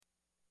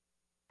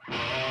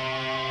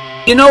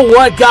You know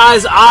what,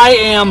 guys? I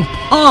am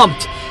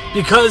pumped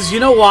because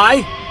you know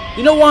why?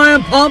 You know why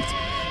I'm pumped?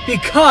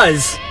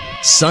 Because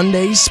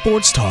Sunday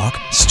Sports Talk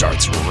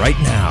starts right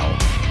now.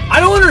 I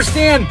don't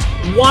understand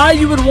why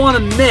you would want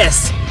to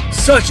miss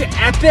such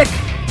epic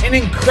and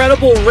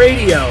incredible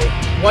radio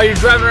while you're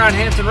driving around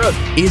Hampton Roads.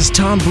 Is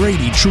Tom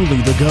Brady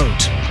truly the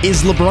GOAT?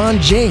 Is LeBron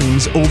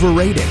James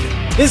overrated?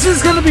 This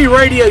is going to be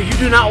radio you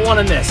do not want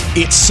to miss.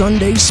 It's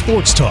Sunday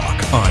Sports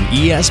Talk on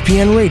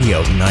ESPN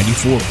Radio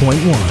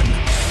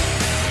 94.1.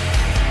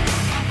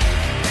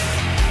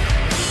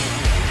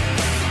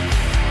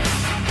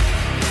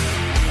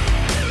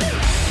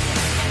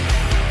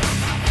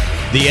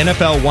 The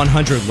NFL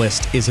 100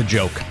 list is a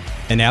joke,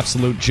 an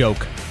absolute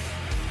joke.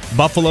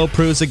 Buffalo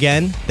proves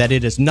again that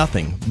it is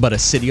nothing but a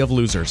city of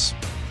losers.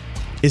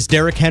 Is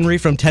Derrick Henry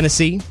from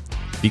Tennessee?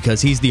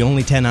 Because he's the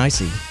only 10 I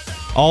see.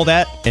 All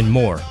that and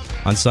more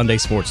on Sunday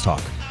Sports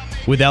Talk.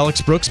 With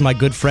Alex Brooks, my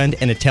good friend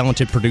and a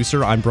talented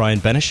producer, I'm Brian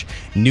Benish.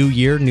 New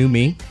year, new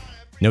me.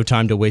 No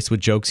time to waste with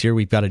jokes here.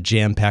 We've got a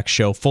jam-packed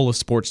show full of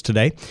sports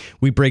today.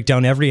 We break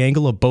down every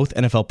angle of both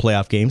NFL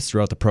playoff games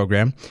throughout the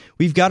program.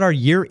 We've got our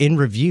year in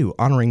review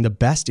honoring the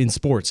best in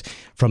sports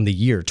from the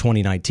year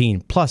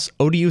 2019. Plus,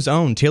 ODU's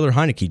own Taylor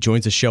Heineke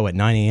joins the show at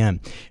 9 a.m.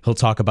 He'll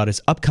talk about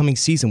his upcoming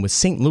season with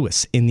St.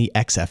 Louis in the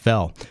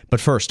XFL.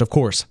 But first, of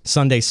course,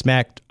 Sunday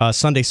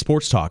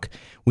Sports Talk.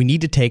 We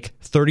need to take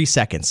 30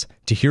 seconds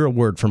to hear a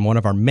word from one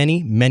of our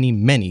many, many,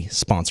 many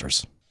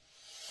sponsors.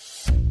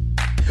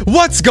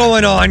 What's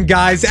going on,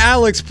 guys?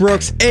 Alex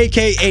Brooks,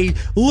 a.k.a.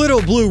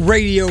 Little Blue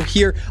Radio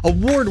here,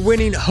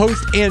 award-winning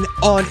host and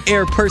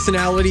on-air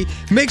personality.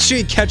 Make sure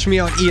you catch me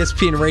on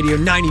ESPN Radio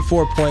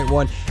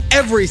 94.1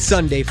 every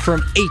Sunday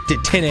from 8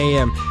 to 10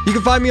 a.m. You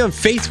can find me on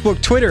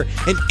Facebook, Twitter,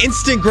 and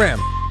Instagram.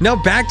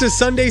 Now back to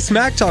Sunday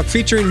Smack Talk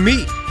featuring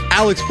me,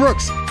 Alex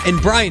Brooks,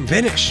 and Brian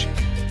Benish.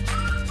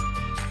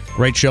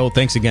 Great show.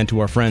 Thanks again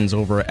to our friends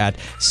over at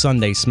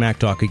Sunday Smack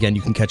Talk. Again,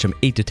 you can catch them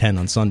 8 to 10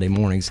 on Sunday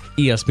mornings,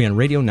 ESPN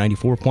Radio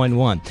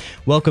 94.1.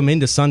 Welcome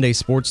into Sunday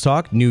Sports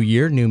Talk. New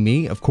year, new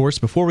me. Of course,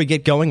 before we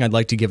get going, I'd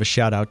like to give a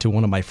shout out to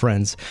one of my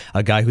friends,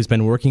 a guy who's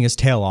been working his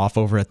tail off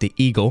over at the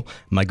Eagle,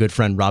 my good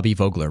friend Robbie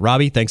Vogler.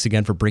 Robbie, thanks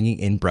again for bringing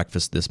in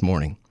breakfast this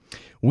morning.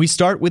 We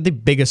start with the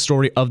biggest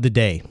story of the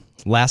day.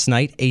 Last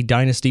night, a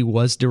dynasty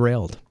was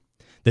derailed.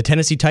 The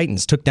Tennessee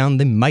Titans took down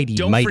the mighty.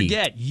 Don't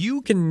forget,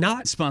 you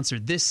cannot sponsor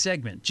this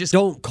segment. Just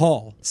don't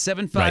call.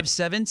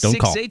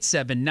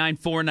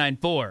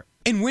 757-687-9494.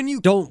 And when you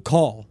don't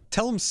call,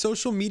 tell them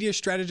social media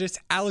strategist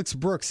Alex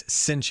Brooks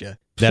sent you.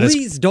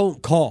 Please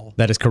don't call.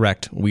 That is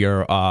correct. We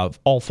are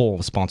all full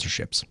of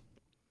sponsorships.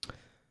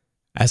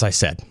 As I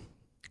said,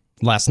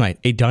 last night,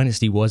 a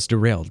dynasty was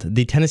derailed.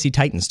 The Tennessee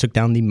Titans took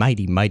down the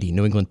mighty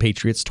New England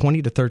Patriots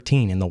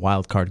 20-13 in the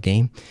wild card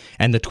game,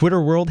 and the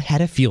Twitter world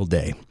had a field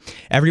day.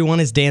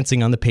 Everyone is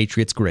dancing on the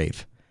Patriots'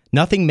 grave.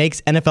 Nothing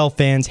makes NFL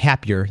fans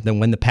happier than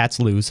when the Pats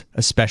lose,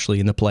 especially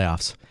in the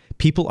playoffs.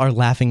 People are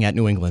laughing at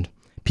New England.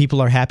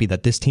 People are happy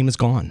that this team is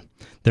gone.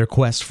 Their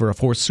quest for a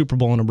fourth Super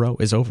Bowl in a row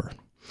is over.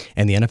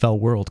 And the NFL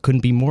world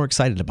couldn't be more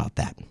excited about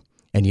that.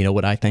 And you know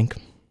what I think?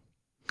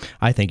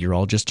 I think you're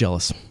all just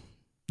jealous.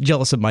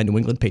 Jealous of my New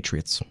England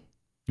Patriots.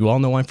 You all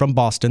know I'm from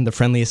Boston, the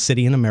friendliest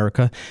city in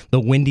America,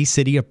 the windy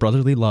city of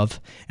brotherly love,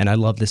 and I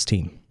love this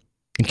team.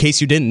 In case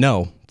you didn't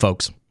know,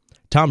 folks,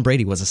 Tom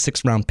Brady was a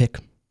 6th-round pick.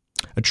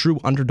 A true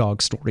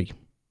underdog story.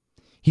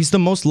 He's the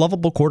most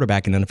lovable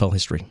quarterback in NFL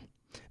history.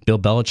 Bill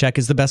Belichick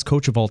is the best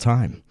coach of all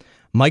time.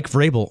 Mike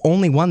Vrabel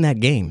only won that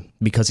game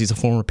because he's a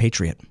former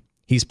Patriot.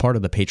 He's part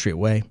of the Patriot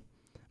way.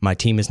 My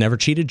team has never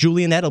cheated.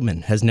 Julian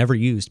Edelman has never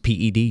used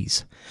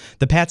PEDs.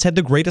 The Pats had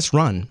the greatest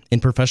run in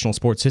professional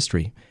sports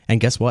history.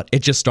 And guess what?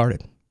 It just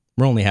started.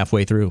 We're only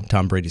halfway through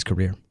Tom Brady's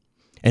career.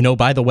 And oh,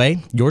 by the way,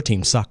 your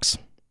team sucks.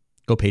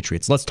 Go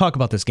Patriots. Let's talk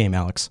about this game,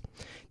 Alex.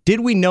 Did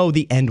we know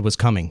the end was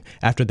coming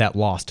after that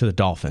loss to the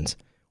Dolphins?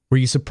 Were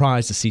you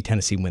surprised to see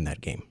Tennessee win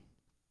that game?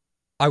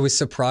 I was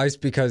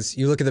surprised because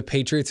you look at the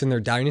Patriots and their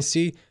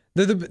dynasty.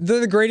 They're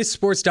the greatest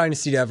sports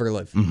dynasty to ever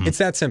live. Mm-hmm. It's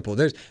that simple.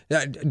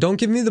 Don't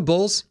give me the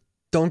Bulls.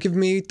 Don't give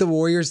me the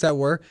Warriors that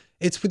were.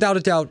 It's without a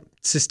doubt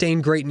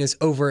sustained greatness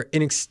over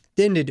an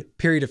extended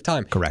period of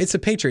time. Correct. It's the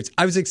Patriots.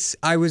 I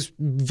was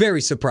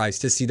very surprised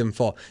to see them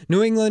fall.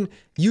 New England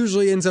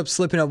usually ends up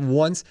slipping up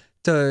once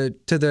to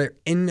their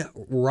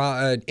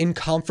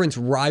in-conference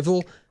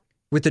rival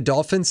with the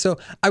Dolphins. So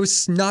I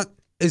was not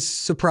as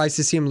surprised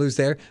to see them lose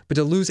there, but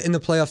to lose in the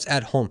playoffs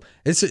at home.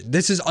 This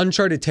is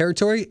uncharted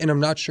territory, and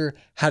I'm not sure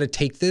how to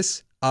take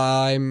this.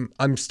 I'm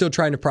still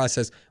trying to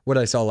process what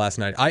I saw last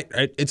night.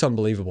 It's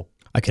unbelievable.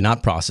 I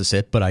cannot process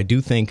it, but I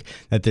do think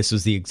that this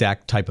is the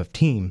exact type of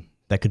team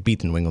that could beat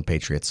the New England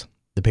Patriots.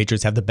 The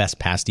Patriots have the best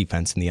pass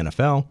defense in the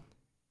NFL.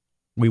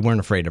 We weren't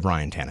afraid of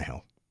Ryan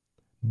Tannehill.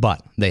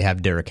 But they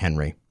have Derrick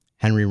Henry.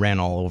 Henry ran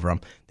all over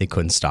him. They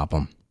couldn't stop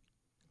him.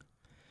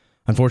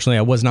 Unfortunately,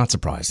 I was not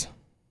surprised,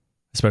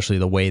 especially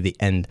the way the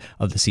end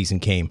of the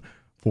season came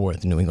for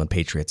the New England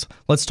Patriots.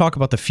 Let's talk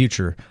about the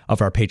future of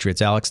our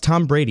Patriots, Alex.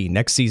 Tom Brady,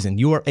 next season,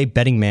 you are a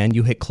betting man.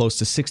 You hit close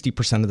to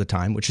 60% of the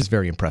time, which is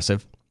very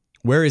impressive.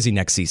 Where is he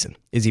next season?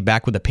 Is he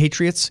back with the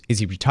Patriots? Is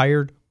he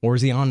retired? Or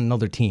is he on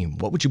another team?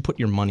 What would you put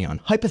your money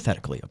on?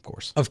 Hypothetically, of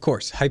course. Of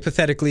course.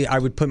 Hypothetically, I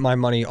would put my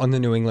money on the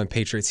New England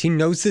Patriots. He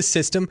knows this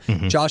system.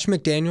 Josh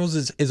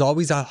McDaniels is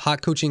always a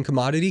hot coaching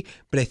commodity,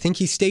 but I think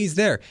he stays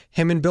there.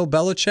 Him and Bill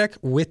Belichick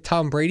with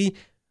Tom Brady,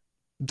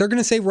 they're going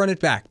to say run it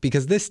back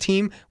because this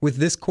team with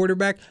this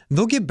quarterback,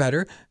 they'll get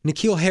better.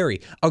 N'Keal Harry,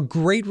 a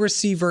great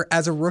receiver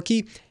as a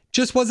rookie,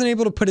 just wasn't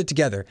able to put it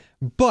together.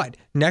 But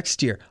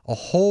next year, a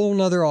whole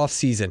nother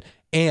offseason,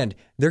 and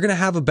they're going to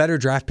have a better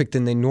draft pick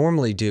than they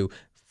normally do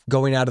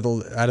going out of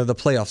the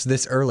playoffs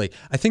this early.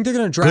 I think they're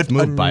going to draft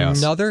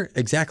another.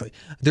 Exactly.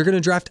 They're going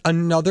to draft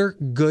another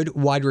good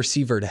wide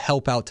receiver to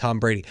help out Tom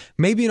Brady.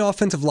 Maybe an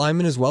offensive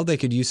lineman as well. They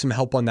could use some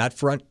help on that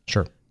front.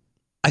 Sure.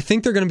 I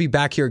think they're going to be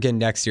back here again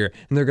next year,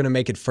 and they're going to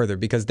make it further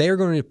because they are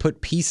going to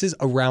put pieces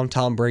around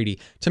Tom Brady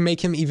to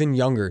make him even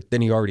younger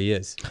than he already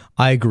is.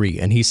 I agree,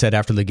 and he said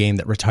after the game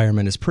that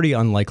retirement is pretty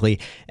unlikely,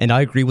 and I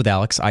agree with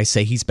Alex. I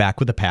say he's back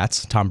with the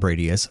Pats, Tom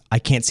Brady is. I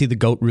can't see the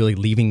GOAT really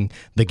leaving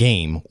the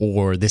game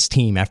or this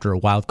team after a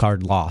wild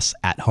card loss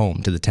at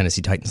home to the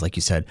Tennessee Titans, like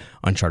you said,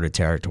 uncharted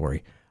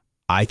territory.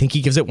 I think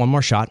he gives it one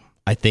more shot.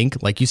 I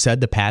think, like you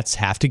said, the Pats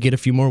have to get a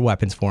few more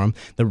weapons for him.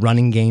 The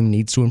running game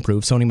needs to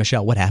improve. Sony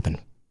Michel, what happened?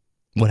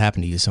 What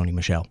happened to you, Sony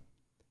Michel?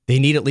 They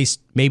need at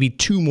least maybe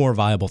two more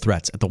viable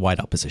threats at the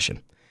wideout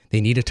position.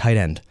 They need a tight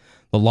end.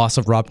 The loss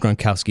of Rob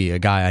Gronkowski, a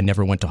guy I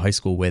never went to high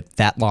school with,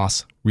 that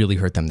loss really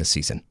hurt them this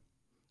season.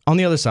 On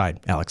the other side,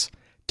 Alex,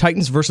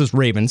 Titans versus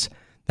Ravens.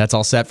 That's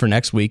all set for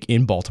next week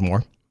in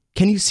Baltimore.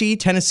 Can you see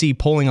Tennessee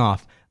pulling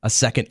off a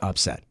second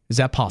upset? Is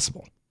that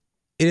possible?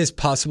 It is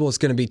possible. It's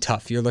going to be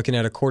tough. You're looking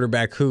at a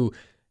quarterback who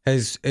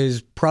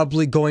is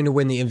probably going to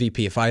win the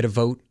MVP. If I had a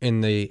vote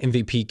in the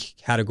MVP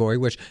category,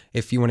 which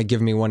if you want to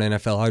give me one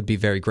NFL, I would be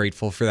very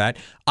grateful for that.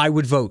 I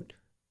would vote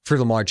for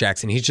Lamar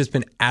Jackson. He's just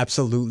been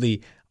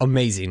absolutely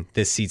amazing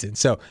this season.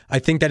 So I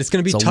think that it's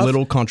going to be tough. It's a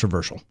little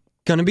controversial.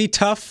 Going to be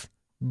tough,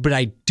 but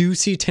I do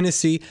see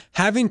Tennessee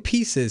having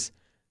pieces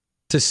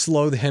to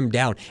slow him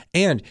down.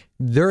 And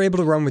they're able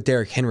to run with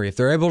Derrick Henry. If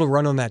they're able to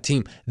run on that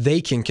team,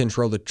 they can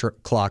control the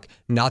clock,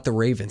 not the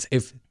Ravens.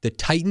 If the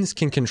Titans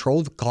can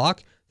control the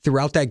clock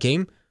throughout that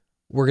game,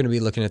 we're going to be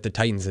looking at the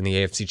Titans in the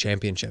AFC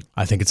Championship.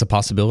 I think it's a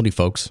possibility,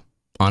 folks.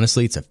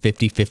 Honestly, it's a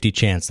 50-50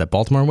 chance that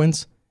Baltimore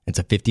wins. It's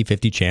a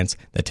 50-50 chance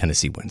that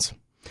Tennessee wins.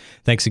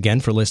 Thanks again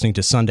for listening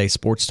to Sunday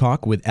Sports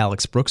Talk with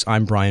Alex Brooks.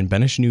 I'm Brian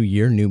Benish. New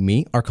year, new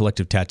me. Our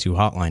collective tattoo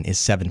hotline is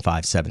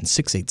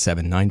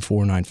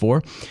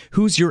 757-687-9494.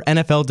 Who's your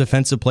NFL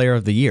Defensive Player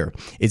of the Year?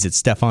 Is it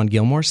Stephon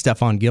Gilmore,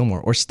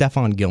 or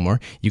Stephon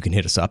Gilmore? You can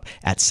hit us up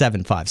at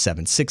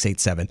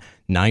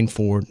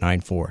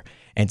 757-687-9494.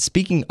 And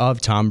speaking of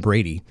Tom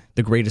Brady,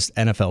 the greatest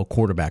NFL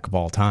quarterback of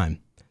all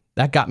time,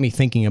 that got me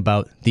thinking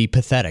about the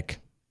pathetic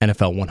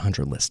NFL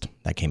 100 list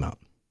that came out.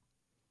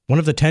 One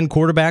of the 10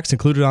 quarterbacks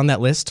included on that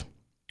list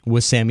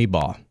was Sammy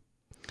Baugh.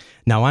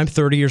 Now, I'm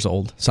 30 years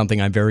old,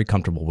 something I'm very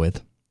comfortable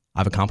with.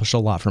 I've accomplished a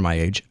lot for my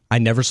age. I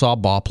never saw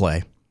Baugh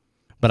play,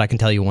 but I can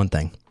tell you one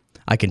thing.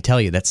 I can tell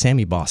you that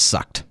Sammy Baugh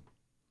sucked.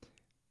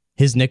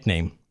 His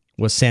nickname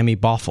was Sammy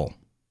Bawful.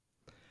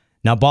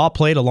 Now, Baugh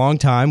played a long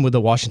time with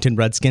the Washington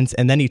Redskins,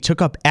 and then he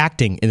took up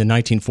acting in the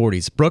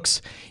 1940s. Brooks,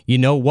 you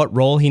know what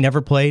role he never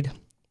played?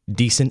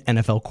 Decent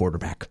NFL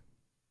quarterback.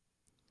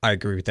 I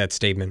agree with that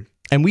statement.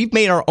 And we've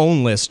made our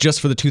own list just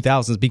for the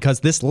 2000s because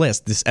this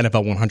list, this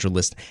NFL 100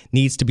 list,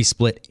 needs to be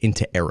split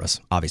into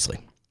eras, obviously.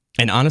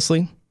 And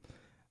honestly,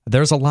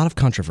 there's a lot of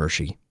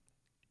controversy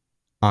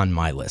on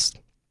my list.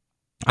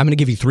 I'm going to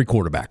give you 3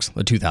 quarterbacks,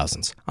 the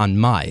 2000s, on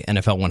my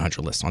NFL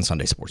 100 list on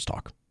Sunday Sports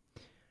Talk.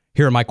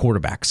 Here are my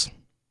quarterbacks.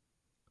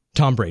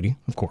 Tom Brady,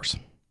 of course.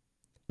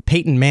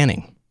 Peyton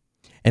Manning.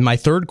 And my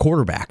third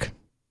quarterback,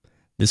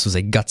 this was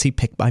a gutsy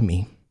pick by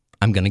me.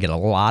 I'm going to get a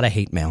lot of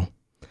hate mail.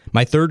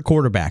 My third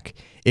quarterback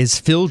is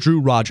Phil Drew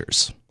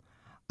Rogers.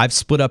 I've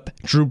split up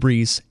Drew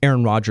Brees,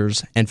 Aaron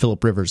Rodgers, and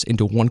Phillip Rivers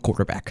into one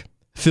quarterback.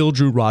 Phil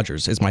Drew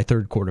Rogers is my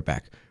third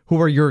quarterback.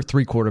 Who are your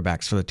 3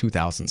 quarterbacks for the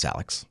 2000s,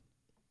 Alex?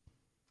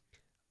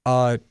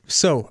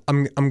 So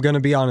I'm going to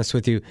be honest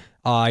with you.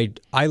 I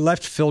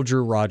left Phil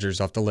Drew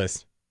Rogers off the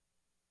list.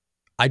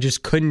 I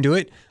just couldn't do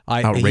it.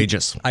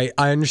 Outrageous. I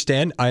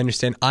understand.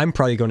 I'm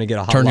probably going to get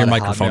a hot Turn lot your of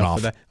microphone hot mail off.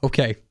 for that.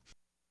 Okay.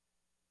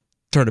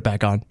 Turn it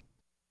back on.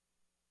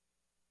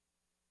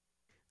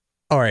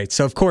 All right.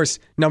 So, of course,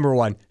 number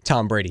 1,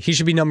 Tom Brady. He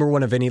should be number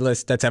 1 of any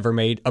list that's ever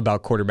made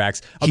about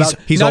quarterbacks.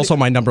 He's also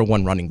my number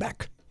 1 running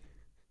back.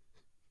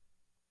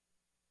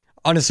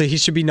 Honestly, he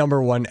should be number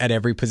 1 at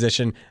every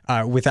position,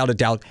 without a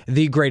doubt.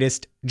 The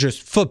greatest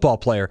just football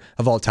player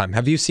of all time.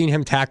 Have you seen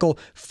him tackle?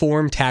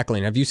 Form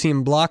tackling. Have you seen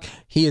him block?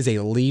 He is a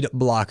lead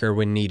blocker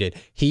when needed.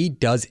 He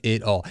does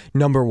it all.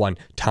 Number 1,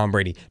 Tom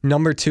Brady.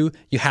 Number 2,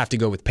 you have to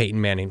go with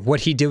Peyton Manning.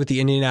 What he did with the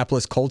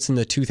Indianapolis Colts in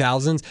the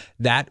 2000s,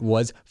 that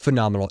was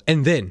phenomenal.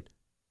 And then,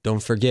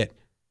 don't forget,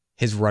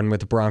 his run with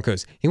the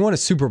Broncos. He won a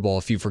Super Bowl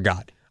if you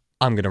forgot.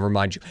 I'm going to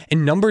remind you.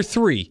 And number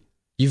 3,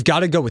 you've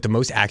got to go with the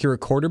most accurate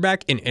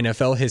quarterback in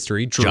NFL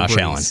history, Drew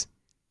Brees.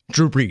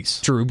 Drew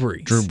Brees. Drew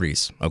Brees. Drew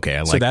Brees.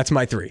 Okay, So that's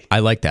my 3. I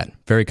like that.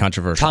 Very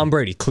controversial. Tom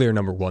Brady, clear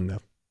number 1,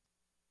 though.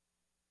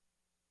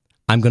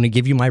 I'm going to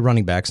give you my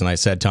running backs, and I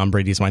said Tom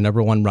Brady's my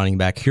number 1 running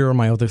back. Here are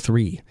my other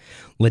 3.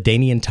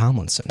 LaDainian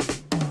Tomlinson.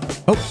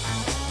 Oh.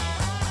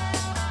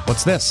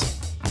 What's this?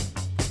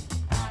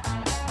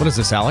 What is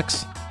this,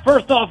 Alex?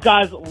 First off,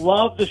 guys,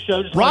 love the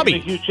show. Just want to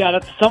give a huge shout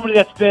out to somebody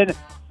that's been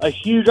a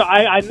huge.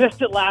 I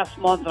missed it last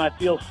month, and I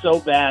feel so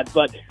bad.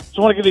 But just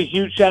want to give a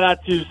huge shout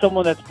out to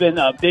someone that's been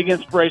a big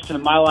inspiration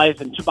in my life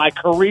and to my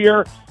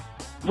career.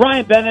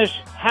 Brian Benish,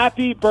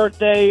 happy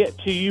birthday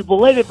to you.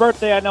 Belated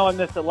birthday. I know I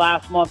missed it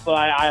last month, but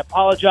I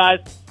apologize.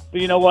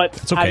 But you know what?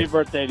 It's okay. Happy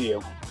birthday to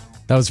you.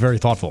 That was very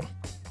thoughtful.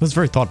 That was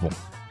very thoughtful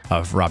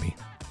of Robbie.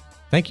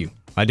 Thank you.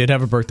 I did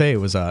have a birthday. It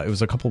was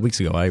a couple of weeks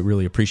ago. I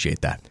really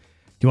appreciate that.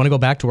 Do you want to go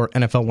back to our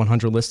NFL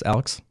 100 list,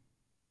 Alex?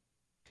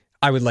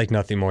 I would like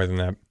nothing more than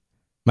that.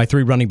 My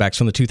 3 running backs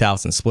from the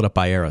 2000s, split up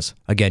by eras.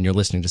 Again, you're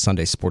listening to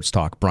Sunday Sports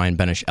Talk. Brian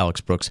Benish, Alex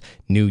Brooks.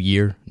 New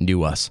year,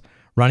 new us.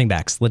 Running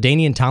backs,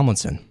 LaDainian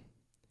Tomlinson,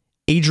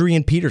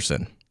 Adrian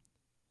Peterson,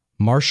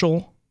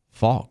 Marshall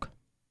Faulk.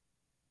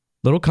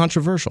 Little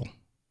controversial.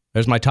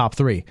 There's my top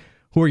 3.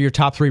 Who are your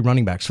top 3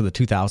 running backs for the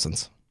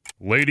 2000s?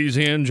 Ladies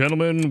and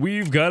gentlemen,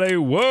 we've got a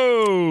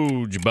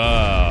Woj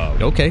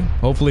Bob. Okay,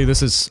 hopefully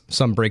this is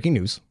some breaking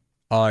news.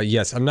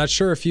 Yes, I'm not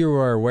sure if you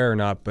are aware or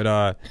not,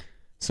 but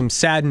some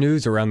sad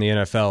news around the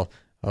NFL.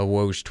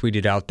 Woj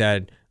tweeted out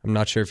that, I'm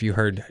not sure if you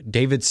heard,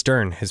 David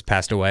Stern has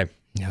passed away.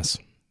 Yes,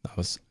 that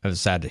was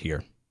sad to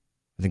hear.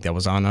 I think that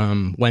was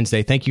on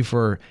Wednesday. Thank you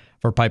for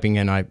piping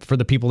in. For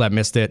the people that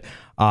missed it,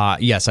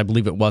 yes, I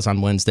believe it was on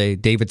Wednesday.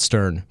 David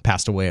Stern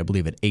passed away, I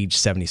believe, at age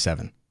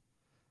 77.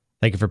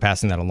 Thank you for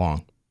passing that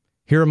along.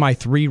 Here are my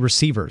 3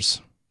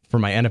 receivers for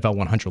my NFL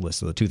 100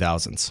 list of the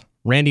 2000s.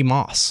 Randy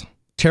Moss,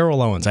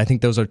 Terrell Owens. I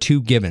think those are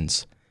 2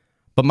 givens.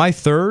 But my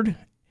 3rd,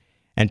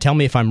 and tell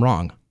me if I'm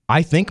wrong,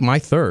 I think my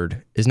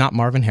 3rd is not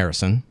Marvin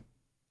Harrison.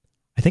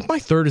 I think my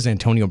 3rd is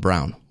Antonio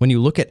Brown. When you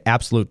look at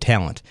absolute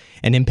talent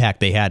and impact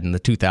they had in the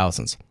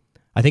 2000s,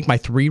 I think my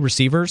 3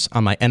 receivers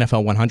on my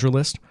NFL 100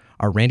 list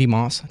are Randy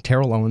Moss,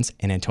 Terrell Owens,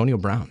 and Antonio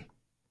Brown.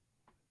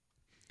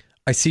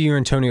 I see you,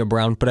 Antonio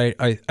Brown, but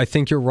I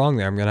think you're wrong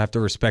there. I'm going to have to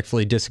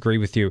respectfully disagree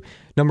with you.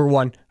 Number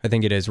 1, I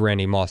think it is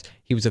Randy Moss.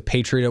 He was a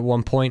Patriot at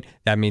one point.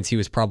 That means he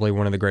was probably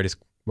one of the greatest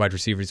wide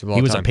receivers of all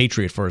time. He was a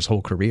Patriot for his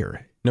whole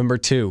career. Number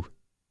 2,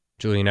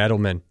 Julian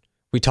Edelman.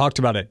 We talked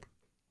about it.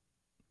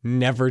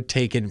 Never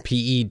taken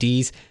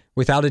PEDs,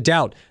 without a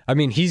doubt. I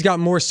mean, he's got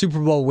more Super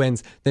Bowl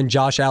wins than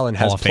Josh Allen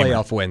has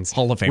playoff wins.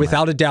 Hall of Famer.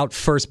 Without a doubt,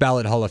 first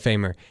ballot Hall of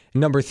Famer.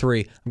 Number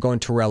 3, I'm going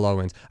Terrell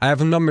Owens. I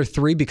have him number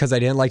 3 because I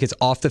didn't like his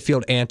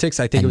off-the-field antics.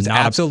 I think it was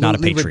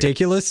absolutely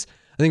ridiculous.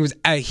 I think it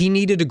was he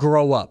needed to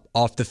grow up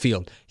off the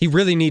field. He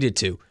really needed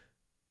to.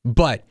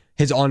 But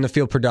his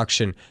on-the-field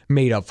production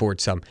made up for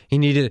it some.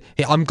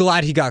 I'm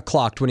glad he got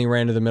clocked when he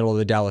ran to the middle of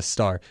the Dallas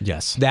Star.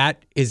 Yes.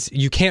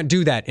 You can't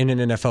do that in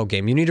an NFL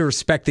game. You need to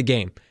respect the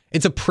game.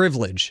 It's a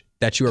privilege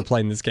that you are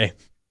playing this game.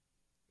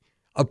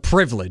 A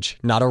privilege,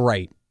 not a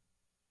right.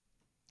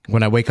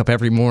 When I wake up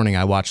every morning,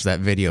 I watch that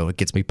video. It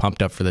gets me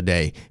pumped up for the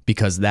day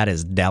because that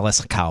is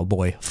Dallas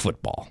Cowboy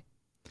football.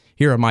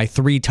 Here are my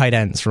 3 tight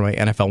ends for my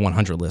NFL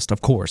 100 list.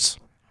 Of course,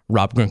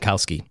 Rob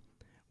Gronkowski.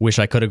 Wish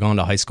I could have gone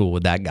to high school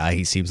with that guy.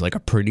 He seems like a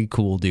pretty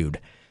cool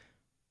dude.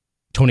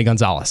 Tony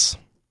Gonzalez.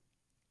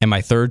 And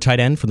my 3rd tight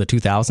end for the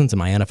 2000s in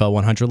my NFL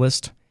 100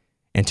 list,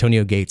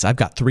 Antonio Gates. I've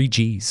got 3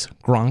 Gs,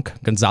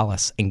 Gronk,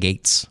 Gonzalez, and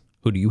Gates.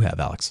 Who do you have,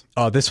 Alex?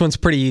 This one's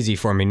pretty easy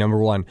for me. Number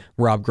 1,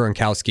 Rob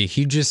Gronkowski.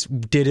 He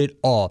just did it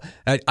all.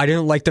 I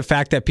didn't like the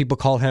fact that people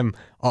call him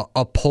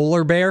a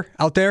polar bear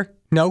out there.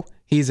 No,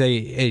 he's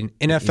an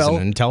NFL. He's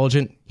an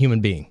intelligent human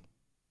being.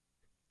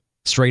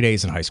 Straight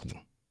A's in high school.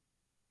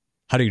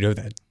 How do you know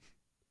that?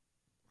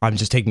 I'm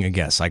just taking a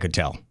guess. I could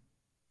tell.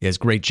 He has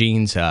great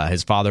genes.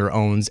 His father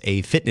owns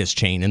a fitness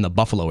chain in the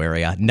Buffalo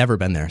area. Never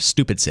been there.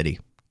 Stupid city.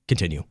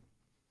 Continue.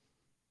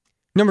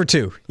 Number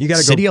 2, you got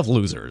to go. City of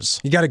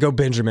losers. You got to go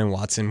Benjamin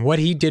Watson. What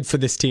he did for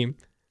this team,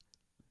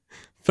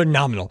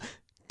 phenomenal.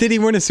 Did he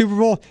win a Super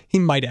Bowl? He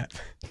might have.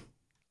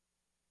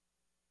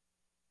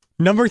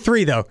 Number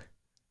 3, though,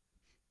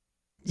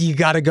 you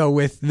got to go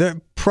with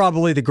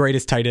probably the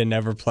greatest tight end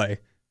ever play.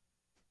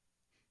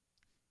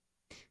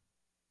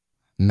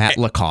 Matt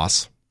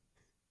Lacoste.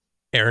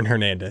 Aaron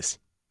Hernandez.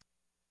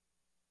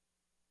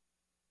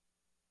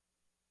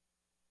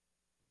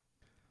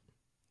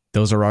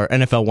 Those are our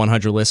NFL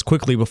 100 lists.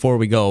 Quickly before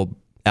we go,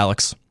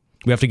 Alex,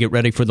 we have to get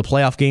ready for the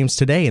playoff games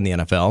today in the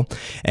NFL,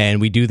 and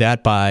we do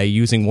that by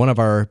using one of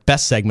our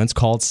best segments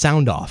called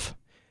Sound Off.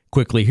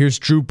 Quickly, here's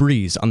Drew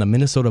Brees on the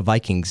Minnesota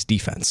Vikings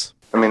defense.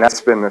 I mean, that's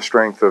been the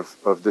strength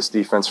of this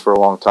defense for a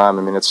long time.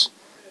 I mean, it's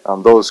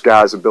those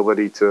guys'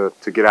 ability to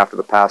get after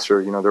the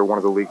passer. You know, they're one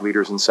of the league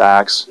leaders in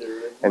sacks,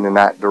 and then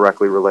that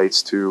directly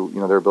relates to, you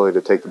know, their ability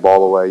to take the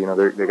ball away. You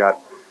know, they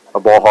got a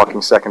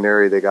ball-hawking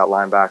secondary. They got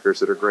linebackers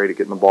that are great at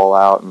getting the ball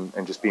out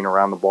and just being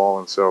around the ball.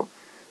 And so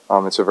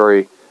it's a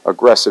very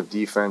aggressive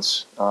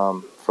defense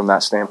from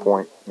that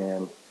standpoint.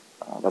 And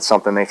that's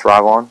something they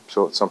thrive on.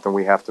 So it's something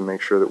we have to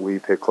make sure that we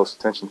pay close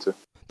attention to.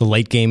 The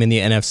late game in the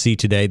NFC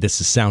today. This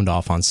is Sound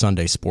Off on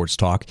Sunday Sports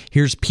Talk.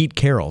 Here's Pete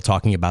Carroll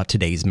talking about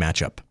today's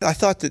matchup. I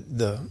thought that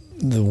the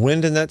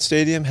wind in that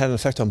stadium had an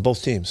effect on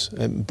both teams.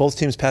 And both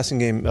teams' passing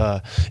game,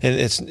 and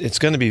it's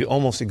going to be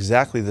almost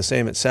exactly the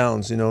same. It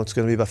sounds, it's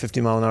going to be about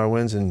 50-mile-an-hour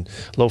winds and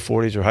low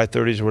 40s or high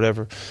 30s or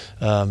whatever.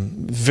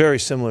 Very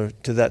similar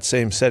to that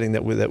same setting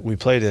that we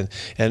played in,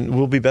 and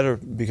we'll be better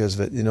because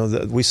of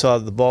it. We saw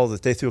the ball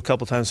that they threw a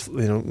couple times,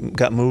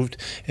 got moved,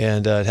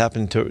 and it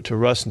happened to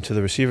Russ and to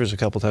the receivers a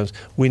couple times.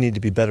 We need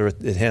to be better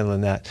at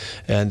handling that,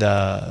 and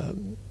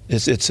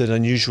it's an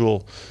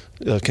unusual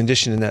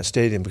condition in that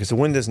stadium because the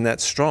wind isn't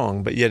that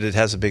strong, but yet it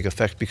has a big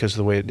effect because of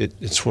the way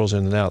it swirls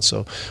in and out.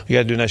 So we got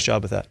to do a nice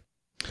job with that.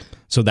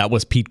 So that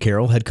was Pete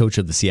Carroll, head coach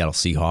of the Seattle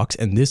Seahawks,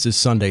 and this is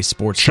Sunday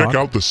Sports Talk. Check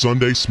out the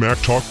Sunday Smack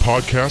Talk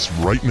podcast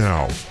right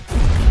now.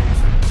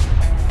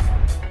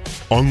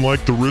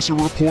 Unlike the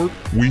RISA report,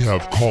 we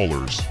have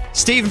callers.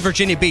 Steve in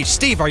Virginia Beach.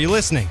 Steve, are you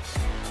listening?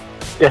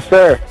 Yes,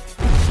 sir.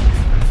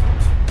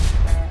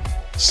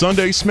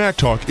 Sunday Smack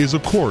Talk is,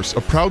 of course,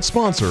 a proud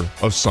sponsor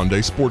of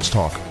Sunday Sports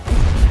Talk.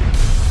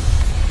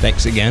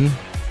 Thanks again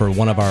for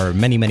one of our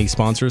many, many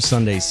sponsors,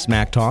 Sunday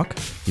Smack Talk.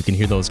 You can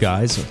hear those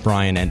guys,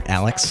 Brian and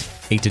Alex,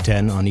 8 to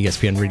 10 on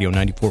ESPN Radio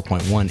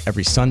 94.1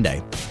 every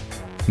Sunday.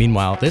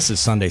 Meanwhile, this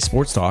is Sunday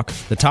Sports Talk,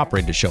 the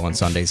top-rated show on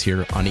Sundays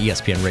here on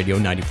ESPN Radio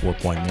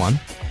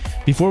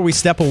 94.1. Before we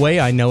step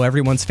away, I know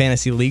everyone's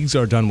fantasy leagues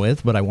are done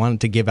with, but I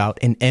wanted to give out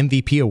an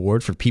MVP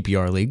award for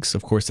PPR leagues.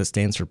 Of course, that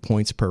stands for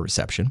points per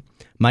reception.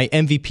 My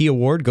MVP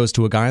award goes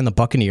to a guy on the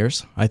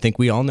Buccaneers. I think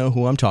we all know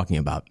who I'm talking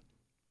about.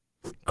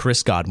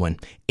 Chris Godwin,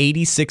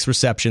 86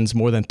 receptions,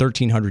 more than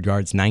 1,300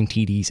 yards, 9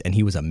 TDs, and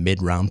he was a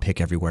mid-round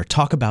pick everywhere.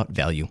 Talk about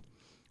value.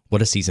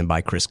 What a season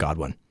by Chris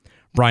Godwin.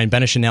 Brian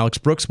Benish and Alex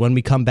Brooks. When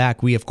we come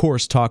back, we, of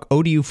course, talk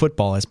ODU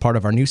football as part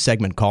of our new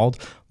segment called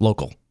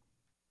Local.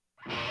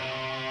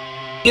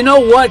 You know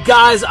what,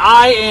 guys?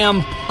 I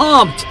am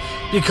pumped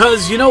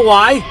because you know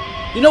why?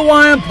 You know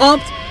why I'm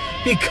pumped?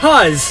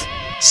 Because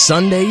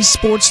Sunday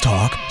Sports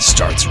Talk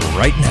starts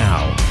right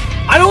now.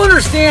 I don't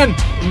understand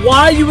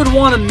why you would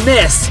want to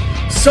miss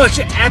such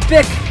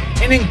epic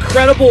and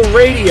incredible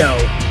radio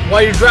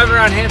while you're driving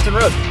around Hampton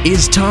Roads.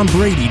 Is Tom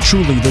Brady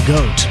truly the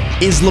GOAT?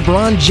 Is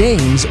LeBron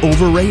James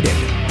overrated?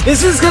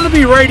 This is going to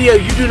be radio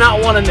you do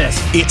not want to miss.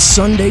 It's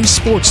Sunday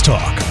Sports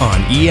Talk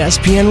on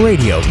ESPN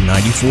Radio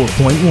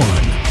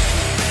 94.1.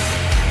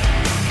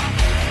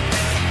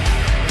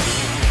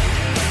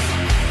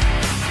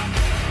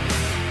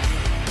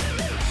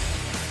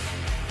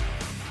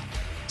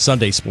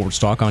 Sunday Sports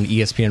Talk on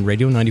ESPN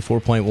Radio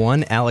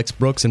 94.1. Alex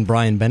Brooks and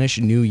Brian Benish,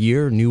 new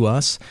year, new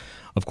us.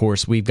 Of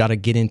course, we've got to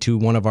get into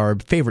one of our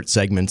favorite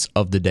segments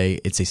of the day.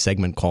 It's a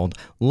segment called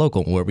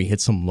Local, where we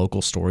hit some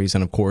local stories.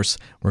 And of course,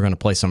 we're going to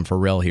play some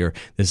Pharrell here.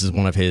 This is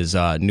one of his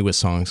newest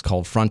songs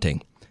called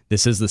Fronting.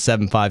 This is the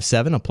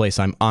 757, a place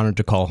I'm honored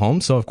to call home.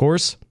 So, of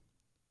course,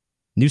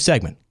 new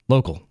segment,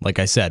 Local. Like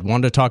I said,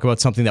 wanted to talk about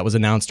something that was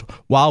announced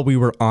while we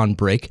were on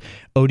break.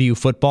 ODU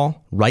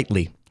football,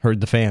 rightly heard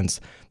the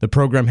fans. The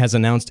program has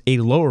announced a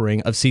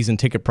lowering of season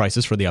ticket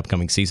prices for the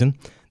upcoming season.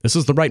 This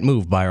is the right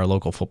move by our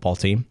local football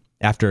team.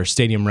 After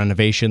stadium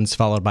renovations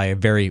followed by a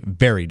very,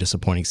 very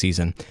disappointing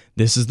season,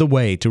 this is the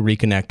way to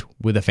reconnect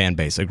with a fan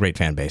base, a great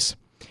fan base.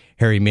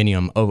 Harry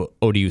Minium of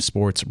ODU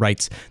Sports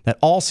writes that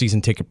all season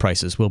ticket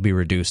prices will be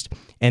reduced,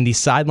 and the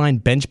sideline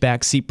bench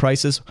back seat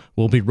prices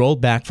will be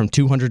rolled back from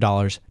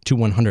 $200 to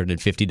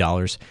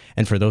 $150.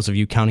 And for those of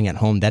you counting at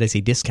home, that is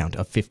a discount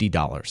of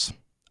 $50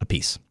 a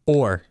piece.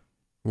 Or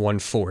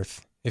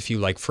 1/4 if you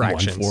like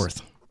fractions.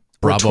 1/4.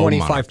 Bravo,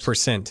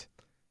 25%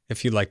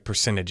 if you like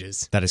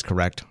percentages. That is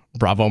correct.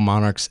 Bravo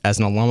Monarchs. As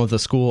an alum of the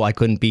school, I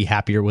couldn't be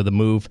happier with the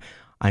move.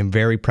 I'm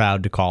very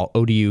proud to call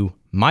ODU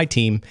my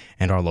team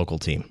and our local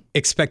team.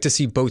 Expect to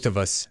see both of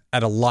us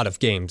at a lot of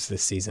games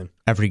this season.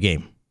 Every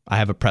game. I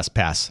have a press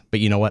pass, but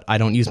you know what? I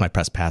don't use my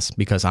press pass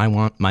because I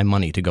want my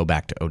money to go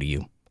back to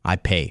ODU. I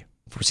pay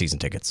for season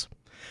tickets.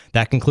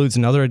 That concludes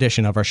another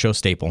edition of our show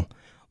staple,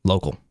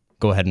 Local.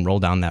 Go ahead and roll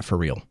down that for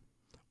real.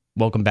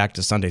 Welcome back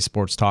to Sunday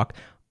Sports Talk.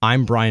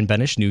 I'm Brian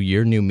Benish, new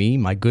year, new me.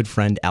 My good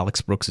friend Alex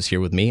Brooks is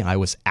here with me. I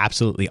was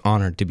absolutely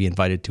honored to be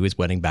invited to his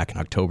wedding back in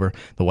October.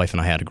 The wife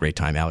and I had a great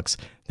time. Alex,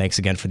 thanks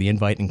again for the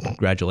invite and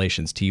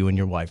congratulations to you and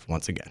your wife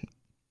once again.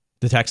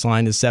 The text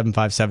line is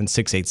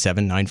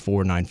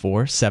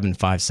 757-687-9494,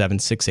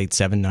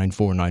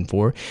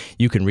 757-687-9494.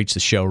 You can reach the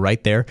show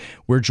right there.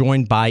 We're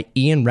joined by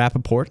Ian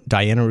Rappaport,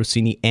 Diana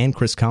Rossini, and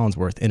Chris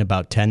Collinsworth in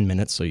about 10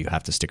 minutes, so you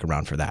have to stick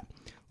around for that.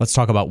 Let's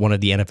talk about one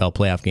of the NFL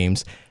playoff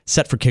games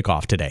set for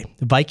kickoff today.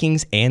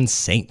 Vikings and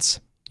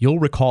Saints. You'll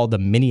recall the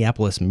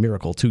Minneapolis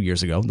Miracle 2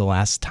 years ago, the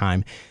last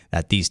time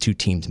that these two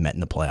teams met in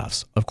the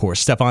playoffs. Of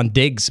course, Stephon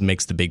Diggs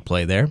makes the big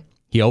play there.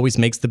 He always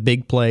makes the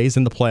big plays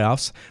in the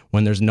playoffs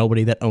when there's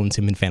nobody that owns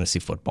him in fantasy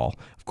football.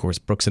 Of course,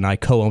 Brooks and I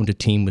co-owned a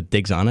team with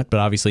Diggs on it, but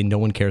obviously no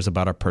one cares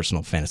about our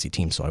personal fantasy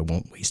team, so I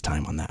won't waste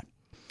time on that.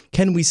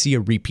 Can we see a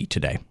repeat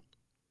today?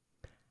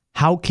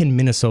 How can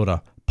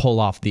Minnesota pull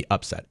off the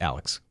upset,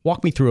 Alex?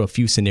 Walk me through a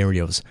few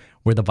scenarios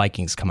where the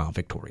Vikings come out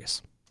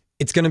victorious.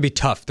 It's going to be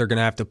tough. They're going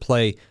to have to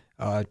play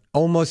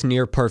almost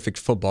near perfect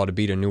football to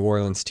beat a New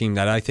Orleans team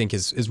that I think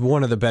is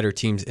one of the better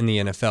teams in the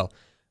NFL.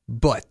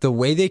 But the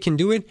way they can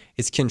do it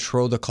is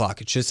control the clock.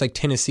 It's just like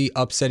Tennessee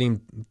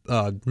upsetting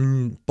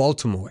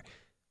Baltimore.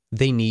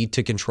 They need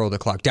to control the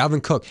clock.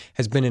 Dalvin Cook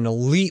has been an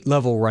elite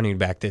level running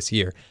back this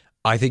year.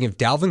 I think if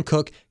Dalvin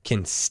Cook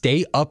can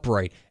stay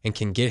upright and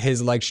can get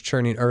his legs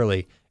churning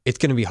early, it's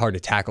going to be hard to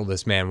tackle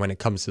this man when it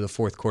comes to the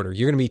fourth quarter.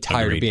 You're going to be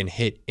tired of being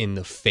hit in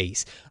the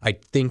face. I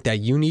think that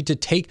you need to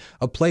take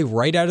a play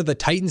right out of the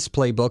Titans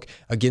playbook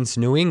against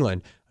New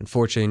England.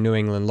 Unfortunately, New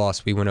England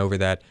lost. We went over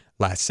that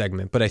last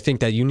segment. But I think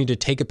that you need to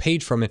take a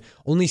page from it.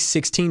 Only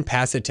 16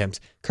 pass attempts.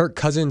 Kirk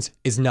Cousins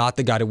is not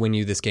the guy to win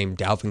you this game.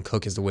 Dalvin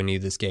Cook is the win you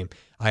this game.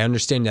 I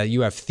understand that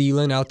you have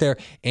Thielen out there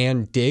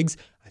and Diggs.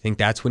 I think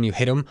that's when you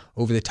hit him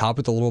over the top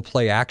with a little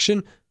play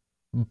action.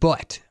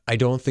 But I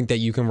don't think that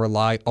you can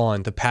rely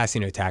on the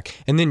passing attack.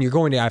 And then you're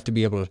going to have to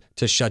be able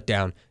to shut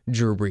down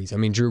Drew Brees. I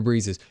mean, Drew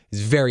Brees is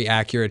very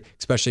accurate,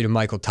 especially to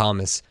Michael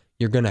Thomas.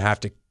 You're going to have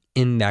to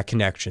end that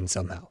connection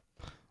somehow.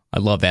 I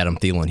love Adam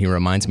Thielen. He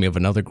reminds me of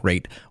another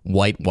great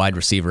white wide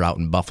receiver out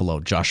in Buffalo,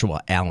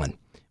 Joshua Allen.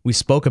 We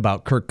spoke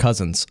about Kirk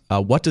Cousins.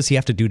 What does he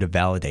have to do to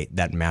validate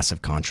that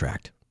massive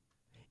contract?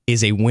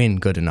 Is a win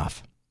good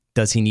enough?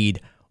 Does he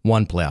need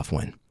one playoff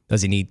win?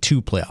 Does he need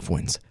 2 playoff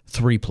wins,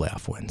 3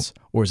 playoff wins,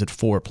 or is it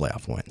 4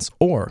 playoff wins?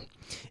 Or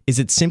is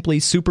it simply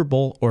Super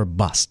Bowl or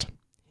bust?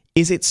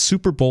 Is it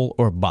Super Bowl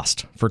or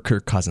bust for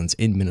Kirk Cousins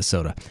in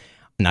Minnesota?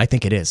 And I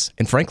think it is.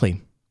 And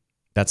frankly,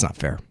 that's not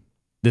fair.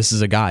 This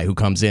is a guy who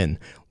comes in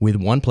with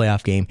 1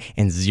 playoff game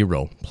and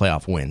 0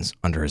 playoff wins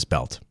under his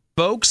belt.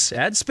 Folks,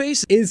 ad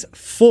space is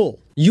full.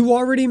 You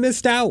already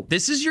missed out.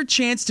 This is your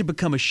chance to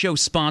become a show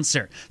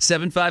sponsor.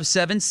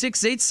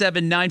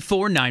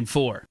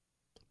 757-687-9494.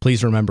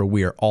 Please remember,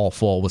 we are all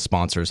full with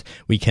sponsors.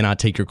 We cannot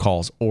take your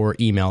calls or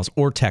emails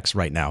or texts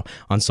right now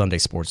on Sunday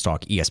Sports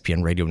Talk,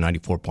 ESPN Radio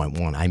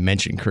 94.1. I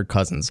mentioned Kirk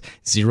Cousins,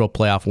 0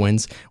 playoff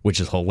wins,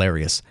 which is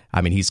hilarious. I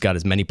mean, he's got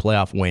as many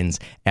playoff wins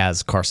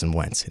as Carson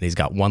Wentz, and he's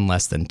got 1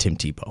 less than Tim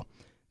Tebow.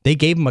 They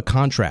gave him a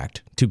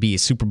contract to be a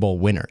Super Bowl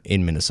winner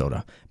in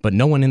Minnesota, but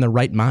no one in their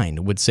right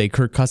mind would say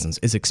Kirk Cousins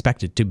is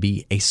expected to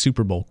be a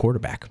Super Bowl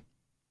quarterback.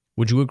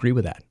 Would you agree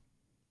with that?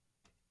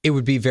 It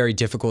would be very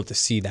difficult to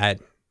see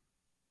that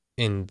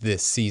in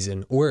this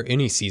season, or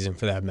any season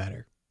for that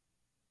matter.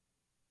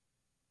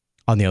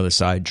 On the other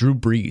side, Drew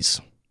Brees,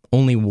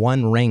 only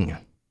 1 ring.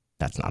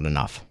 That's not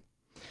enough.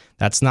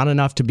 That's not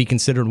enough to be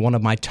considered one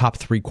of my top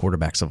 3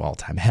 quarterbacks of all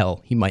time.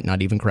 Hell, he might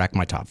not even crack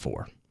my top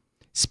 4.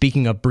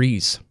 Speaking of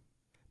Brees,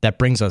 that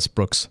brings us,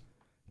 Brooks,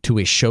 to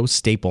a show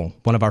staple,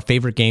 one of our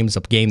favorite games,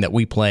 a game that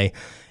we play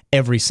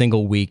every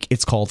single week.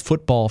 It's called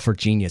Football for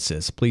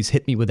Geniuses. Please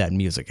hit me with that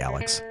music,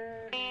 Alex.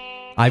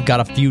 I've got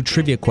a few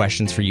trivia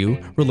questions for you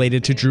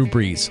related to Drew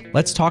Brees.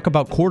 Let's talk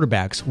about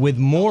quarterbacks with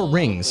more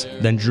rings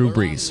than Drew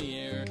Brees.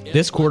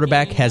 This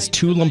quarterback has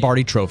 2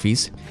 Lombardi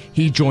trophies.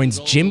 He joins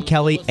Jim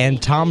Kelly and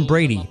Tom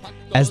Brady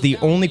as the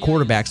only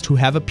quarterbacks to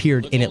have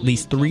appeared in at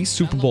least 3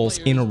 Super Bowls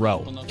in a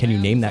row. Can you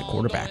name that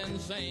quarterback?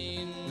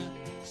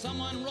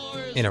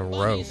 In a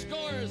row?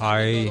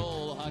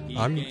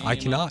 I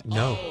cannot,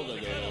 no.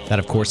 That,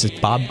 of course, is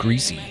Bob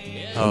Greasy.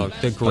 Oh,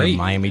 the great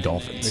Miami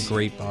Dolphins. The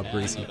great Bob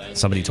Greasy.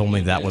 Somebody told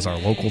me that was our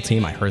local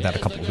team. I heard that a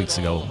couple of weeks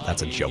ago.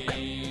 That's a joke.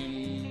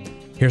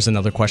 Here's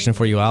another question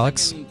for you,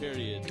 Alex.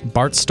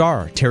 Bart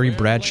Starr, Terry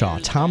Bradshaw,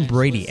 Tom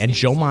Brady, and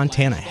Joe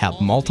Montana have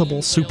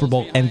multiple Super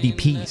Bowl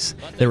MVPs.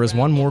 There is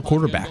one more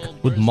quarterback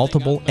with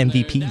multiple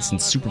MVPs in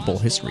Super Bowl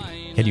history.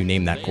 Can you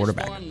name that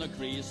quarterback?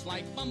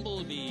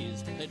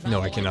 No,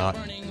 I cannot.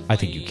 I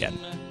think you can.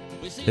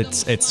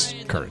 It's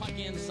current.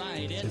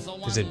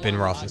 Is it Ben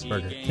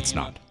Roethlisberger? It's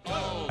not.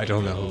 I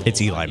don't know.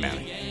 It's Eli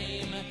Manning.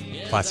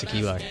 Classic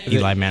Eli.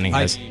 Eli Manning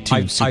has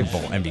 2 Super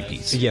Bowl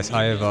MVPs. Yes,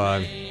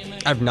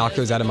 I've knocked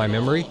those out of my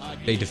memory.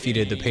 They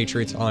defeated the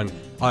Patriots on.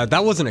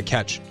 That wasn't a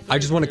catch. I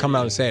just want to come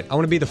out and say it. I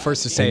want to be the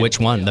first to say it. Which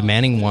one? The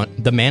Manning one.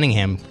 The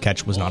Manningham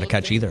catch was not a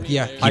catch either.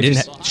 Yeah,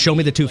 show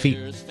me the 2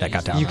 feet that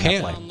got down. You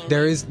can't.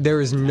 There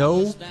is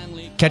no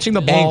catching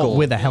the ball angle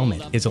with a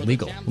helmet is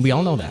illegal. We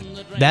all know that.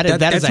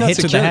 That is a hit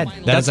to the head.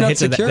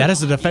 That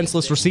is a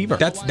defenseless receiver.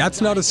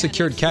 That's not a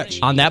secured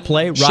catch. On that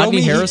play,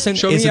 Rodney Harrison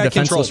is a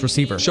defenseless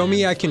receiver. Show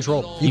me eye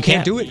control. You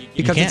can't do it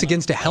because it's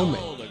against a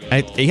helmet.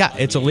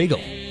 It's illegal.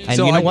 And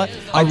so you know what?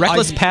 A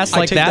reckless pass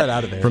like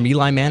that from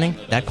Eli Manning,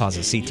 that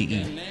causes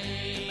CTE.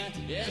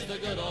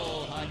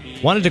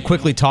 Wanted to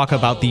quickly talk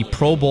about the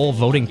Pro Bowl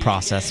voting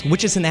process,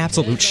 which is an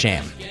absolute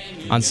sham.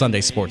 On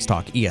Sunday Sports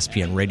Talk,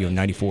 ESPN Radio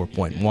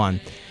 94.1.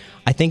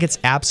 I think it's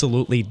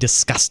absolutely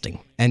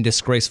disgusting and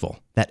disgraceful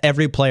that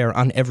every player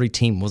on every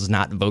team was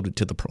not voted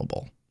to the Pro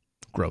Bowl.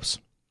 Gross.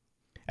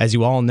 As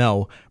you all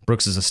know,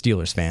 Brooks is a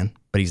Steelers fan,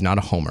 but he's not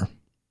a homer.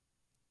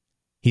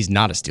 He's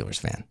not a Steelers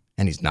fan,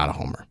 and he's not a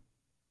homer.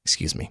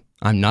 Excuse me.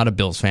 I'm not a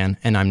Bills fan,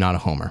 and I'm not a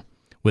homer.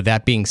 With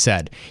that being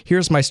said,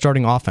 here's my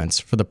starting offense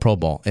for the Pro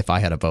Bowl if I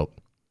had a vote.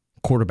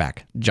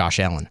 Quarterback, Josh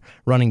Allen.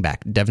 Running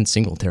back, Devin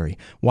Singletary.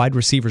 Wide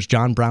receivers,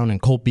 John Brown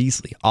and Cole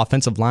Beasley.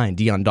 Offensive line,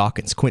 Deion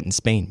Dawkins, Quentin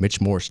Spain,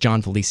 Mitch Morse,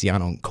 John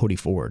Feliciano, and Cody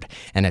Ford.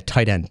 And at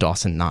tight end,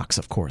 Dawson Knox,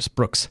 of course.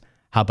 Brooks,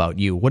 how about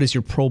you? What is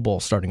your Pro Bowl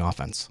starting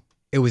offense?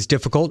 It was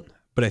difficult,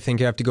 but I think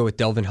you have to go with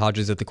Delvin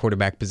Hodges at the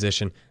quarterback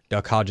position.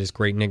 Duck Hodges,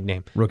 great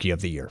nickname. Rookie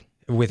of the year.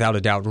 Without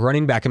a doubt.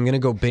 Running back, I'm going to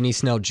go Benny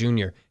Snell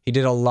Jr. He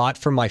did a lot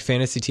for my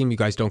fantasy team. You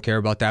guys don't care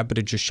about that, but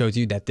it just shows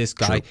you that this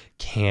guy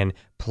can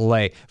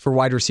play. For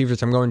wide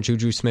receivers, I'm going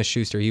Juju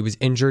Smith-Schuster. He was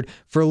injured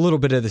for a little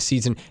bit of the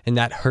season, and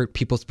that hurt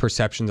people's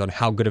perceptions on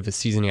how good of a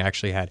season he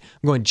actually had.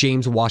 I'm going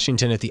James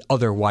Washington at the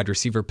other wide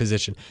receiver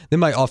position. Then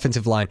my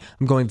offensive line,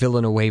 I'm going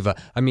Villanueva.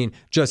 I mean,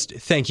 just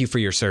thank you for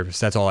your service.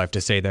 That's all I have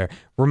to say there.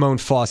 Ramon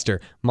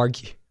Foster,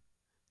 Marquise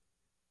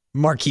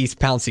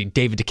Pouncey,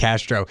 David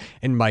DeCastro,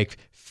 and Mike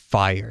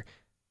Fire.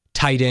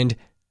 Tight end,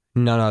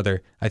 none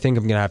other. I think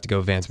I'm going to have to go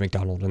Vance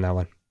McDonald in that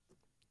one.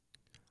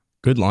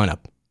 Good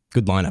lineup.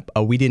 Good lineup.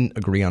 We didn't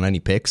agree on any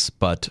picks,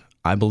 but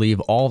I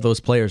believe all of those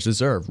players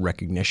deserve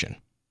recognition.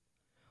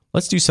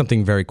 Let's do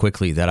something very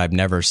quickly that I've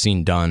never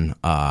seen done,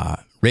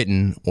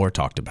 written, or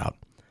talked about.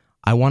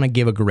 I want to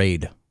give a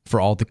grade for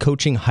all the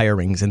coaching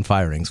hirings and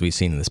firings we've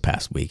seen in this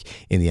past week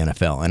in the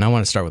NFL, and I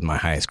want to start with my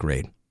highest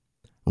grade.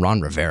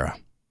 Ron Rivera.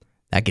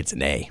 That gets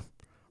an A.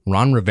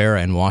 Ron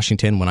Rivera in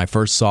Washington, when I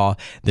first saw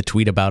the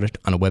tweet about it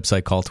on a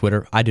website called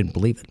Twitter, I didn't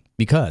believe it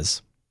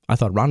because I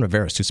thought Ron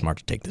Rivera is too smart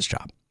to take this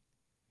job.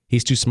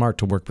 He's too smart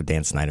to work with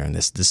Dan Snyder in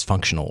this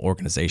dysfunctional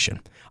organization.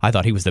 I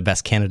thought he was the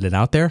best candidate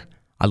out there.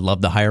 I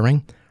love the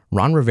hiring.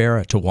 Ron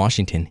Rivera to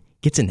Washington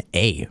gets an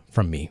A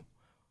from me.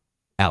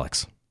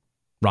 Alex,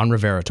 Ron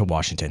Rivera to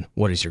Washington,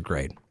 what is your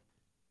grade?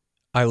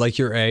 I like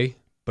your A,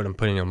 but I'm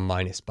putting a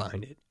minus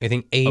behind it. I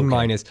think A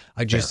minus.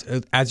 I just,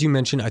 as you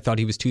mentioned, I thought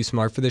he was too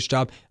smart for this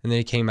job, and then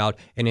he came out,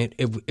 and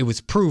it was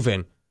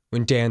proven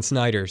when Dan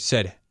Snyder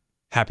said,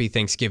 "Happy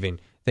Thanksgiving."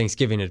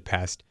 Thanksgiving had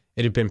passed.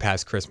 It had been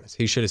past Christmas.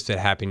 He should have said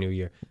Happy New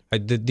Year.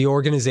 The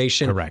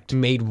organization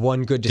made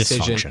one good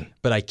decision,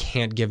 but I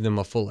can't give them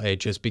a full A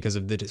just because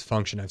of the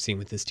dysfunction I've seen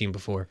with this team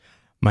before.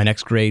 My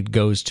next grade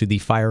goes to the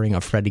firing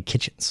of Freddie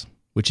Kitchens,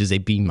 which is a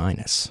B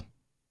minus.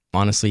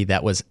 Honestly,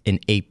 that was an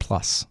A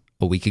plus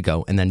a week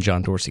ago, and then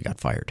John Dorsey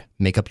got fired.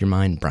 Make up your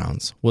mind,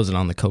 Browns. Was it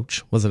on the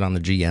coach? Was it on the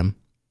GM?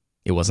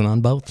 It wasn't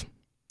on both.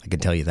 I can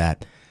tell you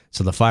that.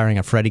 So the firing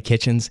of Freddie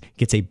Kitchens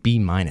gets a B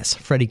minus.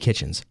 Freddie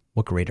Kitchens,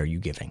 what grade are you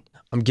giving?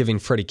 I'm giving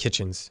Freddie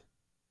Kitchens,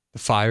 the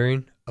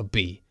firing, a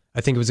B.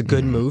 I think it was a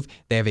good move.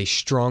 They have a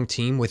strong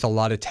team with a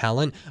lot of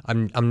talent.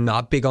 I'm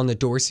not big on the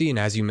Dorsey, and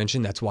as you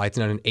mentioned, that's why it's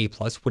not an A+.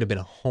 Would have been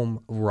a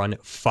home run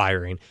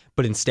firing.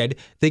 But instead,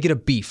 they get a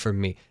B from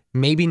me.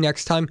 Maybe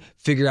next time,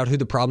 figure out who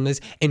the problem is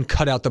and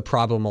cut out the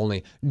problem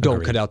only.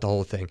 Don't cut out the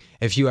whole thing.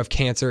 If you have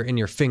cancer in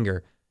your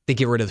finger, they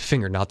get rid of the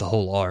finger, not the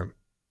whole arm.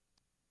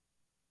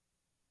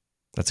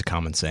 That's a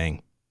common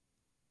saying.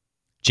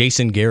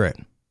 Jason Garrett,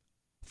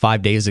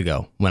 5 days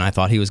ago, when I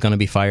thought he was going to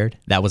be fired,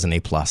 that was an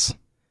A+.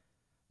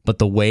 But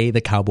the way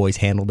the Cowboys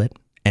handled it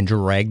and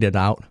dragged it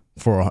out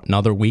for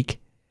another week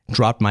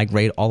dropped my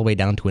grade all the way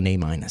down to an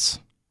A-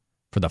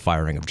 for the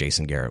firing of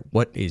Jason Garrett.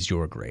 What is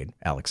your grade,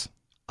 Alex?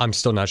 I'm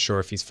still not sure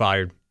if he's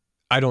fired.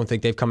 I don't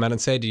think they've come out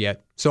and said it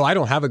yet. So I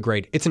don't have a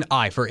grade. It's an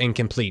I for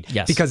incomplete.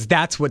 Yes. Because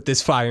that's what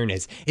this firing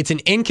is. It's an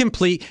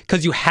incomplete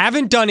because you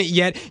haven't done it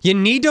yet. You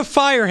need to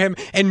fire him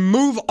and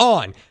move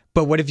on.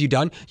 But what have you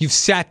done? You've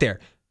sat there.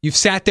 You've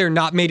sat there,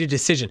 not made a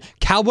decision.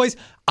 Cowboys,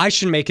 I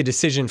should make a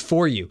decision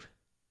for you.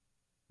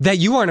 That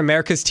you aren't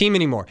America's team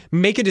anymore.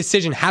 Make a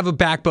decision. Have a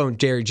backbone,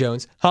 Jerry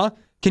Jones. Huh?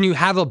 Can you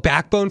have a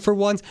backbone for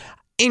once?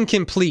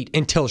 Incomplete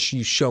until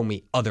you show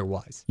me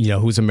otherwise. You know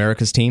who's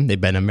America's team? They've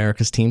been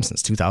America's team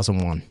since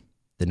 2001.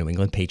 The New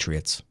England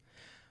Patriots.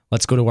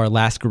 Let's go to our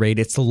last grade.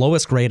 It's the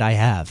lowest grade I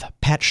have.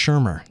 Pat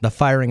Shurmur. The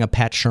firing of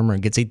Pat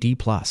Shurmur gets a D+.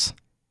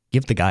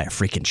 Give the guy a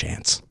freaking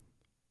chance.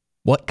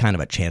 What kind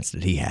of a chance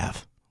did he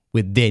have?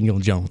 With Daniel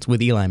Jones,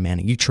 with Eli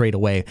Manning. You trade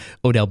away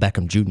Odell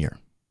Beckham Jr.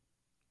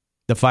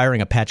 The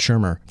firing of Pat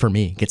Shurmur, for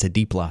me, gets a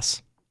D+.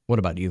 What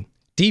about you?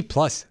 D+,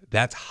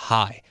 that's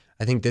high.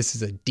 I think this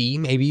is a D,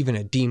 maybe even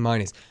a D-.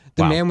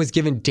 The man was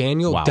given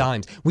Daniel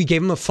Dimes. We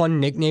gave him a fun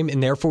nickname,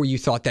 and therefore you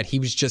thought that he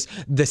was just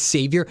the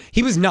savior.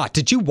 He was not.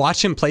 Did you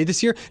watch him play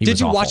this year? Did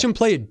you watch him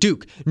play at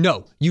Duke?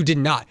 No, you did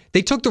not.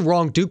 They took the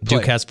wrong Duke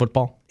player. Duke has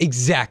football?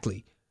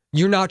 Exactly.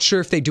 You're not sure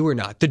if they do or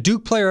not. The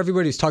Duke player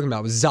everybody was talking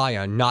about was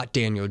Zion, not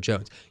Daniel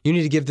Jones. You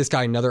need to give this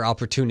guy another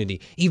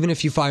opportunity. Even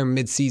if you fire him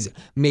mid-season,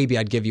 maybe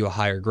I'd give you a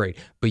higher grade.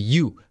 But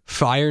you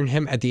firing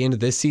him at the end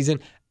of this season,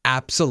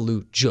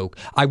 absolute joke.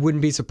 I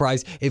wouldn't be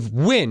surprised if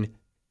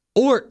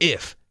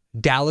if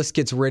Dallas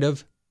gets rid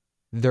of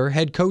their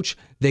head coach,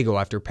 they go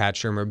after Pat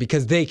Shurmur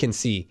because they can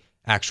see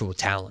actual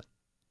talent.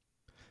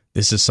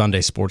 This is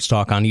Sunday Sports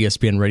Talk on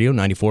ESPN Radio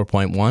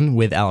 94.1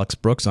 with Alex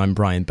Brooks. I'm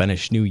Brian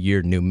Benish. New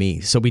year, new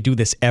me. So we do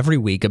this every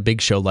week. A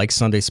big show like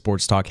Sunday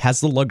Sports Talk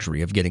has the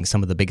luxury of getting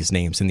some of the biggest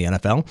names in the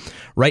NFL.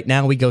 Right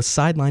now, we go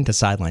sideline to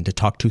sideline to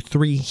talk to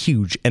three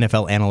huge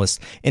NFL analysts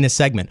in a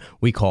segment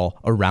we call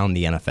Around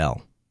the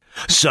NFL.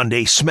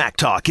 Sunday Smack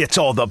Talk gets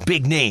all the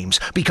big names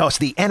because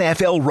the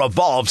NFL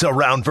revolves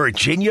around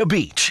Virginia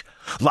Beach.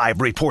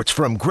 Live reports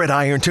from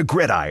gridiron to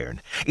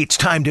gridiron. It's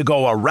time to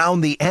go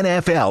around the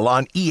NFL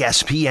on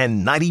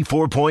ESPN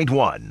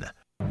 94.1.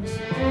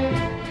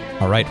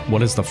 All right,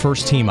 what is the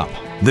first team up?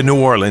 The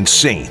New Orleans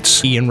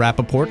Saints. Ian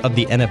Rappaport of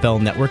the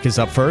NFL Network is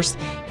up first.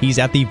 He's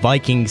at the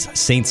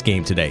Vikings-Saints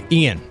game today.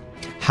 Ian,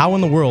 how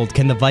in the world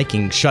can the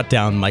Vikings shut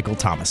down Michael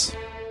Thomas?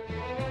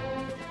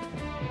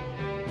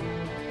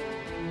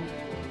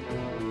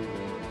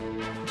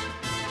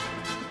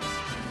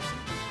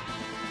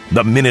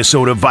 The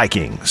Minnesota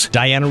Vikings.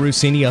 Diana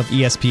Rossini of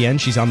ESPN.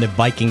 She's on the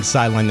Vikings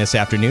sideline this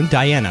afternoon.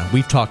 Diana,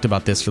 we've talked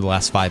about this for the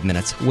last 5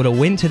 minutes. Would a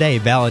win today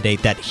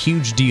validate that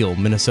huge deal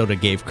Minnesota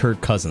gave Kirk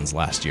Cousins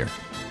last year?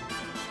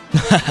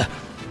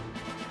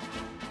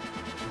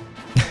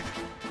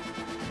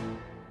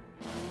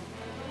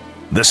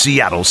 The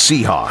Seattle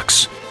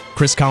Seahawks.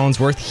 Chris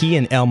Collinsworth, he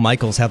and Al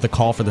Michaels have the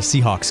call for the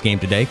Seahawks game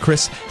today.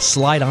 Chris,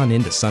 slide on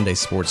into Sunday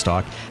Sports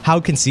Talk. How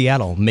can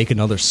Seattle make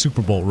another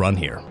Super Bowl run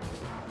here?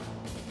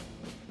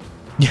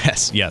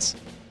 Yes.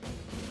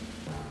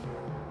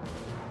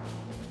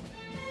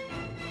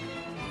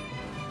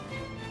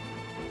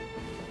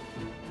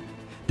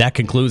 That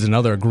concludes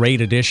another great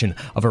edition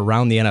of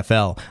Around the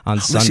NFL on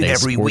Sunday Listen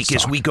every Sports week Talk.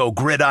 as we go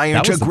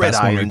gridiron to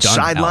gridiron,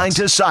 sideline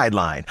to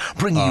sideline,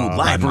 bringing you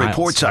live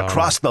reports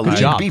across the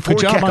league before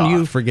kickoff. Good job on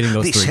you for getting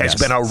those This three has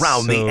guesses. been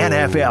Around the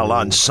NFL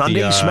on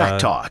Sunday Smack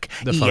Talk,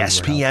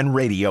 ESPN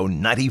Radio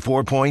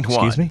 94.1.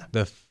 Excuse me?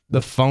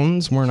 The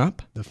phones weren't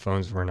up? The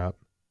phones weren't up.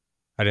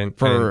 I didn't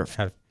For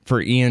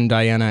Ian,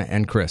 Diana,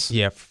 and Chris.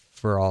 Yeah,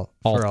 for all.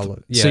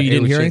 So you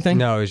didn't hear anything?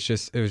 No, it was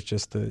just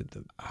the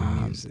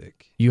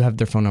music. You have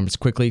their phone numbers.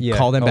 Quickly Yeah,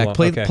 call them hold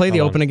back. on. Play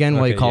the open again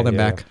while you call them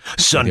back.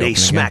 Sunday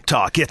Smack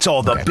Talk gets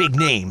all the big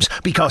names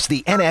because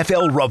the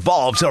NFL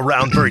revolves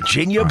around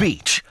Virginia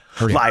Beach.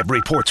 Live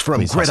reports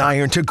from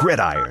gridiron to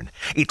gridiron.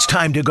 It's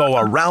time to go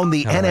around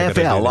the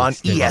NFL on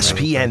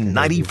ESPN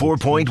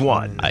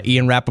 94.1.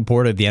 Ian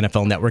Rappaport of the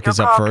NFL Network is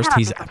up first.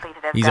 He's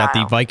at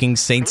the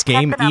Vikings-Saints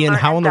game. Ian,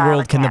 how in the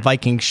world can the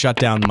Vikings shut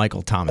down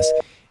Michael Thomas?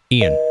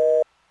 Ian.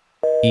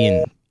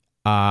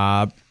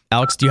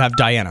 Alex, do you have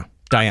Diana?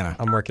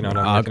 I'm working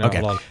on it.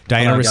 Okay.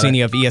 Diana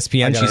Rossini of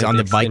ESPN. She's on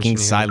the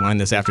Vikings sideline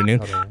this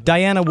afternoon.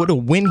 Diana, would a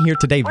win here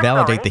today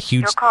validate the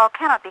huge... Your call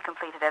cannot be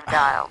completed as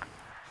dialed.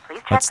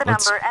 Please check the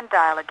number and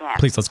dial again.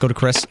 Please, let's go to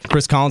Chris.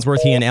 Chris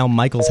Collinsworth, he and Al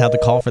Michaels have the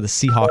call for the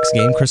Seahawks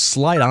game. Chris,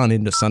 slide on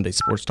into Sunday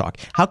Sports Talk.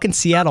 How can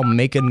Seattle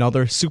make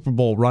another Super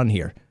Bowl run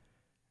here?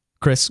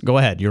 Chris, go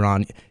ahead. You're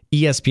on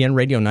ESPN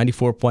Radio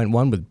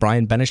 94.1 with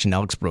Brian Benish and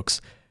Alex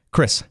Brooks.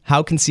 Chris,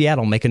 how can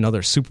Seattle make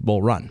another Super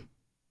Bowl run?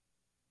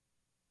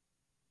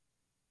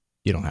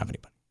 You don't have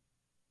anybody.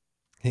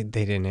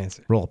 They didn't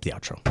answer. Roll up the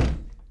outro.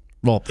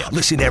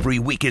 Listen every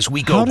week as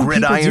we go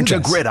gridiron to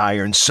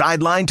gridiron,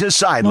 sideline to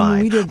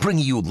sideline,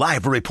 bringing you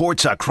live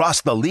reports across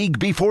the league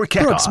before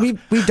kickoff.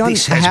 Brooks, we've done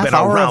this a has half been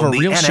hour around of a the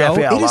real NFL show.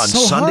 It is on so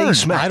Sunday hard.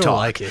 Smack I don't Talk,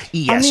 like it.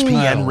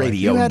 ESPN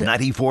Radio Do you know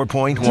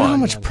 94.1. how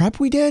much prep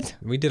we did?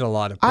 We did a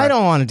lot of prep. I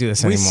don't want to do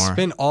this anymore. We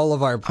spent all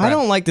of our prep. I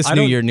don't like this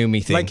New Year, New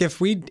Me thing. Like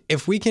if we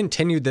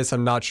continued this,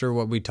 I'm not sure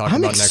what we talk I'm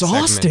about next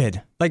exhausted.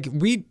 segment. Like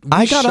we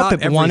I got up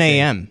at shot 1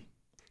 everything. a.m.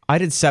 I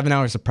did 7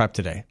 hours of prep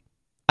today.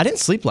 I didn't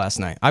sleep last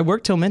night. I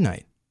worked till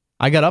midnight.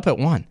 I got up at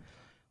 1. Do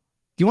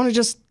you want to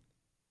just...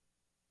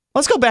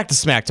 Let's go back to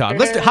Smack Talk.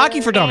 Let's do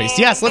Hockey for Dummies.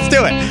 Yes, let's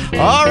do it.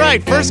 All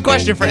right, first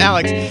question for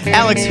Alex.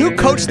 Alex, who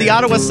coached the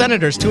Ottawa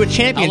Senators to a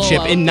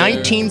championship in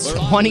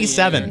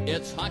 1927?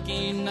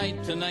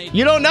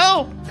 You don't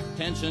know?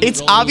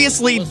 It's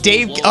obviously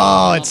Dave...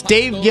 Oh, it's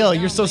Dave Gill.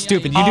 You're so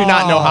stupid. You do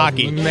not know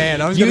hockey. Man,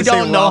 I was You gonna say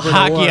don't know Robert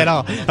hockey Orr. at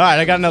all. All right,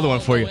 I got another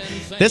one for you.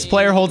 This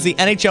player holds the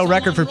NHL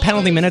record for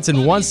penalty minutes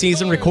in one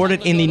season,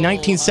 recorded in the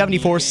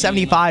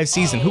 1974-75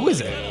 season. Who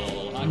is it?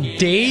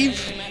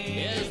 Dave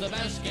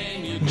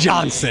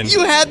Johnson.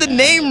 You had the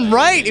name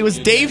right. It was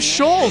Dave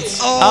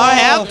Schultz.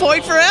 Half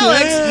point for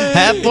Alex. Yay.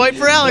 Half point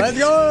for Alex. Let's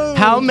go.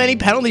 How many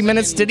penalty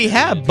minutes did he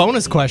have?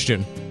 Bonus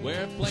question.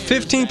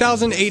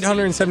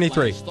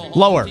 15,873.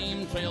 Lower.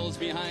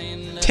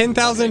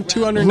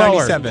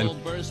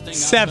 10,297.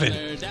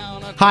 7.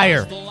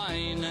 Higher.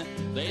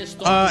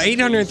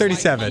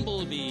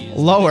 837.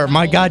 Lower.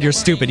 My God, you're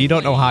stupid. You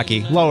don't know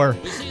hockey. Lower.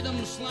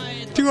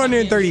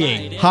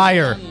 238.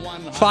 Higher.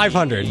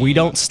 500. We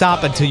don't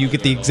stop until you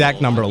get the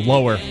exact number.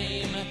 Lower.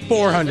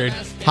 400.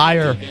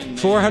 Higher.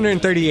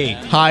 438.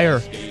 Higher.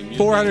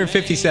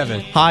 457.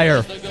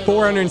 Higher.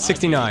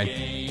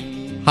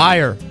 469.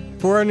 Higher.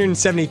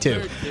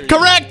 472.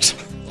 Correct.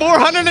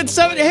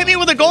 470. Hit me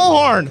with a goal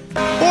horn.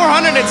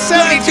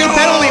 472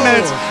 penalty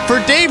minutes for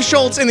Dave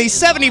Schultz in the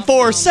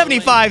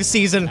 74-75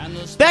 season.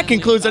 That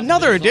concludes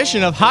another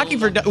edition of Hockey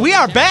for... We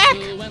are back.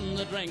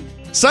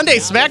 Sunday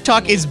Smack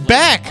Talk is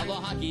back.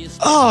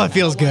 Oh, it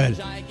feels good.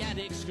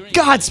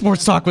 God,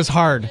 Sports Talk was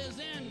hard.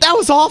 That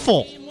was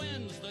awful.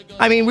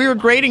 I mean, we were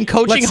grading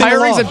coaching Let's sing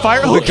hirings along. and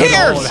fire. Who The good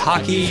cares? old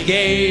hockey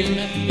game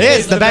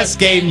Is the best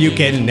game you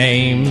can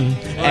name.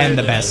 And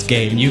the best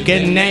game you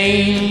can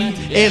name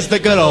is the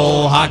good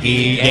old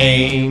hockey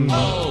game.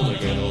 Oh, the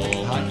good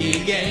old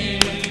hockey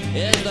game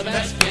is the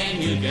best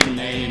game you can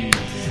name.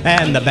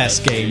 And the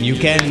best game you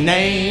can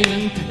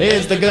name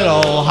is the good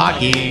old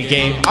hockey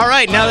game. All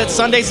right, now that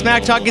Sunday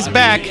Smack Talk is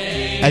back,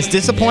 as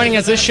disappointing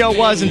as this show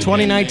was in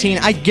 2019,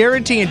 I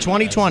guarantee in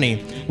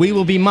 2020 we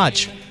will be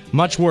much,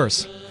 much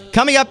worse.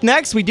 Coming up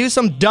next, we do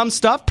some dumb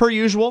stuff per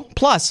usual.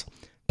 Plus,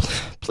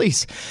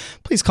 please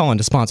call in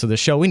to sponsor the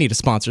show. We need a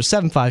sponsor.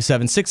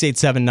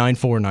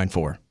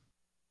 757-687-9494.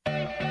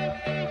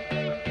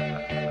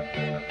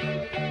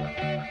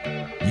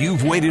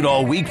 You've waited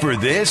all week for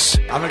this?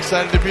 I'm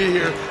excited to be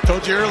here.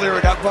 Told you earlier,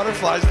 I got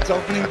butterflies. It's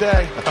opening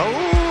day.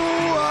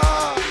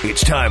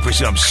 It's time for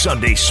some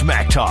Sunday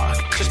Smack Talk.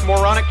 Just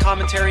moronic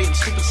commentary and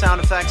stupid sound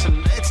effects,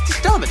 and it's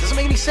just dumb. It doesn't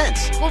make any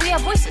sense. Well, we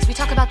have voices. We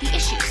talk about the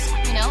issues.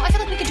 You know, I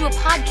feel like we could do a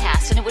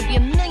podcast, and it would be a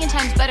million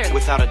times better.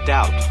 Without a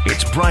doubt.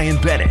 It's Brian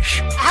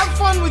Benish. Have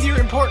fun with your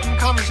important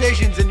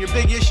conversations and your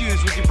big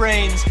issues with your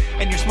brains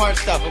and your smart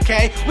stuff,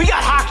 okay? We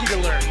got hockey to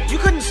learn. You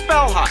couldn't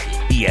spell hockey.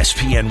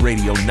 ESPN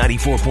Radio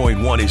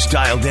 94.1 is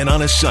dialed in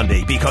on a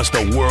Sunday because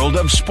the world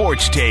of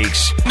sports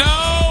takes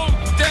no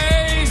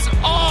days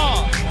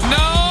off.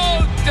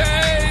 No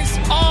days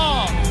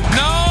off.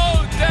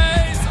 No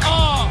days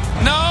off.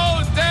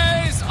 No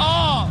days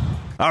off.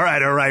 All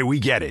right, we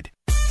get it.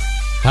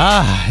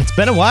 It's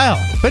been a while.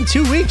 It's been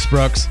 2 weeks,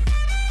 Brooks.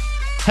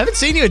 Haven't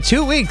seen you in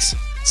 2 weeks.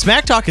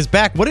 Smack Talk is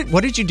back. What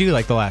did you do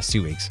like the last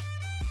 2 weeks?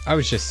 I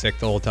was just sick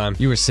the whole time.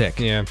 You were sick?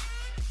 Yeah.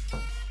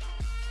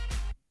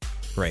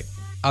 Right.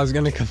 I was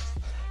gonna come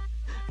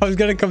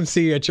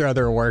see you at your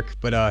other work,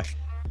 but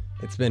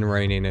it's been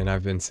raining and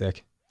I've been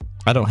sick.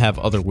 I don't have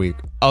other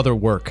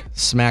work.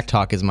 Smack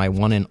Talk is my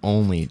one and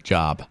only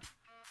job.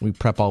 We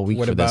prep all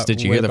week for this.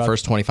 Did you hear the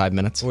first 25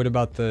 minutes? What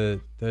about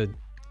the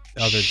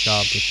other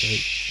job?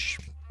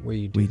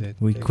 We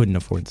couldn't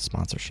afford the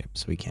sponsorship,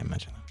 so we can't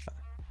mention that.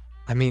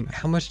 I mean,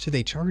 how much do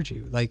they charge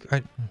you? Like,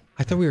 I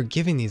thought we were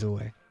giving these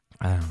away.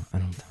 I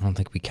don't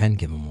think we can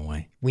give them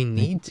away. We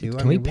need to.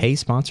 Can we pay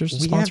sponsors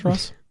to sponsor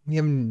us? We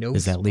have no.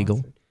 Is that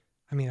legal?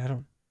 I mean, I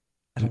don't.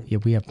 Yeah,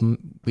 we have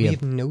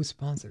no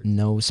sponsors.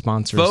 No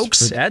sponsors.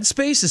 Folks, ad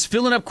space is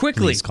filling up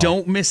quickly.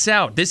 Don't miss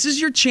out. This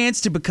is your chance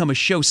to become a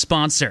show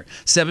sponsor.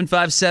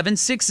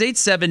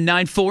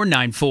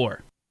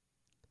 757-687-9494.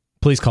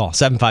 Please call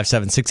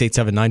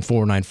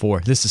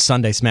 757-687-9494. This is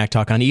Sunday Smack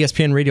Talk on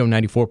ESPN Radio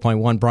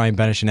 94.1. Brian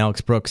Benish and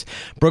Alex Brooks.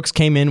 Brooks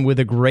came in with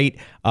a great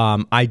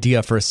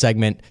idea for a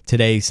segment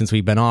today since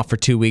we've been off for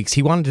 2 weeks.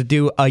 He wanted to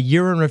do a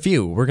year in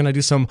review. We're going to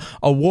do some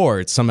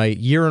awards, some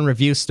year in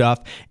review stuff,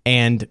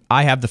 and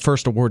I have the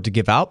first award to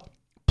give out.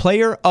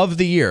 Player of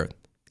the Year.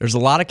 There's a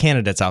lot of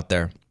candidates out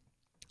there.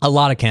 A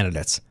lot of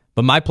candidates.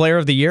 But my Player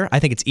of the Year, I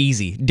think it's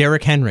easy.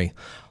 Derrick Henry.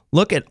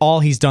 Look at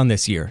all he's done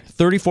this year.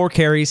 34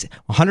 carries,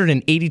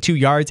 182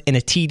 yards, and a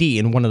TD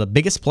in one of the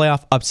biggest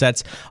playoff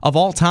upsets of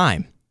all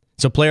time.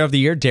 So Player of the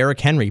Year, Derrick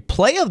Henry.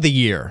 Play of the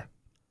Year,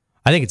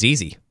 I think it's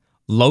easy.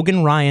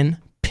 Logan Ryan,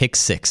 pick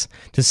 6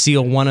 to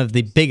seal one of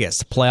the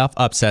biggest playoff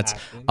upsets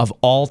of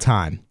all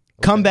time.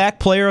 Comeback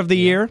Player of the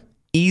Year,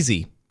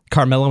 easy.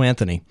 Carmelo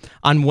Anthony.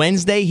 On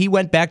Wednesday, he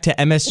went back to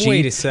MSG.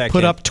 Wait a second.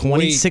 Put up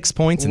 26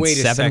 points and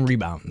 7 second.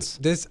 rebounds.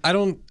 I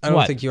don't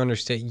think you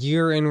understand.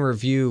 Year in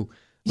review.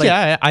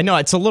 Yeah, I know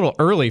it's a little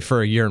early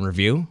for a year in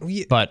review,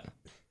 but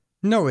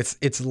no,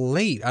 it's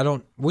late.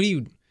 What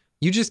do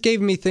you just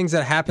gave me things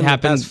that happened in the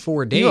past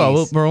 4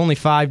 days. We're only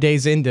 5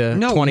 days into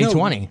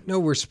 2020. No,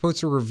 we're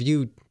supposed to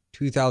review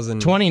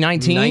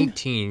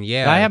 2019.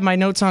 Yeah, I have my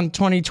notes on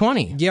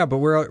 2020. Yeah, but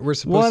we're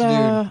supposed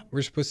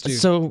to do.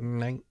 So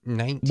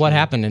 19. What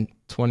happened in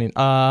 20?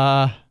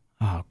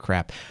 Oh,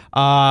 crap.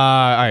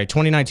 All right,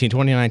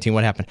 2019,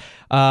 what happened?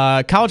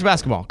 College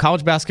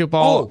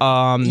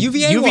basketball.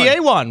 UVA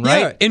won,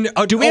 right? Yeah. And,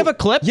 do we have a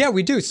clip? Yeah,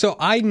 we do. So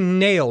I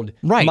nailed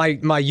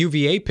my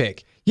UVA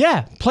pick.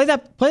 Yeah, play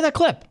that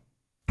clip.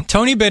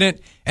 Tony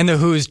Bennett and the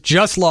Who's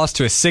just lost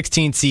to a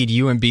 16 seed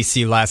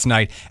UMBC last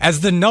night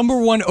as the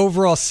number 1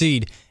 overall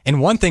seed, and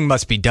one thing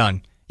must be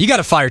done. You got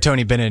to fire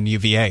Tony Bennett and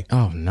UVA.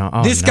 Oh,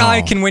 no. This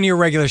guy can win your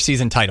regular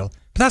season title,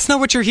 but that's not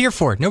what you're here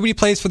for. Nobody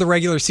plays for the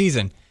regular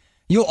season.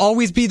 You'll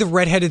always be the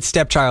redheaded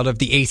stepchild of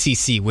the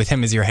ACC with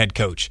him as your head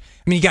coach.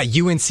 I mean, you got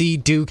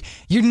UNC, Duke.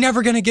 You're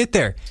never going to get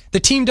there. The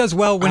team does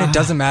well when it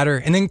doesn't matter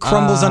and then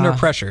crumbles under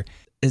pressure.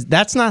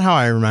 That's not how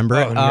I remember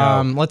it.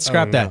 No. Let's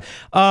scrap that.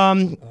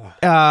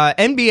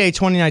 NBA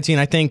 2019,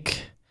 I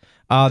think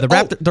the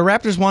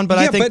Raptors won, but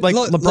I think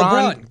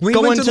LeBron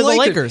going to the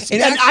Lakers.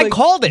 And I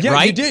called it,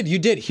 right? You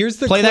did. Here's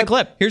the Play that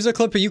clip. Here's a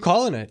clip of you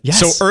calling it. Yes.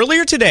 So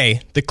earlier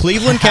today, the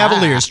Cleveland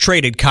Cavaliers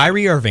traded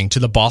Kyrie Irving to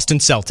the Boston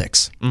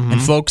Celtics. Mm-hmm.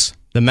 And folks,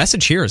 the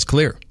message here is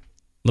clear.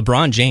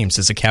 LeBron James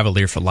is a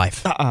Cavalier for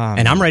life.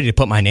 And I'm ready to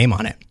put my name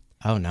on it.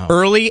 Oh, no.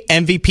 Early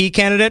MVP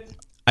candidate,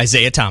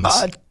 Isaiah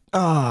Thomas.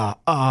 Oh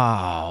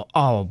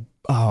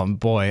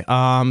boy.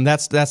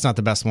 That's not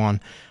the best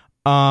one.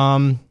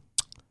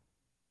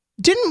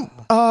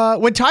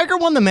 when Tiger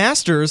won the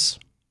Masters,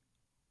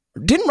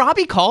 didn't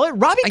Robbie call it?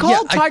 Robbie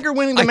called Tiger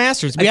winning the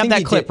Masters. We have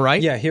that clip,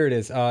 right? Yeah, here it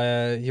is.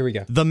 Here we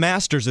go. The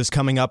Masters is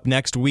coming up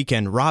next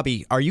weekend.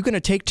 Robbie, are you going to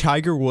take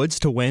Tiger Woods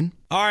to win?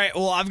 All right,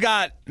 well, I've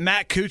got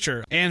Matt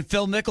Kuchar and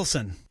Phil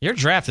Mickelson. Your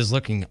draft is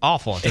looking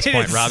awful at this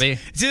point, Robbie.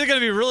 It's either going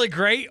to be really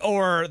great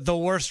or the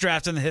worst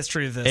draft in the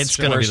history of this. It's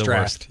going to be the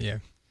worst. Yeah.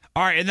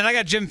 All right, and then I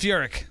got Jim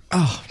Furyk.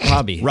 Oh,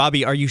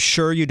 Robbie, are you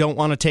sure you don't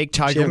want to take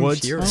Tiger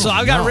Woods? So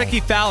I've got Ricky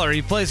Fowler.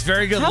 He plays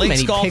very good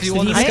links golf. He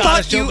won the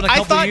Scottish Open a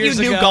couple years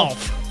ago. I thought you knew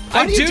golf.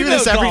 Why do you do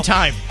this every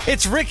time?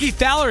 It's Ricky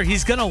Fowler.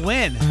 He's going to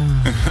win.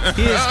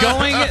 He is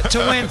going to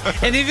win.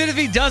 And even if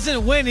he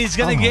doesn't win, he's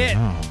going to get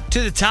to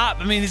the top.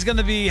 I mean, he's going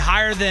to be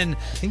higher than...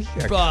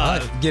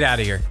 Get out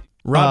of here.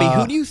 Robbie,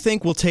 who do you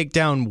think will take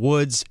down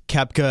Woods,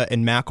 Koepka,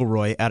 and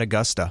McIlroy at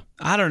Augusta?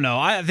 I don't know.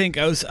 I think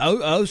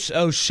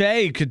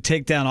O'Shea could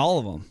take down all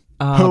of them.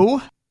 Who?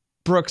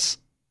 Brooks.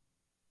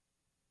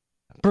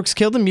 Brooks,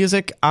 kill the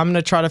music. I'm going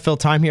to try to fill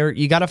time here.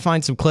 You got to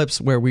find some clips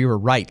where we were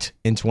right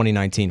in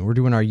 2019. We're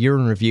doing our year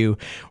in review.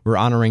 We're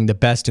honoring the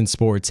best in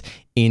sports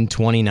in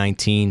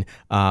 2019.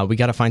 We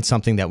got to find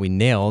something that we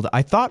nailed.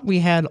 I thought we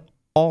had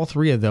all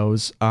three of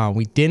those.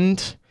 We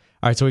didn't.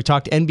 All right, so we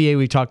talked NBA,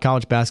 we talked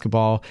college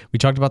basketball, we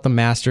talked about the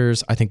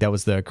Masters. I think that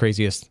was the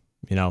craziest,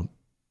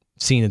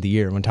 scene of the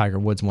year when Tiger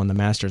Woods won the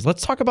Masters.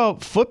 Let's talk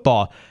about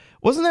football.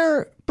 Wasn't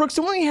there, Brooks,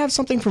 didn't we have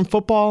something from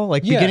football,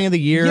 beginning of the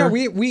year? Yeah,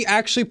 we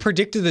actually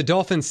predicted the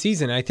Dolphins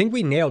season. I think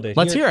we nailed it.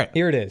 Let's hear it.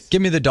 Here it is.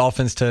 Give me the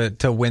Dolphins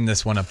to win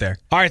this one up there.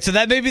 All right, so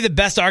that may be the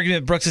best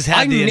argument Brooks has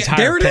had the entire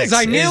There it is.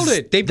 I nailed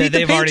it. They beat the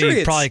Patriots.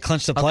 Already probably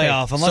clinched the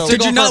playoff. Okay.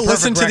 Did you not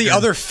listen to the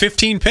other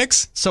 15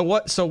 picks? So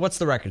what's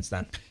the records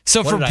then?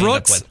 So for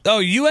Brooks,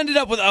 you ended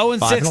up with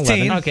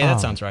 0-16. Okay, that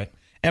sounds right.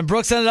 And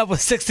Brooks ended up with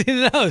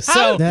 16-0.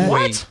 So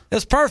what?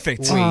 That's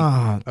perfect.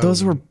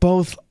 Those were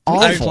both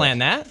awful. I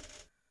planned that.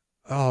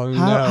 Oh, no.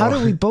 How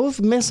did we both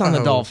miss on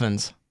the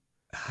Dolphins?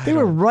 They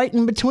were right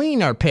in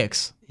between our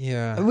picks.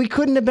 Yeah. We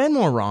couldn't have been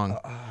more wrong.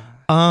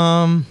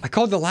 I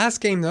called the last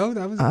game, though.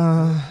 That was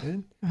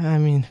good. I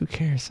mean, who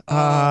cares?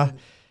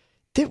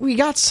 We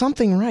got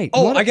something right.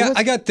 Oh, I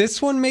got this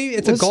one, maybe?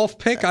 It's a golf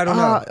pick? I don't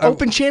know.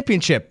 Open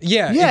Championship.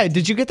 Yeah. Yeah,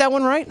 did you get that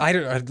one right? Play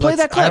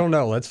that clip. I don't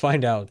know. Let's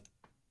find out.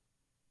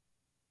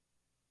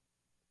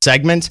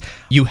 Segment,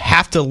 you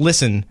have to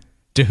listen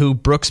to who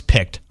Brooks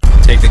picked.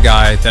 Take the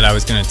guy that I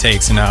was going to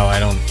take, so now I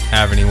don't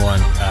have anyone.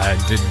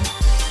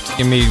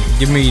 Give me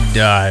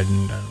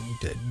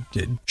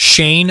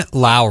Shane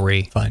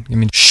Lowry. Fine. Give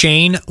me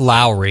Shane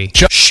Lowry.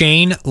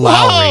 Shane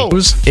Lowry.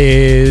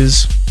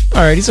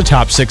 All right, he's a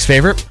top 6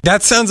 favorite.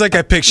 That sounds like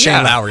I picked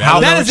Shane Lowry. How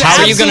are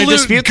you going to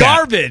dispute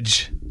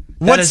garbage?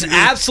 That is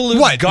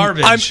absolute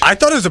garbage. I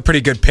thought it was a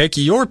pretty good pick.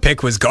 Your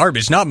pick was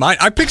garbage, not mine.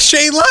 I picked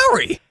Shane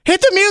Lowry. Hit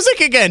the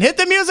music again. Hit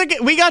the music.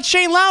 We got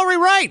Shane Lowry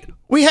right.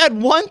 We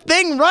had one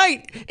thing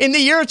right in the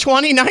year of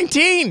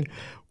 2019.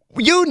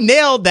 You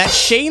nailed that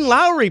Shane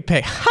Lowry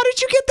pick. How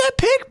did you get that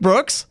pick,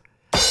 Brooks?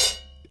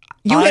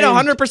 You hit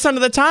 100%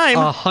 of the time.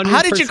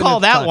 How did you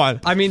call that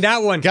one? I mean,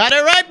 that one. Got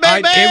it right,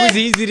 baby. It was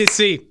easy to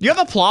see. You have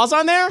applause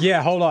on there?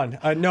 Yeah, hold on.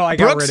 No, I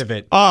got rid of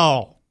it.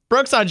 Oh,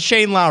 Brooks on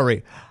Shane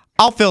Lowry.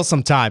 I'll fill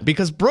some time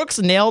because Brooks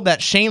nailed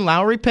that Shane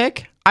Lowry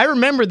pick. I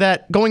remember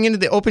that going into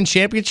the Open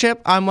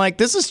Championship, I'm like,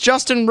 this is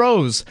Justin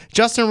Rose.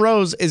 Justin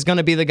Rose is going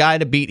to be the guy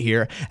to beat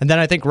here. And then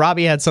I think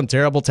Robbie had some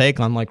terrible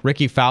take on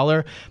Ricky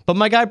Fowler. But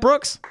my guy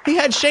Brooks, he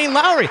had Shane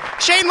Lowry.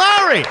 Shane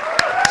Lowry!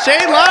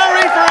 Shane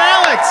Lowry for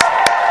Alex!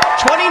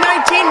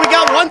 2019, we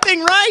got one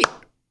thing right.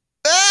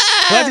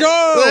 Let's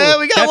go!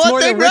 We got That's one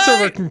more thing than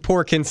right. Rissa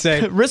Report can say.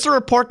 Rissa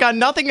Report got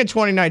nothing in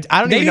 2019. I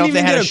don't even know if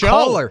they had a show.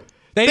 Caller.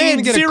 They didn't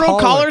even had get zero a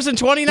caller. callers in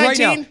 2019? Right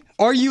now,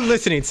 are you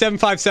listening?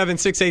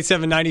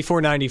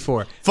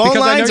 757-687-9494. Phone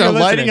lines are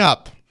lighting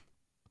up.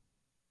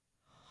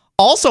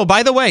 Also,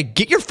 by the way,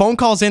 get your phone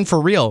calls in for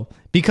real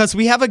because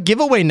we have a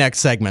giveaway next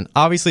segment.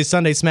 Obviously,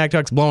 Sunday Smack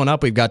Talk's blowing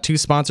up. We've got 2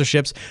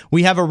 sponsorships.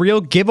 We have a real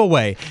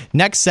giveaway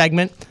next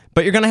segment,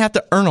 but you're going to have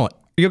to earn it.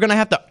 You're going to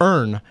have to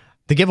earn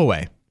the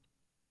giveaway.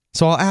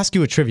 So I'll ask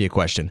you a trivia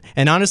question.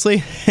 And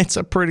honestly, it's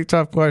a pretty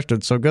tough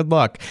question, so good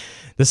luck.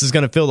 This is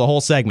going to fill the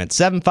whole segment.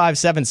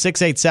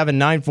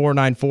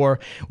 757-687-9494.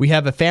 We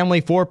have a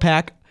family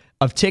 4-pack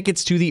of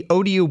tickets to the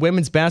ODU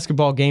women's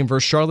basketball game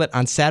versus Charlotte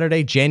on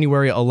Saturday,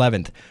 January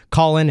 11th.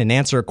 Call in and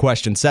answer a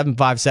question.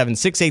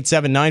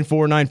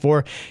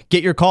 757-687-9494.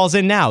 Get your calls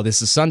in now.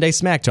 This is Sunday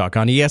Smack Talk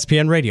on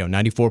ESPN Radio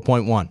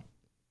 94.1.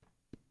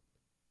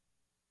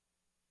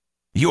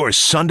 Your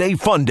Sunday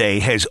Fun Day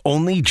has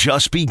only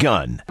just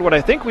begun. What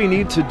I think we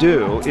need to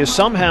do is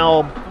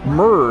somehow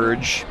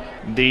merge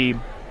the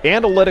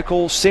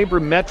analytical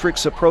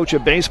sabermetrics approach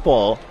of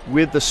baseball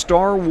with the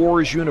Star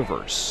Wars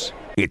universe.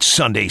 It's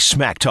Sunday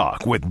Smack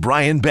Talk with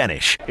Brian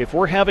Benish. If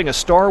we're having a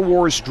Star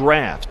Wars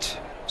draft,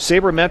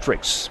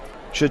 sabermetrics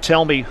should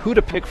tell me who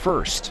to pick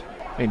first.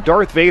 I mean,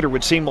 Darth Vader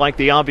would seem like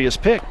the obvious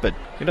pick, but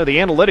the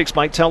analytics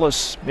might tell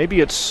us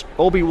maybe it's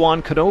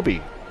Obi-Wan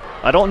Kenobi.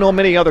 I don't know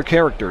many other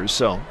characters,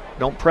 so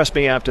don't press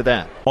me after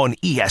that. On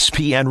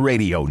ESPN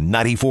Radio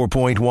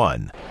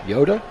 94.1.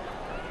 Yoda?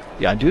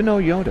 Yeah, I do know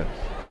Yoda.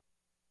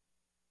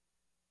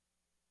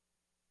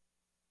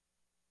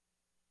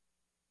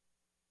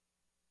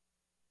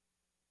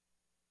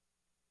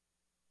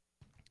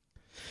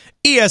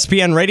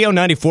 ESPN Radio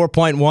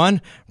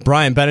 94.1.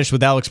 Brian Benish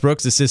with Alex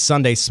Brooks. This is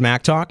Sunday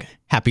Smack Talk.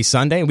 Happy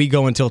Sunday. We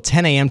go until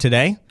 10 a.m.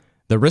 today.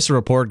 The RISA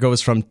Report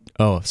goes from...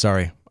 Oh,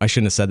 sorry. I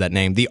shouldn't have said that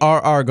name. The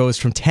RR goes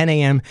from 10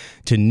 a.m.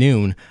 to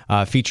noon,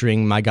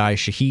 featuring my guy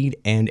Shahid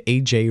and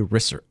AJ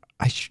Risser.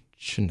 I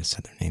shouldn't have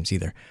said their names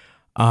either.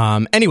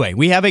 Anyway,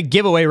 we have a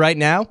giveaway right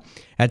now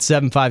at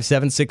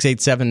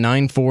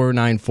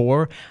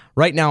 757-687-9494.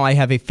 Right now, I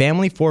have a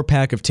family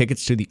 4-pack of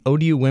tickets to the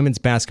ODU women's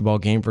basketball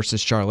game versus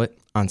Charlotte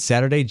on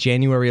Saturday,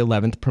 January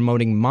 11th,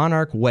 promoting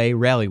Monarch Way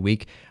Rally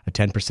Week, a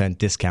 10%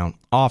 discount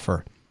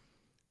offer.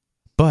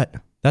 But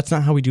that's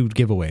not how we do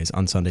giveaways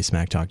on Sunday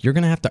Smack Talk. You're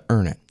going to have to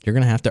earn it. You're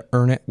going to have to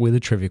earn it with a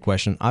trivia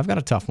question. I've got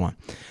a tough one.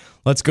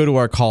 Let's go to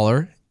our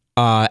caller,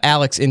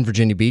 Alex in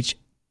Virginia Beach.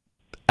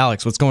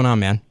 Alex, what's going on,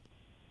 man?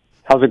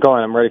 How's it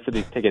going? I'm ready for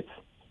these tickets.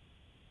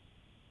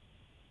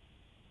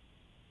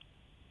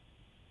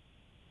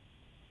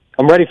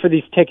 I'm ready for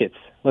these tickets.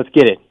 Let's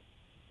get it.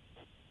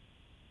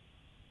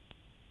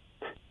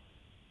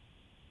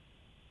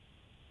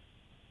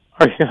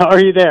 Are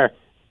you there?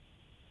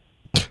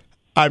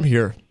 I'm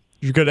here.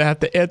 You're going to have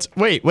to answer.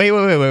 Wait.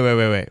 Brooks!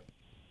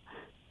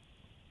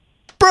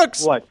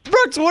 What?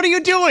 Brooks, what are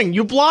you doing?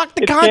 You blocked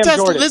the It's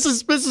contest. Cam This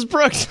is Mrs.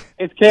 Brooks.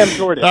 It's Cam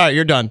Jordan. All right,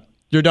 you're done.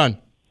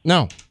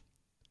 No.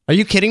 Are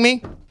you kidding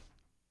me?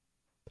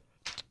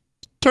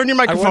 Turn your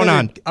microphone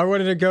on. I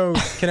wanted to go.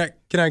 Can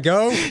I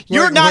go?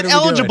 You're not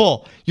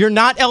eligible. You're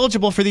not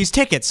eligible for these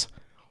tickets.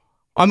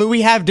 I mean,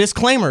 we have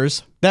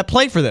disclaimers that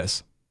play for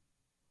this.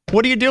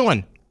 What are you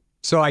doing?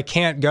 So I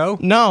can't go?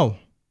 No.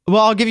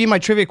 Well, I'll give you my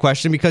trivia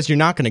question because you're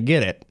not going to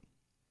get it.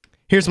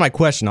 Here's my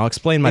question. I'll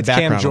explain my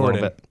background a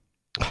little bit.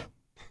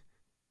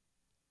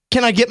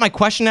 Can I get my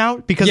question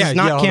out? Because it's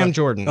not Cam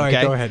Jordan. Okay?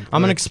 Right, go ahead.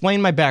 I'm going to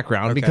explain my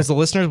background because the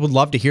listeners would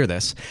love to hear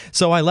this.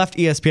 So I left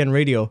ESPN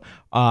Radio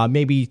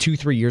maybe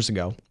 2-3 years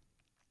ago.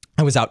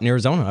 I was out in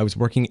Arizona. I was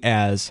working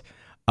as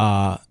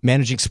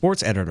managing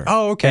sports editor.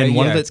 Oh, okay. And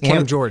it's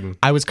Cam Jordan.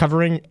 I was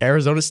covering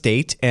Arizona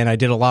State, and I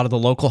did a lot of the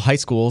local high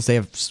schools. They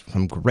have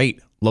some great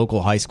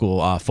local high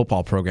school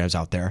football programs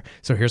out there.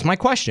 So here's my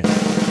question.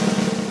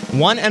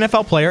 One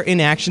NFL player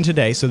in action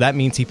today, so that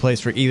means he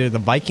plays for either the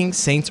Vikings,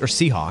 Saints, or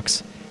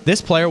Seahawks. This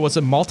player was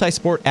a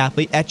multi-sport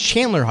athlete at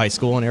Chandler High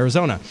School in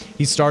Arizona.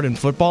 He starred in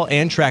football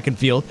and track and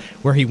field,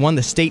 where he won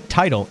the state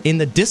title in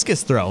the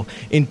discus throw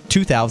in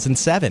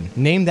 2007.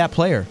 Name that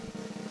player.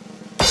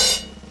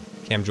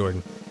 Cam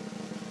Jordan.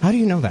 How do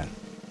you know that?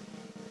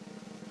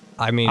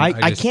 I mean,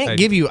 I can't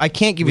give you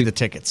the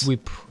tickets. We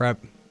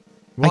prep.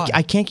 Why?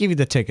 I can't give you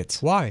the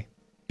tickets. Why?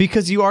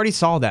 Because you already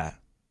saw that.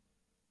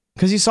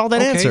 Because you saw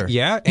that answer.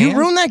 Yeah. You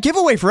ruined that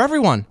giveaway for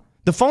everyone.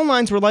 The phone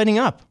lines were lighting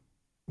up.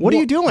 What are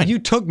you doing? You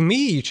took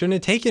me. You shouldn't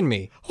have taken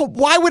me. Oh,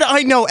 why would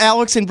I know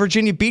Alex in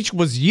Virginia Beach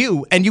was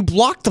you and you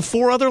blocked the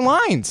 4 other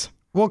lines?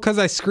 Well, because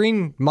I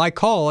screened my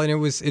call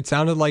and it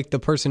sounded like the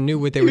person knew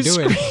what they were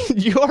doing.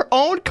 Your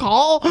own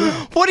call?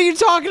 What are you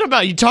talking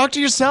about? You talk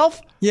to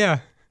yourself? Yeah.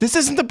 This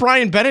isn't the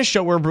Brian Benish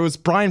show where it was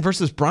Brian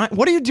versus Brian.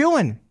 What are you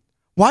doing?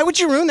 Why would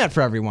you ruin that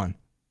for everyone?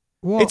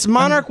 Well, it's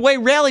Monarch Way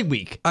Rally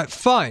Week.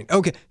 Fine.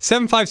 Okay.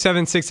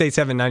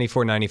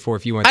 757-687-9494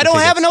 if you want. I don't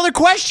have another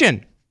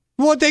question.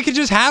 Well, they could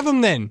just have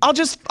them then. I'll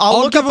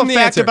look up a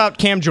fact about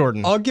Cam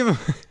Jordan. I'll give him.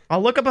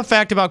 I'll look up a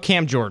fact about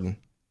Cam Jordan.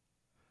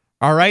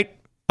 All right.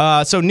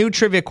 So new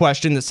trivia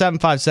question at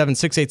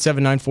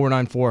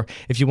 757-687-9494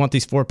 if you want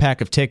these 4-pack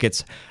of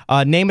tickets.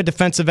 Name a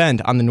defensive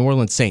end on the New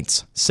Orleans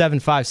Saints.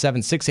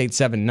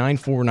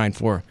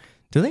 757-687-9494.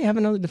 Do they have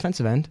another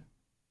defensive end?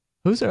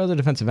 Who's their other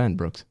defensive end,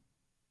 Brooks?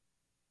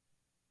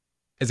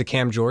 Is it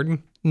Cam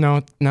Jordan?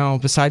 No,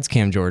 besides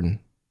Cam Jordan.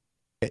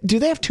 Do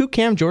they have 2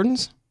 Cam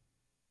Jordans?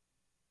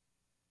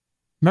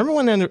 Remember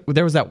when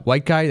there was that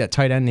white guy, that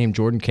tight end named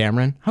Jordan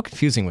Cameron? How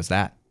confusing was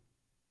that?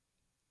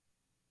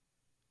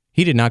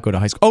 He did not go to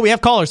high school. Oh, we have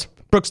callers.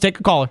 Brooks, take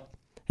a caller.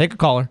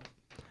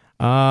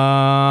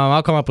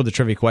 I'll come up with a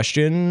trivia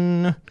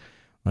question.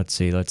 Let's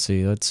see.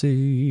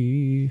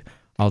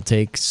 I'll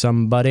take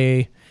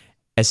somebody.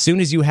 As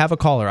soon as you have a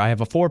caller, I have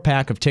a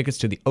 4-pack of tickets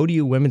to the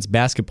ODU women's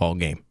basketball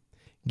game.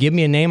 Give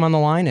me a name on the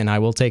line, and I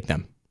will take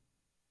them.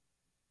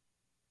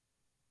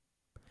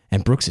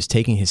 And Brooks is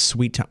taking his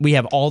sweet time. We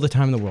have all the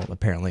time in the world,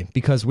 apparently,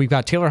 because we've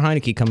got Taylor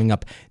Heineke coming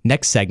up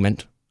next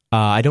segment.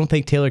 I don't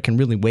think Taylor can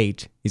really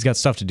wait. He's got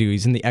stuff to do.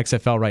 He's in the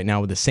XFL right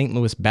now with the St.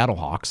 Louis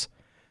Battlehawks.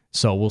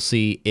 So we'll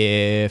see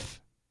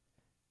if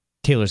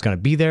Taylor's going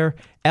to be there.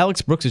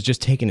 Alex Brooks is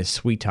just taking his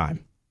sweet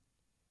time.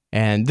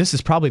 And this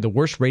is probably the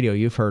worst radio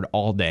you've heard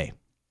all day.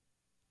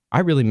 I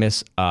really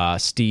miss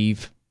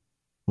Steve,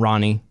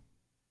 Ronnie,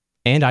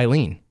 and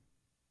Eileen.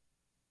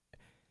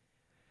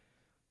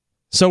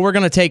 So we're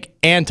going to take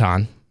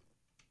Anton.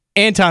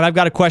 Anton, I've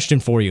got a question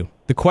for you.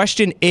 The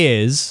question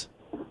is,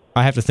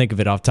 I have to think of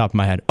it off the top of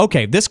my head.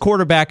 Okay, this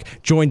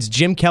quarterback joins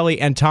Jim Kelly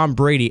and Tom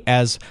Brady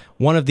as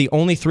one of the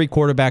only 3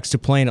 quarterbacks to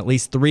play in at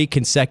least 3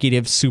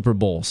 consecutive Super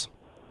Bowls.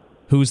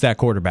 Who's that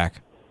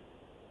quarterback?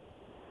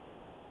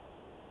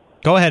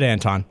 Go ahead,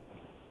 Anton.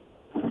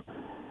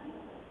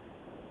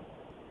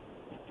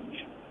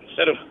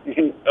 This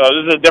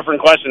is a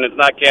different question. It's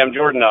not Cam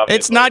Jordan, obviously.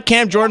 It's not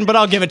Cam Jordan, but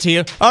I'll give it to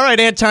you. All right,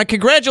 Anton,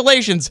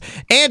 congratulations.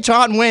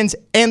 Anton wins,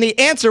 and the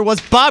answer was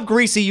Bob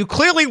Greasy. You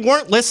clearly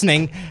weren't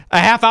listening a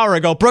half hour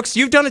ago. Brooks,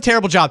 you've done a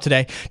terrible job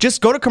today.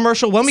 Just go to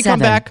commercial. When we come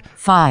back...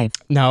 5.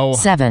 No.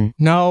 7.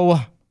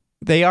 No.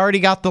 They already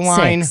got the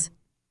line. 6.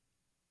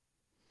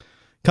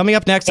 Coming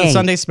up next on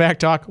Sunday Smack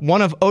Talk,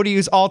 one of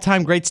ODU's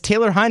all-time greats,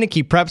 Taylor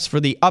Heineke, preps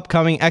for the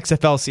upcoming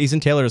XFL season.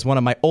 Taylor is one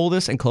of my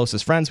oldest and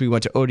closest friends. We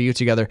went to ODU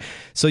together,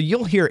 so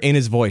you'll hear in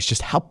his voice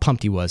just how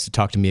pumped he was to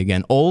talk to me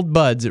again. Old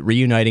buds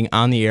reuniting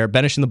on the air.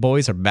 Benish and the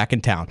boys are back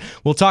in town.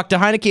 We'll talk to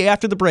Heineke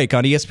after the break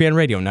on ESPN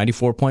Radio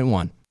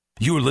 94.1.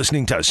 You're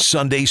listening to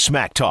Sunday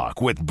Smack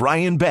Talk with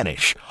Brian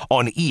Benish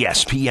on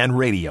ESPN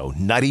Radio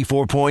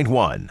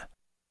 94.1.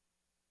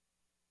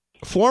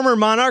 Former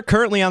Monarch,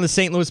 currently on the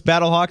St. Louis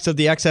Battlehawks of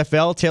the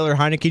XFL, Taylor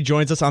Heineke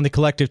joins us on the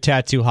Collective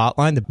Tattoo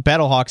Hotline. The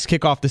Battlehawks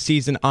kick off the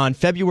season on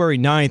February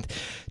 9th.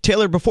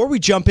 Taylor, before we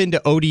jump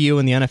into ODU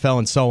and the NFL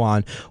and so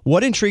on,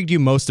 what intrigued you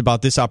most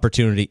about this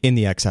opportunity in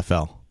the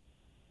XFL?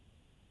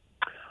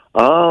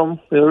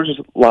 There was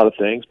just a lot of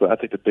things, but I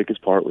think the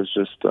biggest part was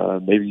just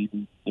maybe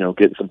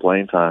getting some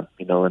playing time.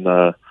 In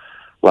the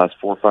last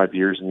 4 or 5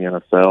 years in the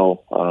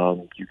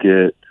NFL, you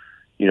get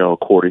a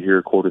quarter here,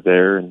 a quarter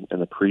there in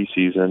the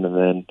preseason, and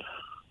then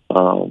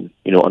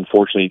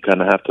unfortunately, you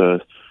kind of have to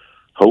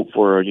hope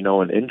for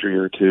an injury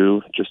or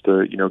two just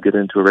to get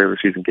into a regular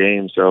season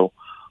game. So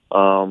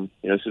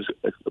this is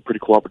a pretty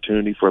cool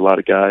opportunity for a lot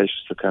of guys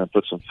just to kind of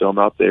put some film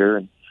out there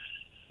and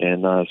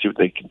see what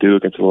they can do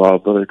against a lot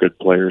of other good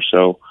players.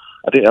 So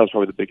I think that was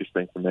probably the biggest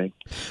thing for me.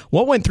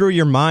 What went through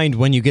your mind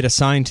when you get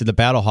assigned to the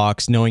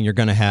Battlehawks, knowing you're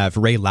going to have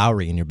Ray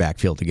Lowry in your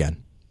backfield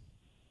again?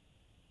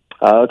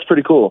 It's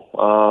pretty cool.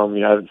 I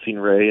haven't seen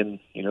Ray in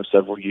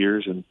several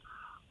years, and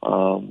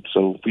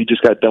so we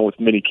just got done with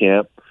mini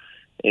camp,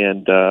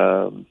 and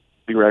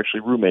we were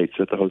actually roommates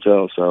at the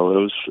hotel. So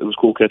it was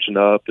cool catching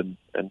up and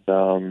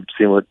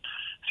seeing what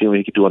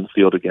he could do on the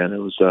field again. It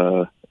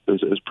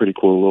was pretty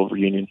cool, a little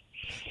reunion.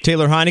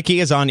 Taylor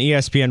Heineke is on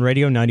ESPN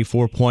Radio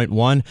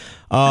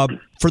 94.1.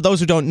 For those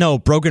who don't know,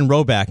 Brogan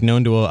Roback,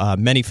 known to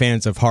many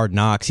fans of Hard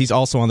Knocks, he's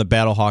also on the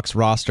Battlehawks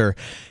roster.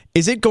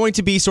 Is it going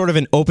to be sort of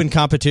an open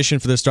competition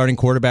for the starting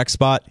quarterback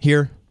spot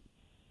here?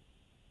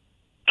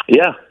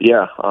 Yeah.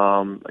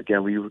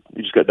 Again, we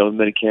just got done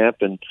with minicamp,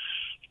 and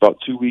about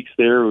 2 weeks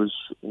there was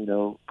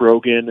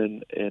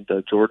Brogan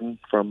and Jordan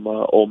from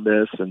Ole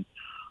Miss, and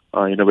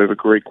we have a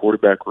great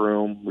quarterback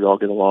room. We all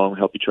get along,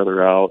 help each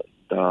other out.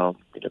 A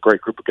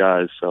great group of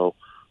guys, so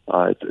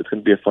it's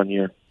going to be a fun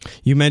year.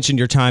 You mentioned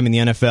your time in the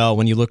NFL.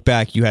 When you look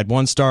back, you had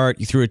one start,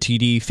 you threw a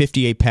TD,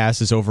 58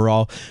 passes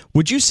overall.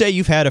 Would you say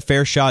you've had a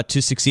fair shot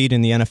to succeed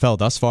in the NFL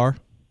thus far?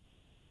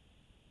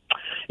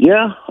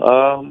 Yeah,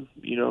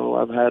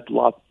 I've had a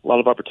lot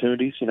of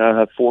opportunities. I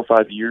had 4 or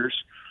 5 years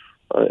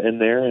in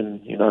there,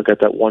 and I got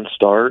that one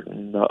start,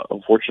 and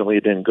unfortunately,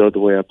 it didn't go the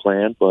way I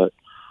planned. But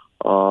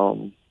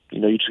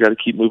you just got to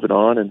keep moving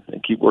on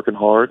and keep working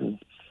hard. And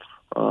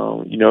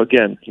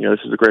again, this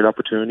is a great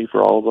opportunity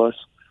for all of us,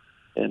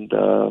 and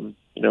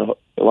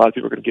a lot of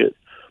people are going to get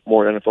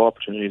more NFL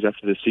opportunities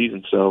after this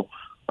season. So,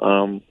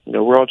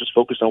 we're all just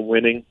focused on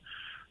winning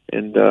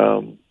and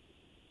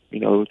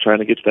trying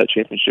to get to that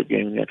championship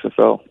game in the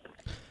XFL.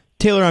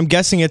 Taylor, I'm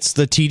guessing it's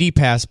the TD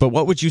pass, but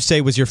what would you say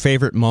was your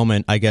favorite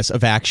moment, I guess,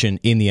 of action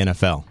in the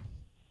NFL?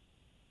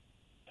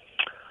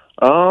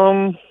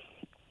 I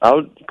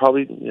would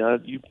probably,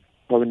 you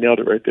probably nailed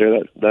it right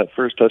there. That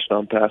first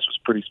touchdown pass was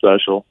pretty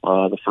special.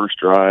 The first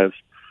drive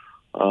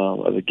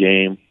of the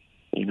game,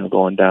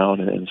 going down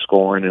and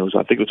scoring.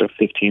 I think it was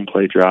a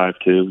 15-play drive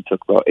too. We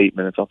took about 8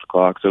 minutes off the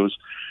clock, so it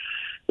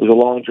was a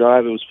long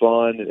drive. It was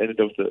fun. It ended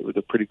up with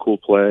a pretty cool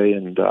play,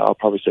 and I'll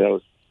probably say that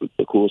was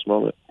the coolest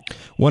moment.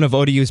 One of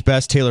ODU's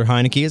best, Taylor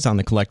Heineke, is on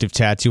the Collective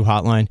Tattoo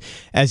Hotline.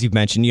 As you've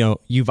mentioned,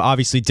 you've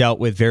obviously dealt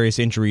with various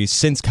injuries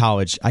since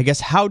college. I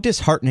guess how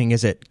disheartening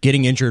is it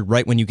getting injured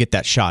right when you get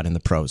that shot in the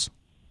pros?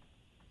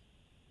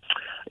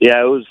 Yeah,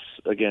 it was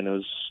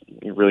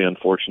really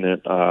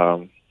unfortunate.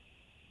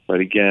 But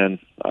again,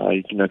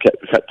 I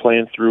kept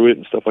playing through it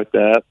and stuff like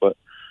that. But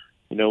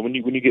when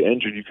you get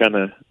injured, you kind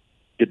of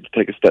get to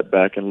take a step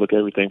back and look at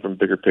everything from a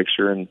bigger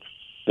picture and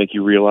make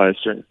you realize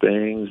certain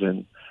things.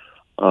 And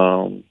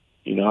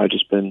I've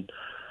just been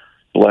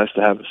blessed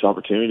to have this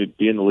opportunity to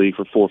be in the league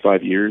for 4 or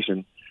 5 years,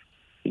 and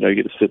you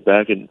get to sit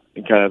back and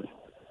kind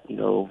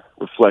of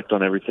reflect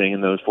on everything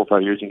in those 4 or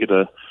 5 years. And get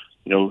to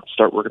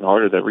start working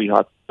harder. That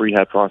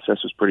rehab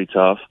process was pretty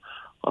tough.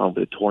 With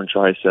a torn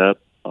tricep.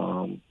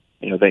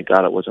 Thank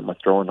God it wasn't my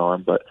throwing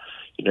arm, but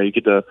you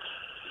get to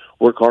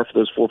work hard for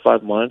those 4 or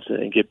 5 months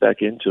and get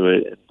back into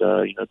it.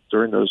 And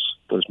during those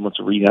months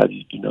of rehab,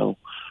 you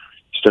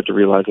start to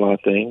realize a lot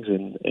of things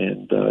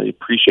and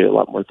appreciate a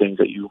lot more things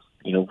that you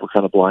were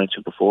kind of blind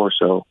to before.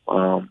 So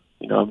I'm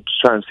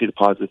just trying to see the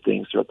positive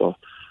things throughout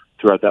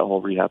throughout that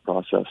whole rehab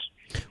process.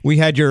 We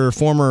had your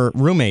former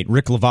roommate,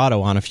 Rick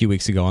Lovato, on a few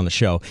weeks ago on the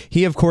show.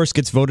 He, of course,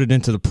 gets voted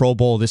into the Pro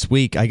Bowl this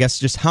week. I guess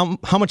just how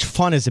much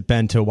fun has it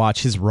been to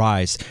watch his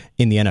rise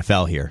in the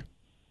NFL here?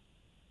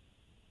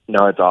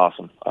 No, it's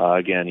awesome.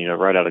 Again,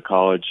 right out of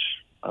college,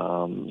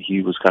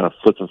 he was kind of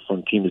flipping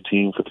from team to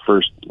team for the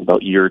first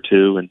about year or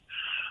two, and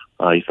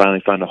he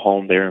finally found a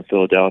home there in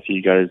Philadelphia.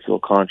 He got his little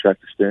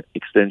contract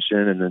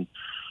extension, and then,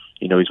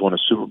 he's won a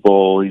Super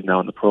Bowl. He's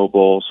now in the Pro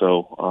Bowl,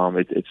 so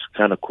it's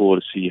kind of cool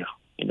to see,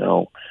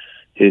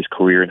 his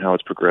career and how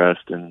it's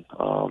progressed, and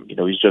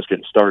he's just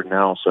getting started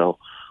now. So,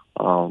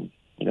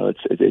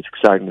 it's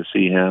exciting to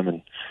see him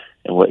and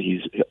what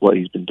he's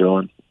been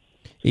doing.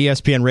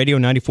 ESPN Radio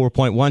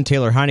 94.1,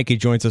 Taylor Heinicke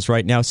joins us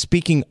right now.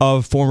 Speaking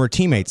of former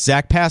teammates,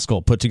 Zach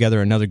Pascal put together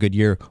another good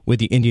year with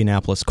the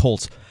Indianapolis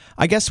Colts.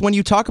 I guess when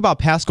you talk about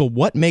Pascal,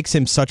 what makes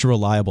him such a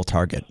reliable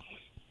target?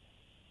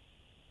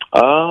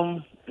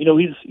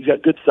 He's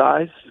got good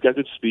size. He's got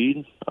good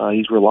speed.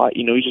 He's just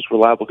a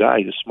reliable guy.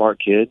 He's a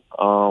smart kid.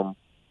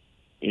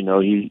 He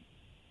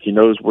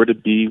knows where to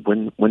be,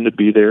 when to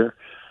be there.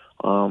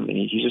 And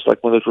he's just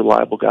like one of those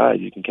reliable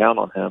guys. You can count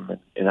on him,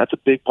 and that's a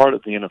big part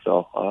of the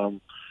NFL.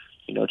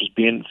 Just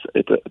being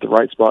at the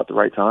right spot at the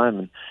right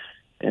time,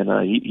 and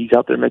he's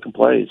out there making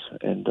plays.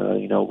 And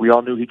we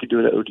all knew he could do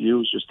it at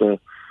ODU.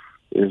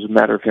 It was a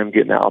matter of him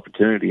getting that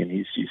opportunity, and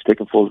he's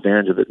taken full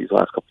advantage of it these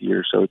last couple of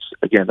years. So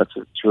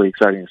it's really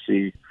exciting to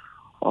see.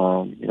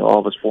 All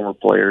of his former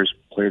players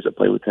that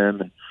play with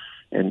him,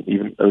 and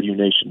even ODU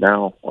Nation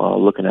now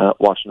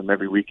watching them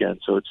every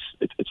weekend. So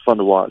it's fun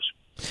to watch.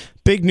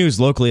 Big news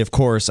locally, of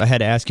course. I had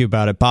to ask you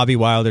about it. Bobby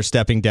Wilder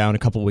stepping down a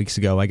couple of weeks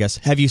ago, I guess.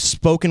 Have you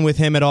spoken with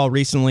him at all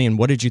recently, and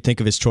what did you think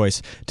of his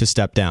choice to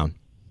step down?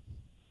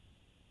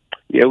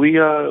 Yeah,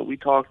 we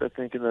talked, I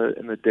think, in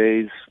the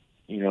days,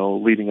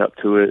 leading up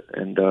to it.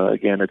 And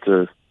again, it's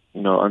a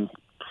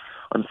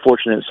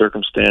unfortunate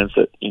circumstance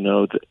that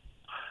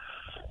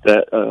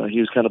that he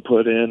was kind of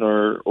put in,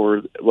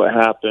 or what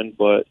happened.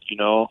 But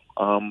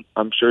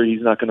I'm sure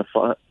he's not going to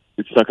find.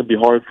 It's not going to be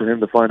hard for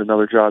him to find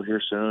another job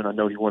here soon. I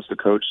know he wants to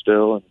coach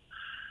still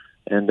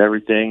and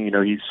everything.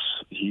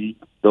 He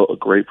built a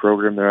great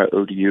program there at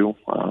ODU.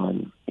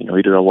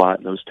 He did a lot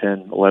in those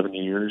 10, 11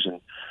 years,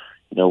 and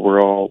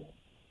we're all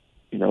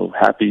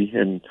happy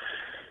and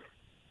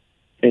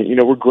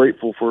we're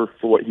grateful for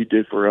what he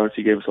did for us.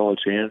 He gave us all a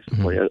chance to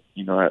play at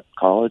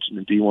college in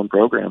the D1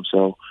 program.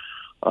 So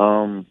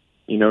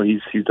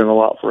he's done a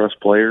lot for us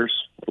players,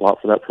 a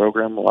lot for that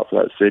program, a lot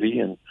for that city,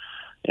 and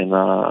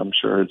I'm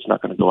sure it's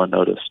not going to go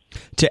unnoticed.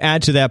 To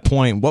add to that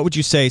point, what would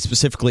you say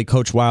specifically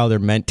Coach Wilder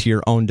meant to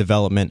your own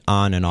development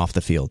on and off the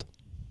field?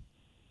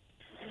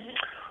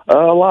 A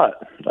lot.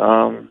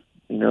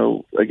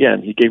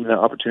 Again, he gave me the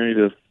opportunity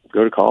to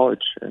go to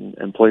college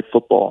and play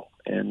football,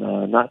 and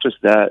not just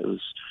that. It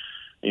was,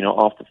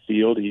 off the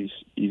field. He's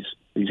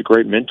a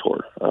great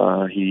mentor.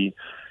 He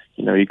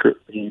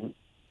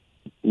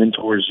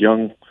mentors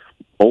young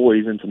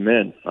boys into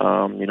men.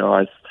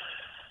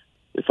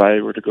 If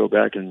I were to go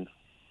back and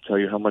tell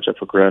you how much I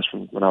progressed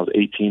from when I was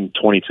 18,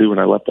 22 when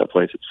I left that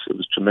place, it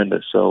was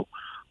tremendous. So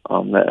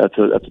that's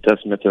a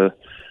testament to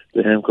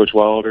him, Coach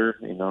Wilder,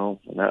 and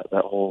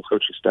that whole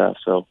coaching staff.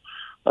 So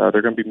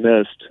they're going to be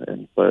missed,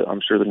 but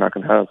I'm sure they're not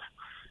going to have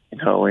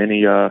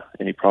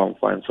any problem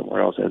finding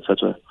somewhere else. They had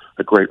such a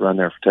great run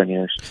there for 10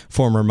 years.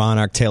 Former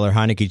Monarch Taylor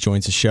Heinicke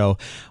joins the show.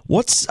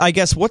 What's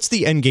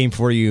the end game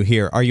for you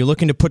here? Are you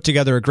looking to put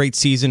together a great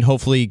season,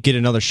 hopefully get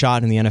another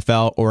shot in the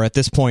NFL, or at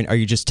this point, are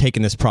you just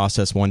taking this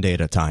process one day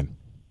at a time?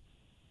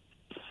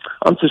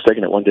 I'm just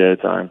taking it one day at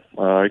a time.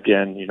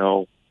 Again,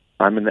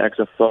 I'm in the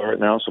XFL right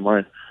now, so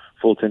my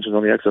full attention is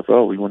on the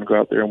XFL. We want to go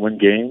out there and win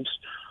games.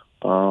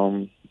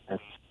 I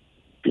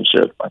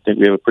think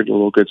we have a pretty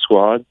little good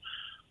squad,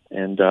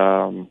 and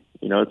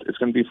it's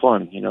going to be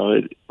fun.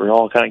 We're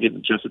all kind of getting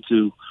adjusted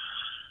to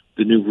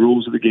the new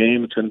rules of the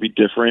game. It's going to be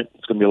different.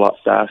 It's going to be a lot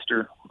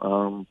faster.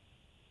 So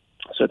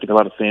I think a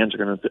lot of fans are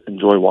going to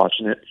enjoy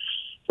watching it.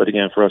 But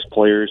again, for us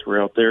players,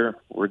 we're out there.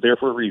 We're there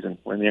for a reason.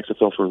 We're in the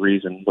XFL for a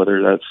reason,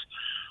 whether that's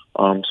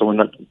someone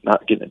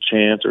not getting a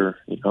chance or,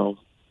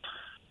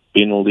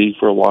 being in the league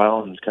for a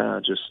while and kind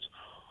of just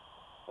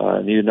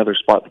need another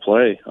spot to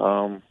play.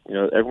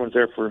 Everyone's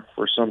there for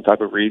some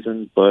type of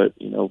reason, but,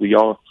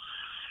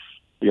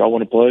 we all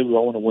want to play, we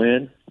all want to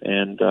win,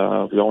 and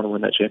we all want to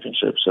win that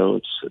championship. So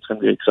it's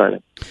going to be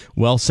exciting.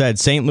 Well said.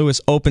 St.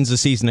 Louis opens the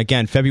season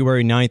again,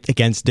 February 9th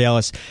against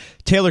Dallas.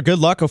 Taylor, good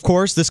luck, of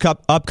course, this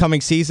upcoming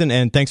season,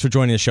 and thanks for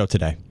joining the show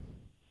today.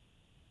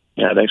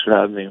 Yeah, thanks for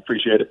having me.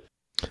 Appreciate it.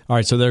 All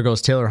right, so there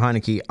goes Taylor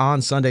Heinicke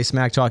on Sunday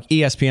Smack Talk,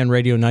 ESPN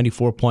Radio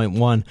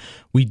 94.1.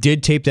 We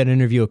did tape that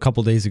interview a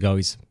couple days ago.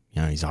 He's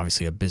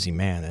obviously a busy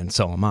man, and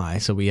so am I,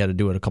 so we had to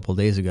do it a couple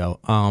days ago.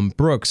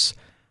 Brooks,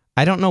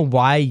 I don't know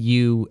why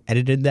you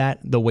edited that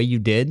the way you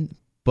did,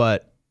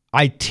 but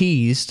I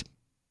teased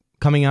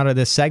coming out of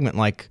this segment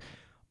like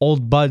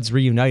old buds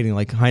reuniting,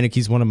 like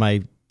Heinicke's one of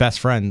my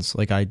best friends.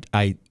 Like I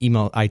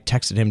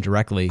texted him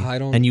directly,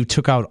 and you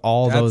took out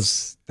all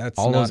those That's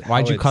All not those,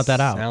 why'd how you cut it that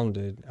out?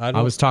 Sounded.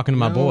 I was talking to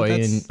my boy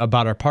and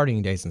about our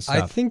partying days and stuff.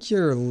 I think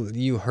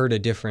you heard a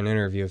different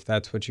interview if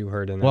that's what you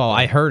heard in that. Well,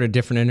 I heard a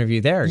different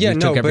interview there. Yeah, you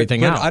took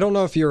everything but out. I don't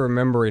know if you're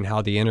remembering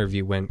how the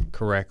interview went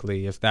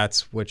correctly. If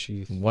that's what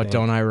you What think.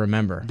 don't I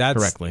remember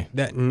correctly?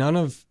 That none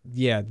of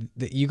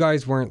you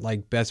guys weren't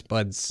like best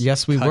buds.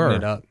 Yes, we cutting were.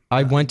 It up.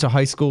 I went to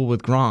high school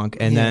with Gronk,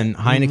 and then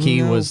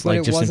Heineke was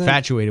like just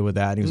infatuated with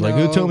that. He was like,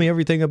 "You tell me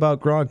everything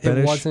about Gronk, Benish."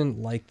 It wasn't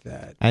like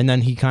that. And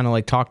then he kind of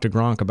like talked to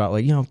Gronk about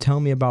like, tell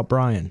me about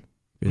Brian.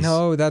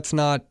 No, that's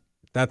not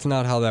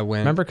how that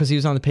went. Remember, because he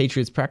was on the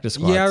Patriots practice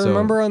squad. Yeah, I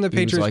remember on the he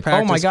was Patriots like,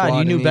 practice oh my God, squad,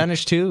 you knew and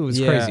Benish too? It was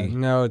crazy.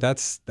 No,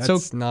 that's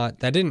not.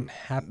 That didn't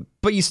happen.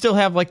 But you still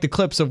have like the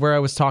clips of where I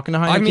was talking to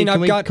Heineke. I mean,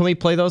 can we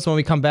play those when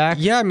we come back?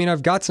 Yeah, I mean,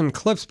 I've got some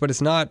clips, but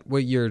it's not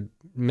what you're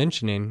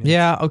mentioning.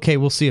 Yeah, okay,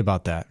 we'll see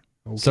about that.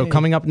 Okay. So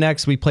coming up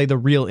next, we play the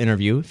real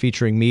interview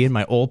featuring me and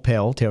my old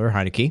pal, Taylor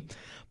Heineke.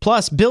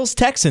 Plus, Bills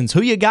Texans,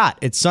 who you got?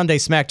 It's Sunday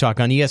Smack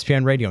Talk on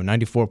ESPN Radio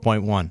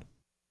 94.1.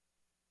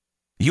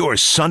 Your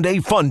Sunday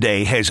Fun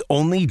Day has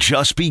only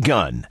just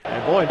begun.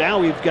 And boy, now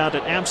we've got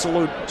an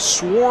absolute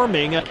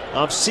swarming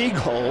of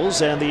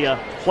seagulls, and the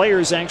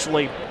players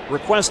actually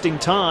requesting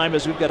time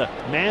as we've got a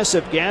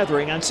massive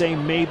gathering. I'd say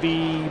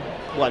maybe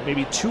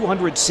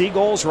 200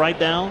 seagulls right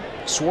now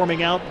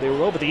swarming out. They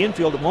were over the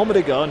infield a moment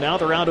ago. Now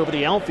they're out over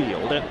the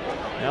outfield, and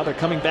now they're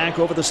coming back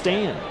over the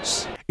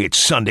stands. It's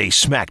Sunday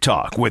Smack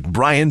Talk with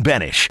Brian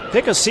Benish.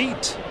 Pick a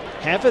seat.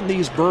 Haven't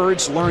these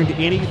birds learned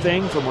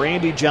anything from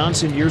Randy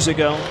Johnson years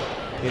ago?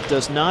 It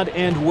does not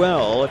end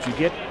well if you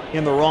get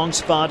in the wrong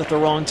spot at the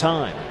wrong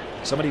time.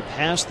 Somebody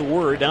passed the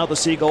word. Now the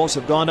seagulls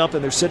have gone up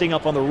and they're sitting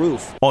up on the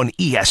roof. On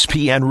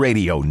ESPN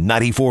Radio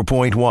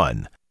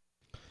 94.1.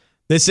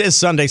 This is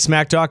Sunday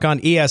Smack Talk on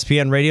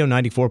ESPN Radio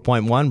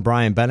 94.1.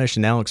 Brian Benish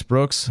and Alex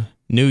Brooks.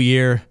 New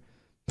year,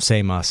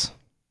 same us.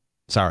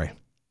 Sorry.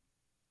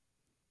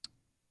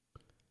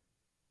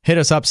 Hit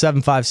us up,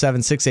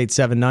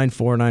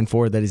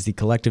 757-687-9494. That is the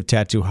Collective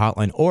Tattoo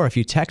Hotline. Or if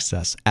you text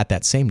us at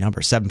that same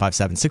number,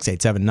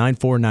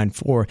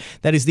 757-687-9494.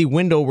 That is the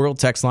Window World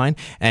text line.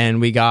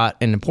 And we got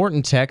an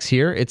important text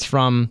here. It's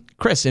from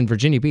Chris in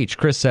Virginia Beach.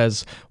 Chris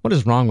says, what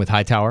is wrong with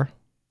Hightower?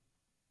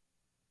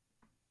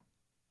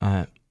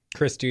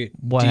 Chris, do you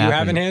happened?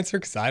 have an answer?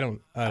 Because I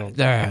don't.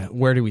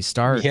 Where do we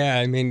start? Yeah,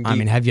 I mean,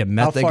 have you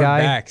met the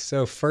guy? Back?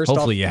 So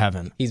hopefully you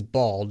haven't. He's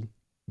bald.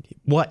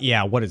 What?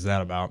 Yeah. What is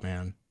that about,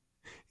 man?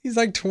 He's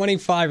like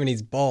 25 and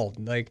he's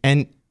bald.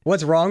 And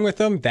what's wrong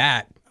with him?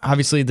 That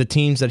obviously the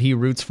teams that he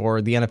roots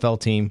for, the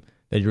NFL team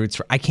that he roots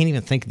for. I can't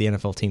even think of the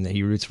NFL team that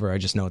he roots for. I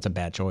just know it's a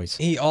bad choice.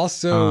 He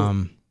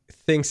also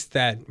thinks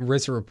that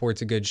RZA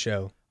Report's a good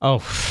show. Oh,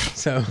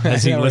 so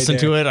has he listened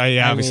to it? He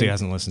obviously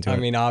hasn't listened to it. I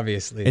mean,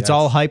 obviously. It's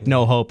all hype,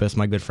 no hope, as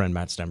my good friend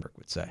Matt Stenberg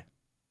would say.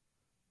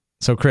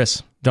 So,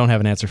 Chris, don't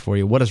have an answer for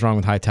you. What is wrong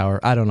with Hightower?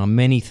 I don't know.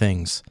 Many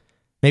things.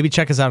 Maybe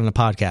check us out on the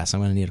podcast. I'm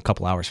going to need a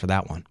couple hours for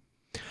that one.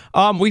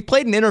 We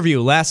played an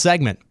interview last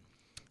segment.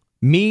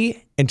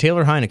 Me and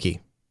Taylor Heineke.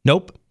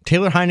 Nope.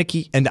 Taylor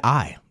Heineke and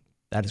I.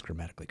 That is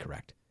grammatically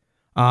correct.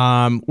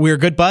 We were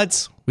good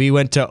buds. We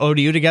went to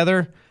ODU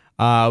together.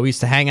 We used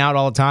to hang out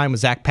all the time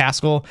with Zach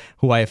Pascal,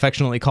 who I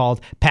affectionately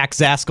called Pack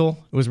Zaskal.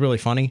 It was really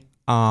funny.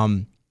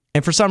 And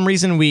for some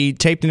reason, we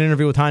taped an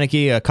interview with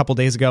Heineke a couple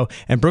days ago,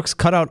 and Brooks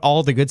cut out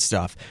all the good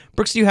stuff.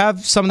 Brooks, do you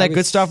have some of that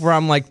good stuff where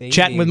I'm like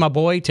chatting with my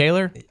boy,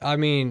 Taylor? I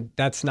mean,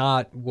 that's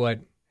not what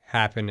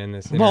happened in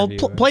this interview.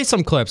 Well, play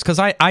some clips, because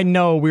I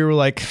know we were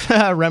like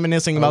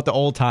reminiscing about the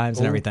old times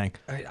and everything.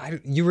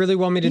 You really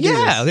want me to do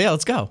this? Yeah,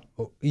 let's go.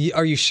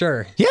 Are you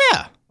sure?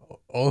 Yeah.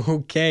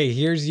 Okay,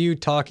 here's you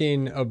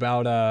talking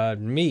about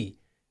me.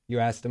 You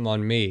asked him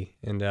on me,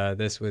 and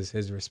this was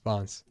his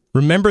response.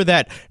 Remember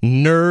that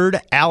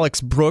nerd Alex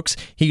Brooks?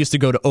 He used to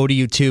go to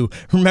ODU too.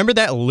 Remember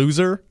that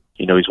loser?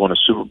 You know, he's won a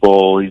Super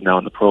Bowl. He's now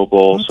in the Pro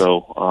Bowl.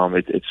 So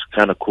it's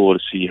kind of cool to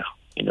see,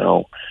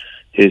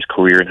 his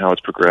career and how it's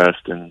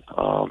progressed. And,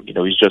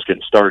 he's just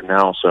getting started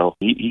now. So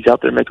he's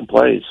out there making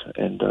plays.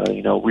 And,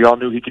 we all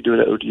knew he could do it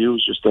at ODU. It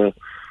was just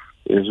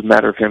it was a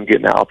matter of him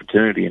getting that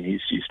opportunity, and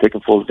he's taken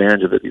full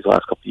advantage of it these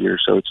last couple of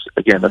years. So it's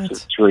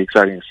really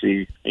exciting to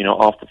see.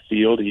 Off the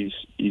field, he's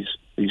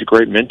a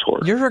great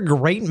mentor. You're a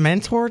great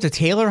mentor to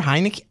Taylor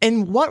Heineke.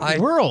 In what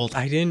world?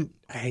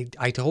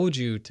 I told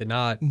you to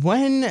not.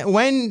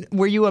 When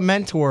were you a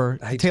mentor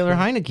to Taylor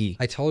Heineke?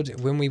 I told you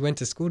when we went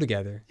to school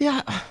together.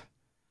 Yeah,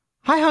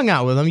 I hung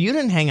out with him. You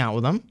didn't hang out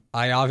with him.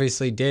 I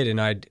obviously did,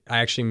 and I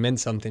actually meant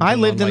something to I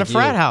him, lived in a unlike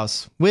frat you.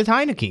 house with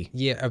Heineke.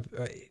 Yeah,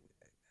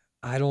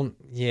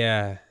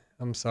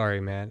 I'm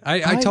sorry, man.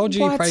 I told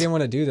you you probably didn't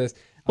want to do this.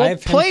 Well,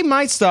 play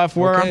my stuff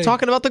where I'm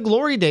talking about the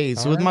glory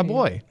days with my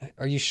boy.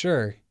 Are you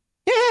sure?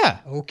 Yeah.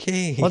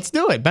 Okay. Let's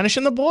do it. Benish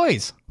and the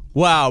boys.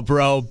 Wow,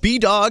 bro.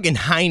 B-Dog and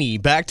Heine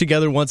back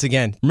together once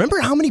again. Remember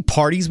how many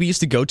parties we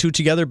used to go to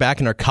together back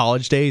in our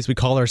college days? We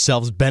called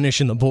ourselves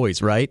Benish and the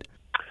boys, right?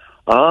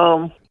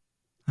 I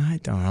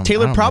don't know.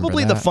 Taylor,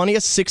 probably the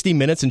funniest 60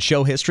 minutes in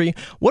show history.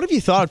 What have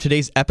you thought of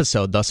today's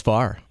episode thus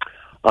far?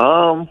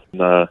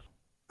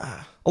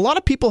 A lot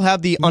of people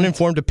have the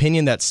uninformed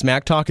opinion that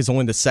Smack Talk is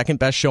only the second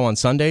best show on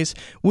Sundays.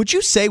 Would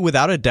you say,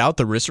 without a doubt,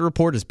 the Rissa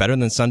Report is better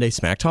than Sunday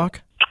Smack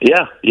Talk?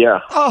 Yeah.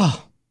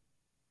 Oh.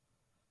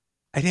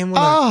 I didn't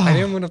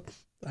want to.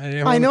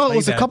 I know it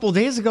was a couple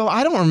days ago.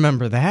 I don't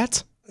remember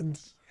that.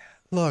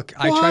 Look,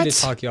 I tried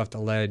to talk you off the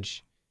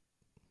ledge.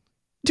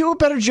 Do a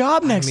better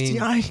job next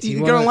time. You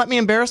going to let me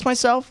embarrass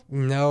myself?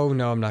 No,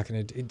 I'm not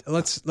going to.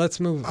 Let's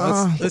move.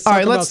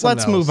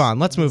 Let's move on.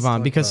 Let's move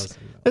on because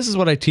this is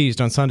what I teased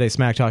on Sunday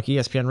Smack Talk,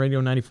 ESPN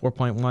Radio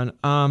 94.1.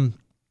 I'm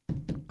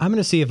going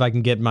to see if I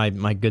can get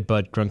my good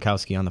bud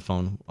Gronkowski on the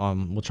phone.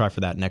 We'll try for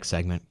that next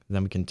segment.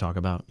 Then we can talk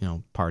about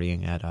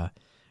partying at our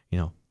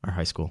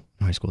high school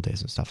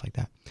days and stuff like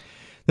that.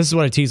 This is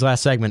what I teased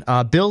last segment.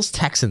 Bills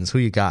Texans. Who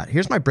you got?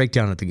 Here's my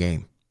breakdown of the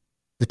game.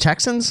 The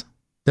Texans.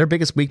 Their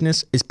biggest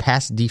weakness is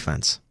pass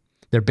defense.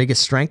 Their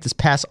biggest strength is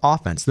pass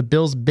offense. The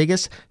Bills'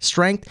 biggest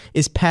strength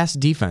is pass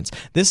defense.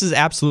 This is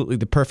absolutely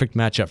the perfect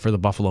matchup for the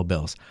Buffalo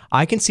Bills.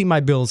 I can see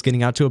my Bills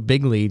getting out to a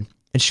big lead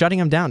and shutting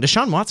them down.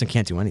 Deshaun Watson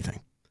can't do anything.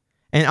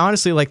 And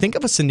honestly, think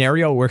of a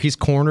scenario where he's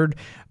cornered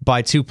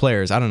by two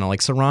players. I don't know,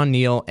 like Saron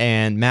Neal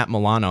and Matt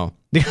Milano.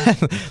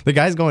 The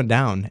guy's going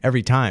down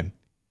every time.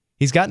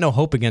 He's got no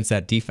hope against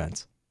that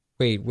defense.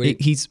 Wait.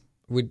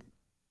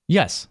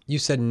 Yes. You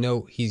said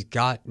no, he's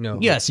got no.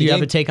 Yes, you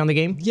have a take on the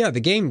game? Yeah, the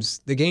game's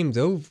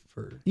over.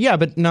 Yeah,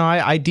 but no,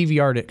 I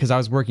DVR'd it because I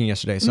was working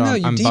yesterday, so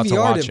I'm about to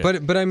watch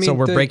it. But I mean, so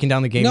we're breaking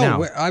down the game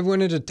now. I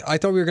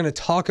thought we were going to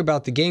talk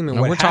about the game and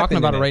no, what we're talking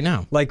about it right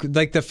now. Like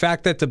the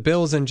fact that the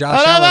Bills and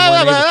Josh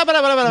Allen. No,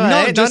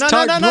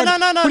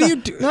 what are you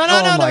doing?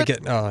 Oh my god!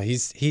 Oh,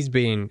 he's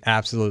being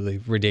absolutely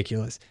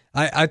ridiculous.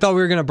 I thought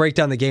we were going to break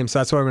down the game, so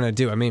that's what we're going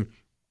to do. I mean,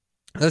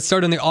 let's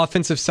start on the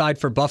offensive side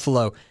for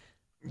Buffalo.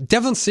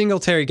 Devin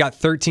Singletary got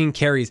 13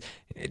 carries.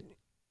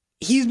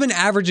 He's been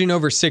averaging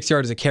over 6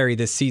 yards a carry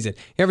this season.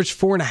 He averaged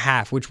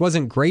 4.5, which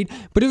wasn't great,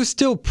 but it was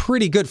still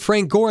pretty good.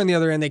 Frank Gore, on the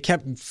other end, they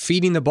kept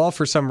feeding the ball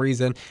for some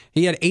reason.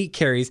 He had 8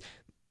 carries.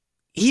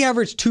 He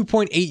averaged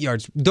 2.8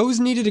 yards.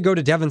 Those needed to go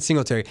to Devin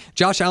Singletary.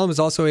 Josh Allen was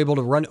also able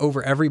to run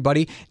over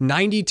everybody.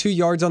 92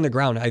 yards on the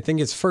ground. I think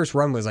his first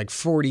run was like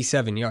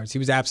 47 yards. He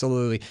was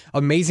absolutely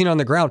amazing on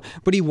the ground,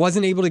 but he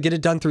wasn't able to get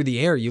it done through the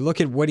air. You look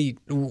at what he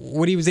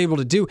was able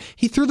to do.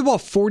 He threw the ball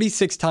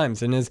 46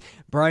 times, and as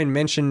Brian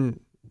mentioned,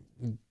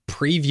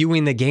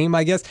 previewing the game,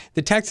 I guess,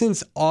 the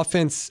Texans'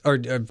 offense or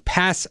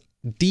pass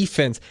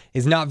defense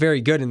is not very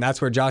good, and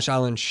that's where Josh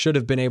Allen should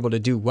have been able to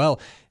do well.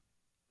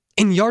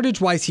 And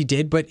yardage-wise, he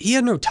did, but he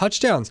had no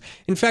touchdowns.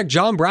 In fact,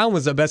 John Brown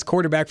was the best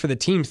quarterback for the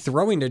team,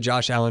 throwing to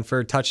Josh Allen for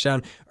a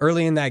touchdown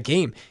early in that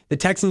game. The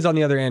Texans, on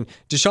the other end,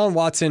 Deshaun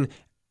Watson,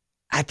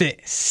 at the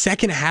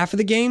second half of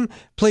the game,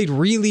 played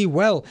really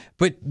well.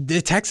 But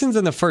the Texans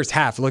in the first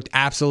half looked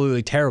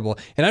absolutely terrible.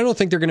 And I don't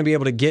think they're going to be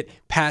able to get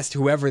past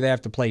whoever they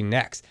have to play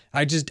next.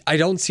 I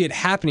don't see it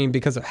happening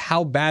because of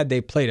how bad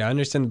they played. I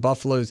understand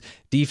Buffalo's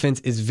defense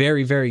is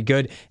very, very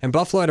good. And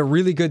Buffalo had a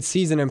really good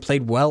season and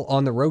played well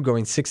on the road,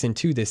 going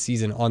 6-2 this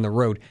season on the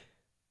road.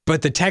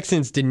 But the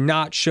Texans did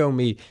not show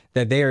me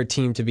that they are a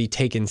team to be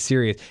taken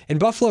serious. And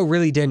Buffalo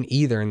really didn't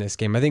either in this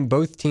game. I think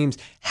both teams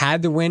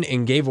had the win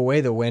and gave away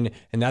the win,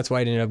 and that's why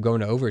it ended up going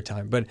to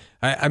overtime. But,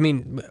 I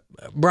mean,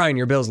 Brian,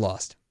 your Bills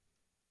lost.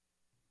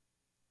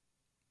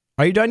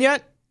 Are you done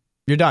yet?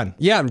 You're done?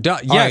 Yeah, I'm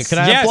done. Yes. All right, can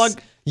I unplug?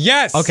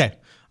 Yes. Okay,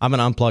 I'm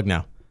going to unplug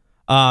now.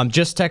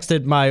 Just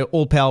texted my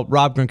old pal,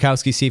 Rob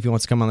Gronkowski, see if he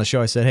wants to come on the show.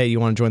 I said, hey,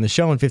 you want to join the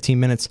show in 15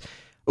 minutes?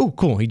 Oh,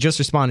 cool. He just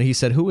responded. He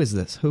said, who is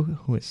this? Who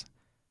is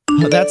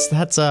That's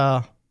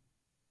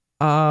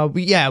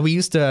we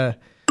used to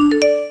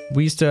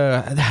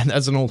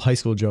that's an old high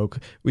school joke.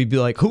 We'd be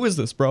like, who is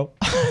this, bro?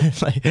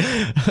 It's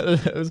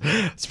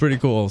pretty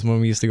cool. It's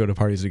when we used to go to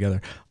parties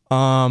together. You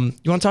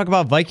want to talk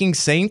about Vikings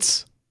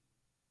Saints?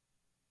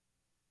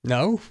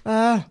 No.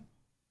 I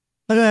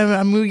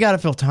mean, we got to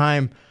fill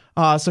time.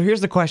 So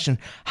here's the question.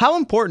 How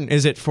important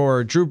is it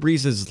for Drew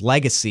Brees'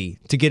 legacy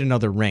to get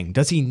another ring?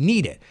 Does he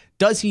need it?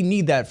 Does he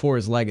need that for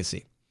his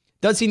legacy?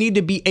 Does he need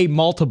to be a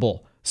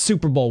multiple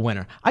Super Bowl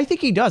winner? I think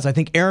he does. I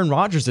think Aaron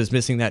Rodgers is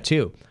missing that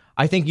too.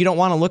 I think you don't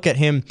want to look at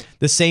him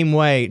the same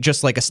way,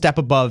 just like a step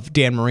above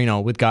Dan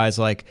Marino with guys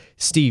like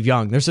Steve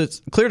Young. There's a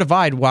clear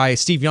divide why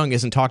Steve Young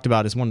isn't talked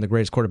about as one of the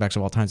greatest quarterbacks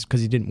of all time,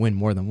 because he didn't win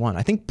more than one.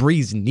 I think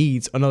Brees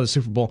needs another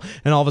Super Bowl,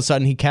 and all of a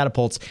sudden he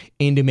catapults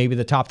into maybe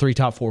the top 3,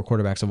 top 4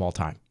 quarterbacks of all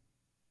time.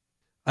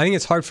 I think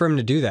it's hard for him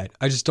to do that.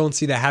 I just don't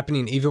see that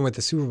happening even with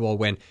the Super Bowl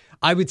win.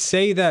 I would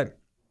say that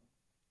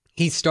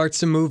he starts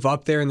to move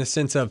up there in the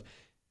sense of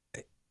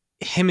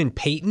him and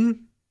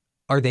Peyton.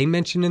 Are they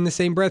mentioned in the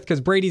same breath?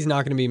 Because Brady's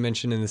not going to be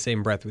mentioned in the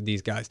same breath with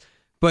these guys.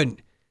 But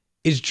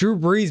is Drew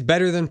Brees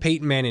better than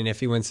Peyton Manning if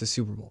he wins the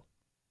Super Bowl?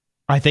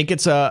 I think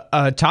it's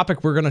a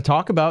topic we're going to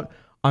talk about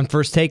on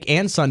First Take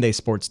and Sunday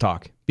Sports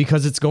Talk,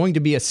 because it's going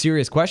to be a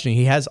serious question.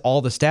 He has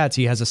all the stats.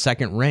 He has a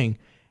second ring.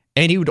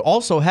 And he would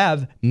also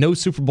have no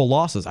Super Bowl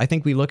losses. I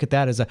think we look at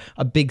that as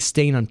a big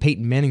stain on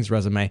Peyton Manning's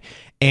resume.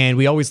 And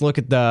we always look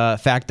at the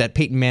fact that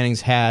Peyton Manning's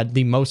had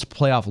the most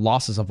playoff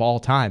losses of all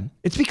time.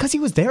 It's because he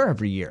was there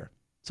every year.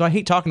 So I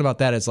hate talking about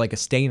that as like a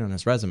stain on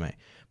his resume.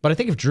 But I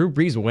think if Drew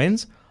Brees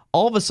wins,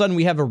 all of a sudden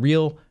we have a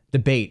real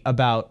debate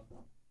about,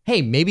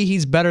 hey, maybe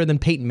he's better than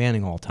Peyton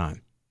Manning all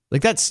time.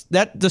 Like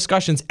that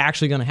discussion's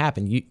actually going to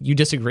happen. You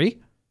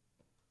disagree?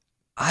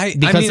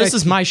 This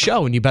is my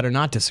show, and you better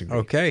not disagree.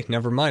 Okay,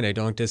 never mind. I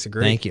don't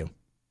disagree. Thank you.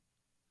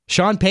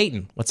 Sean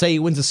Payton, let's say he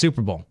wins the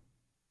Super Bowl.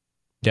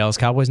 Dallas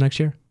Cowboys next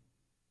year?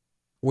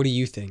 What do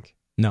you think?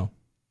 No.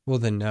 Well,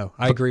 then no.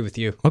 I agree with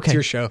you. Okay. It's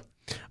your show.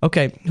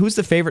 Okay, who's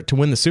the favorite to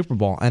win the Super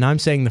Bowl? And I'm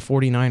saying the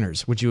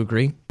 49ers. Would you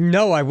agree?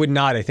 No, I would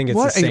not. I think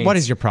it's the Saints. What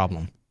is your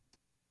problem?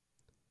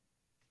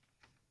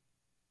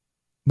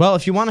 Well,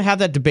 if you want to have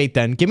that debate,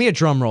 then give me a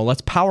drum roll.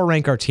 Let's power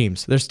rank our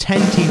teams. There's 10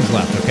 teams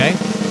left, okay?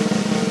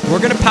 We're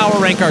going to power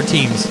rank our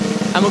teams.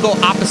 And we'll go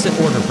opposite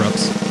order,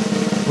 Brooks.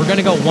 We're going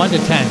to go 1 to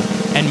 10.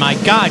 And my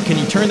God, can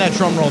you turn that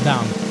drum roll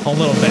down a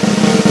little bit?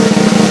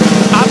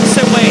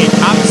 Opposite way.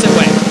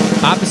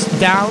 Opposite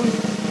down.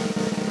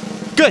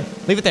 Good.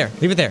 Leave it there.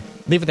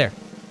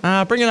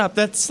 Bring it up.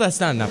 That's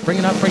not enough. Bring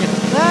it up. Bring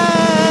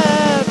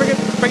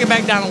it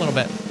back down a little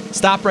bit.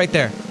 Stop right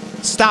there.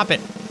 Stop it.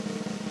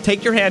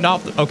 Take your hand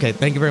off. Okay,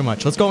 thank you very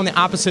much. Let's go in the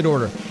opposite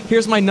order.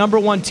 Here's my number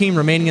one team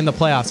remaining in the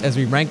playoffs as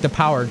we power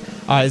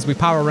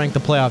rank the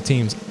playoff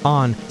teams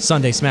on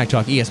Sunday Smack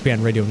Talk,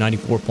 ESPN Radio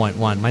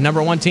 94.1. My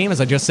number one team, as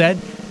I just said,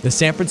 the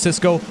San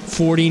Francisco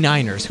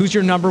 49ers. Who's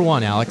your number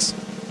one, Alex?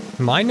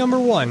 My number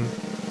one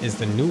is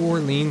the New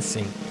Orleans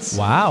Saints.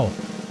 Wow.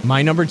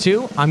 My number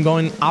two, I'm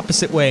going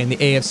opposite way in the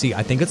AFC.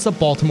 I think it's the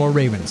Baltimore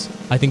Ravens.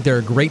 I think they're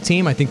a great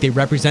team. I think they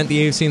represent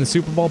the AFC in the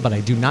Super Bowl, but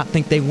I do not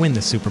think they win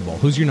the Super Bowl.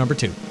 Who's your number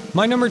two?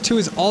 My number two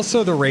is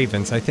also the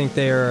Ravens. I think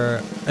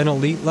they're an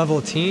elite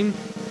level team,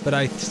 but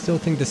I still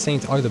think the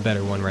Saints are the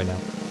better one right now.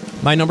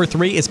 My number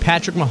three is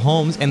Patrick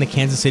Mahomes and the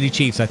Kansas City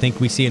Chiefs. I think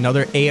we see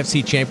another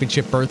AFC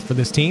championship berth for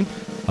this team.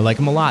 I like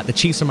them a lot. The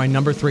Chiefs are my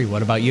number three.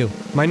 What about you?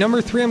 My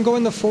number three, I'm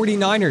going the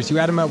 49ers. You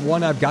had them at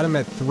 1, I've got them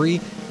at 3.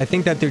 I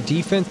think that their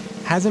defense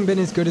hasn't been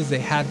as good as they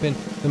have been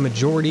the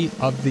majority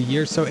of the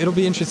year, so it'll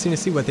be interesting to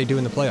see what they do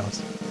in the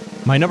playoffs.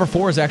 My number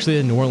 4 is actually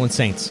the New Orleans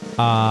Saints.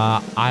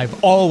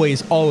 I've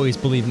always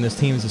believed in this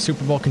team as a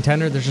Super Bowl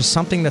contender. There's just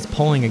something that's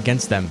pulling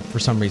against them for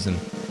some reason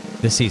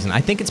this season. I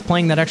think it's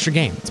playing that extra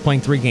game. It's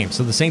playing 3 games.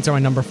 So the Saints are my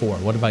number 4.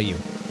 What about you?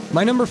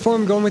 My number 4,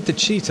 I'm going with the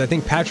Chiefs. I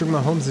think Patrick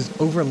Mahomes is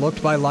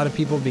overlooked by a lot of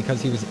people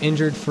because he was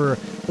injured for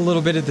a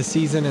little bit of the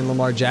season, and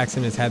Lamar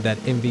Jackson has had that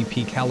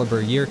MVP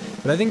caliber year.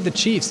 But I think the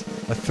Chiefs,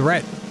 a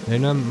threat.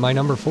 They're my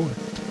number 4.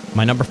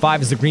 My number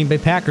 5 is the Green Bay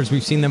Packers.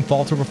 We've seen them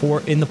falter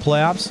before in the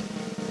playoffs.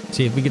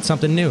 See if we get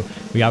something new.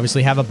 We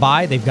obviously have a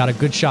bye. They've got a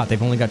good shot.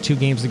 They've only got 2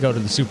 games to go to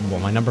the Super Bowl.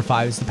 My number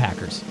 5 is the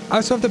Packers. I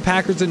also have the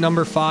Packers at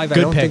number 5. Good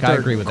I don't pick. think they're I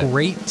agree with a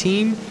great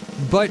team,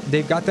 but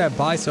they've got that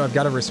bye, so I've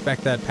got to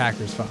respect that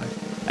Packers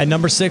 5. At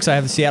number 6, I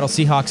have the Seattle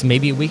Seahawks.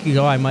 Maybe a week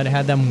ago, I might have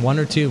had them 1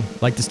 or 2.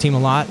 Like this team a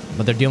lot,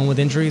 but they're dealing with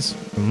injuries.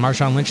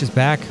 Marshawn Lynch is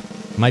back.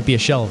 Might be a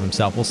shell of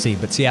himself. We'll see.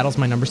 But Seattle's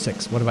my number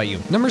 6. What about you?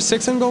 Number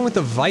 6, I'm going with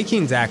the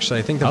Vikings, actually.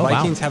 I think the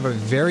Vikings have a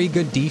very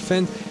good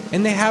defense,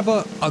 and they have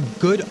a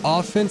good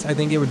offense. I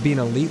think it would be an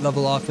elite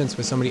level offense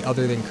with somebody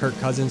other than Kirk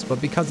Cousins,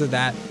 but because of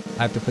that,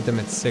 I have to put them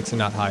at 6 and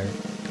not higher.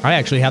 I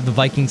actually have the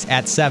Vikings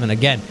at 7.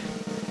 Again,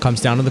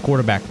 comes down to the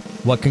quarterback.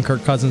 What can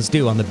Kirk Cousins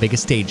do on the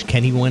biggest stage?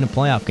 Can he win a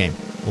playoff game?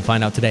 We'll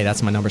find out today.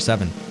 That's my number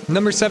 7.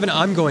 Number 7,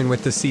 I'm going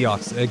with the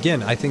Seahawks.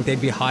 Again, I think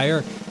they'd be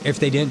higher if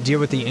they didn't deal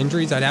with the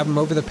injuries. I'd have them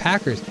over the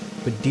Packers.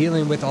 But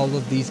dealing with all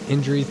of these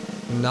injuries,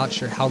 I'm not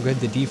sure how good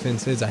the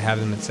defense is. I have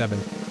them at 7.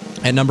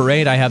 At number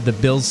 8, I have the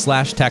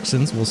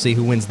Bills/Texans. We'll see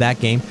who wins that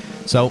game.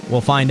 So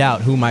we'll find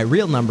out who my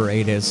real number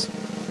 8 is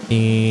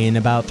in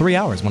about 3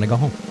 hours when I go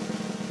home.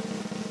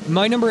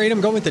 My number 8,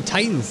 I'm going with the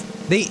Titans.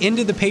 They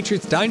ended the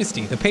Patriots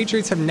dynasty. The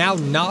Patriots have now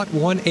not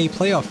won a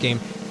playoff game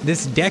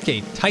this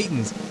decade.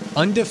 Titans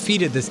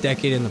undefeated this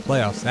decade in the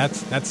playoffs.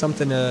 That's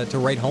something to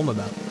write home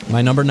about.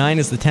 My number 9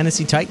 is the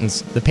Tennessee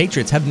Titans. The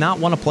Patriots have not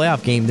won a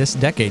playoff game this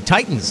decade.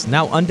 Titans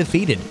now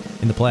undefeated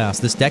in the playoffs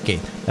this decade.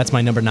 That's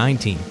my number 9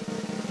 team.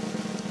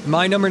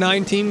 My number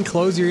 9 team,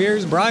 close your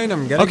ears, Brian.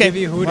 I'm going to give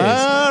you who it is.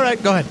 All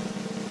right, go ahead.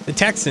 The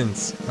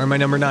Texans are my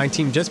number 9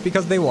 team just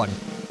because they won.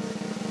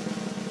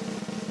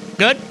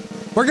 Good?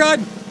 We're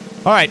good.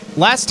 All right,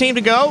 last team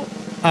to go.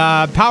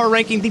 Power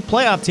ranking the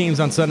playoff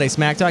teams on Sunday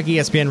Smack Talk,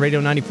 ESPN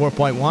Radio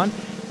 94.1.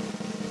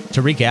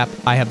 To recap,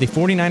 I have the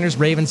 49ers,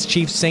 Ravens,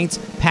 Chiefs, Saints,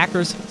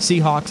 Packers,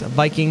 Seahawks,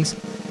 Vikings,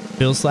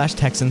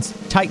 Bills/Texans,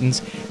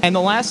 Titans, and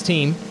the last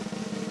team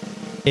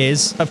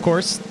is, of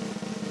course,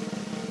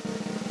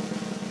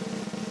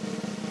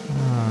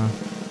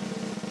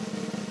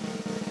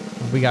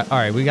 we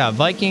got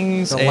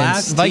Vikings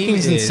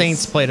and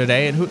Saints play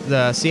today, and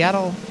the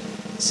Seattle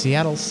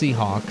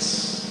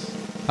Seahawks.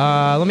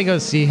 Let me go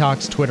to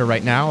Seahawks Twitter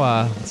right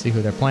now. Let's see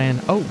who they're playing.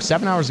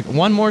 7 hours ago.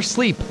 One more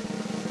sleep.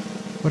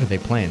 What are they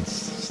playing?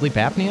 Sleep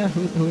apnea?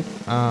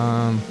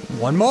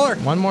 One more.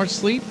 One more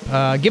sleep.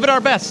 Give it our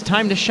best.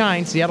 Time to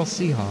shine. Seattle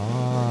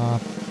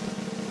Seahawks.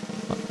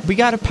 We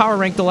got to power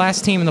rank the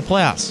last team in the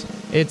playoffs.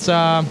 It's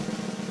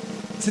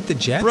Is it the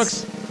Jets?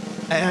 Brooks.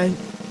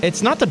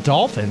 It's not the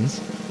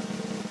Dolphins.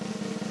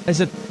 Is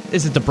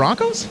it the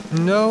Broncos?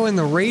 No, and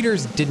the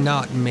Raiders did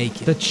not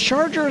make it. The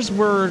Chargers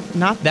were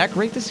not that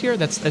great this year.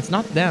 It's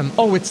not them.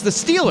 Oh, it's the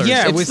Steelers.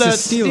 Yeah, it's it was the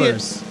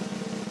Steelers.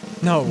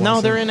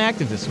 No, they're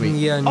inactive this week.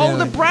 Yeah, Oh,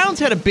 the Browns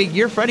had a big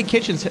year. Freddie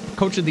Kitchens,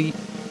 coach of the.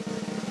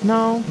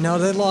 No,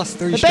 they lost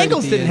 3 The straight.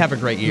 Bengals didn't have a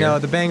great year. No,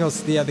 the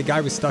Bengals. Yeah, the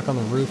guy was stuck on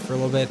the roof for a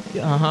little bit.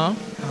 The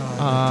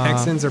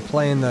Texans are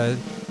playing the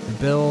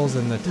Bills,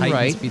 and the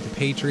Titans beat the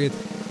Patriots.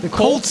 The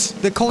Colts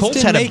Colts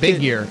didn't had a make big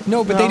it. year.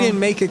 No, but they didn't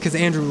make it because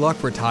Andrew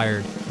Luck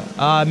retired.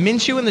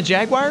 Minshew and the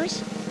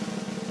Jaguars.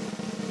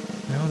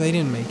 No, they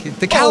didn't make it.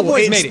 The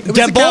Cowboys made it. It was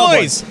Dem the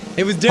Cowboys. Boys.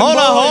 It was Dem Hold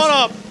Boys.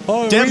 up.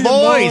 Oh, Dem we the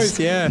Boys.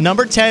 Yeah.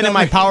 Number 10 in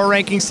my power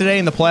rankings today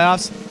in the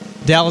playoffs.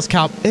 Dallas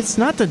Cowboys. It's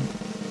not the.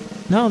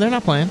 No, they're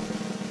not playing.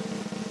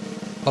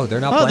 Oh,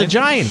 they're not Oh, playing? the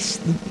Giants.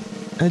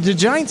 The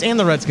Giants and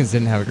the Redskins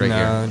didn't have a great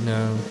year.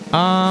 No.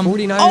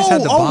 49ers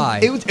had the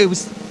bye. It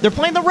was. They're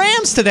playing the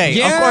Rams today.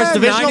 Yeah, of course,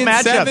 divisional 9-7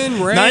 matchup.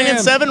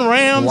 Rams. 9-7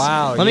 Rams.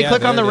 Wow. Let me yeah,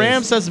 click on the there it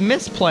Rams. is. Says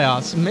miss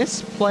playoffs,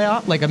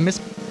 like a miss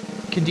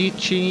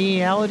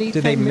conditionality.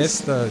 Did they miss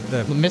the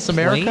Miss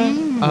America?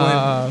 plane?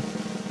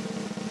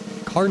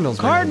 Cardinals.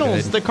 were no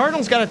Cardinals. good. The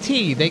Cardinals got a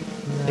T. They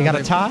got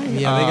a tie.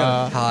 Yeah, they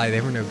got a tie.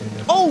 They were no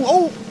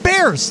good.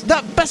 Bears.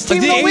 The best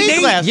team in the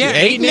league last year.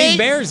 8-8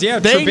 Bears. Yeah,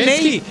 They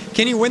Trubisky.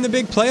 Can he win the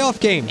big playoff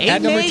game?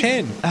 At number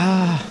 10.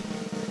 No.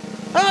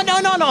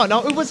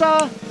 It was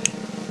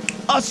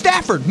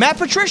Stafford, Matt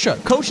Patricia,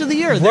 coach of the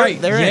year. They're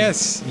in.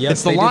 Yes.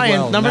 It's the they did Lions.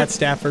 well. Number Matt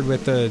Stafford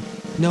with the.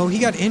 No, he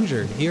got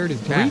injured. He hurt his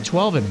back.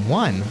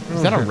 3-12-1.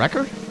 Is that a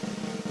record?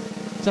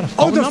 Is that a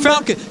phone the number?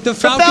 Falcons. The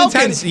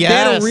Falcons, they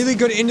had a really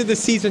good end of the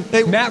season.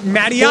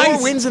 Matty 4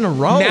 Ice. wins in a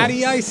row.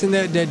 Matty Ice and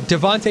the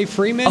Devontae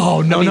Freeman.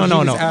 Oh, no. I mean, he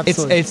was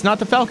absolutely- It's not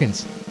the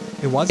Falcons.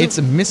 It wasn't? It's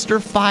Mr.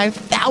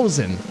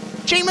 5,000.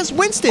 Jameis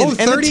Winston and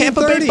the 30 Tampa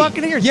and Bay 30.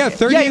 Buccaneers. Yeah,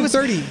 30 he and was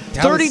 30.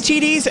 30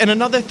 TDs and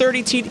another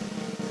 30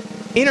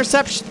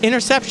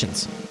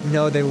 interceptions.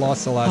 No, they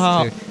lost the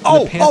last two.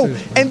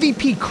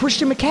 MVP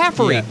Christian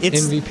McCaffrey. Yeah,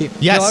 It's MVP.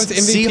 Yes, No, I was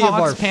MVP of Seahawks,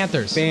 our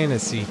Panthers.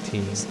 fantasy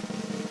team.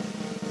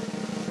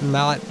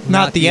 Not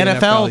the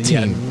NFL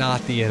team. Yeah,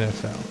 not the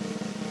NFL.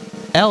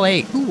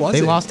 L8. Who was they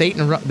it? lost 8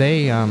 in a row.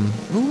 They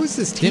Who was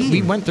this team?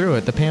 we went through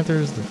it. The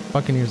Panthers, the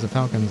Buccaneers, the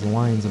Falcons, the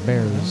Lions, the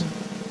Bears,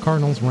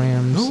 Cardinals,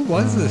 Rams. Who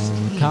was this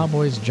team?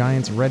 Cowboys,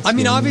 Giants, Redskins. I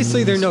mean,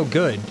 obviously they're no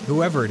good.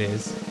 Whoever it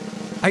is.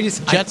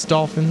 Jets,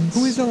 Dolphins.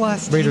 Who is the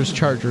last Raiders, team?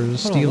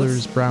 Chargers, Hold on,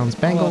 Steelers, Browns,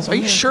 Bengals. Are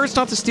you sure it's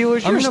not the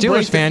Steelers? I'm You're a gonna Steelers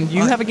break fan.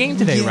 You have a game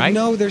today, right?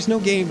 No, there's no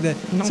game.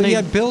 So you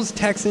had Bills,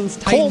 Texans,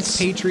 Titans, Colts.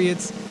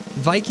 Patriots,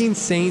 Vikings,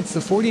 Saints.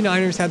 The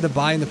 49ers had the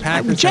bye and the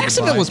Packers had the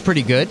Jacksonville bye. was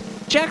pretty good.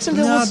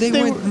 Jacksonville No, was.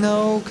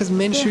 because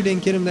Minshew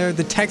didn't get him there.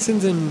 The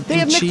Texans and They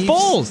have Chiefs, Nick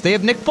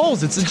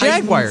Foles. It's the Titans,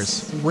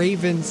 Jaguars.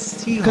 Ravens,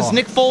 Seahawks. Because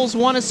Nick Foles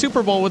won a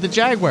Super Bowl with the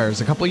Jaguars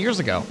a couple of years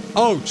ago.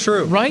 Oh,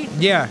 true. Right?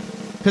 Yeah.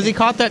 Because he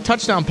caught that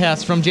touchdown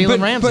pass from Jalen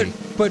Ramsey.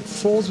 But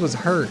Foles was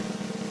hurt.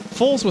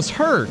 Foles was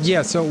hurt.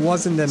 Yeah, so it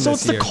wasn't them So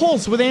this it's year. the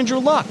Colts with Andrew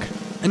Luck.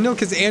 And no,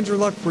 because Andrew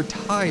Luck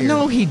retired.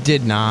 No, he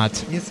did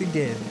not. Yes, he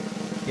did.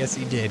 Yes,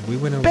 he did. We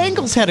went over.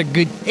 Bengals had a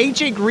good.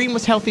 AJ Green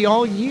was healthy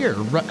all year.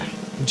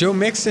 Joe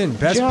Mixon,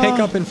 best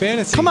pickup in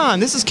fantasy. Come on,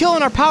 this is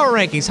killing our power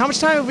rankings. How much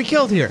time have we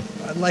killed here?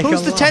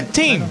 Who's the 10th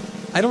team?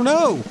 I don't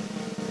know.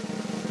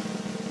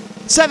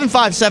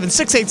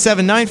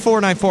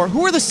 757-687-9494.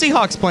 Who are the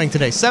Seahawks playing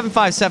today?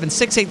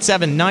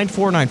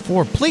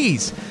 757-687-9494.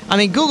 Please. I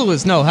mean, Google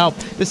is no help.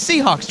 The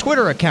Seahawks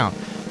Twitter account.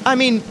 I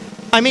mean,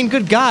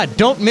 good God,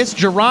 don't miss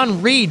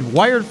Jerron Reed,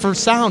 wired for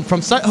sound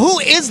from Who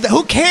is that?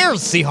 Who cares,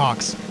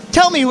 Seahawks?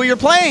 Tell me who you're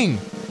playing.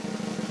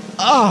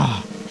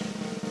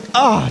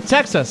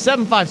 Text us,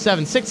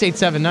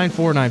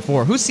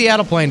 757-687-9494. Who's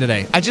Seattle playing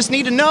today? I just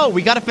need to know.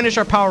 We got to finish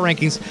our power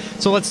rankings.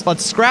 So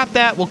let's scrap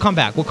that. We'll come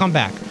back.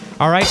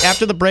 All right,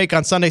 after the break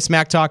on Sunday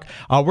Smack Talk,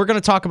 we're going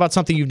to talk about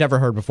something you've never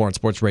heard before on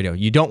sports radio.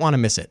 You don't want to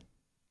miss it.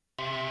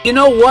 You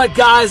know what,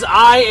 guys?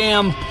 I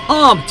am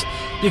pumped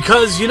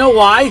because you know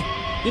why?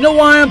 You know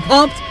why I'm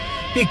pumped?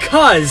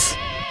 Because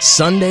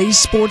Sunday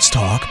Sports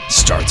Talk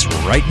starts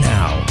right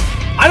now.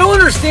 I don't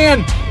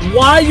understand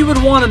why you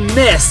would want to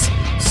miss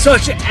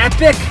such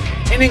epic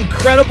and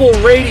incredible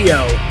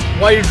radio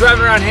while you're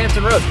driving around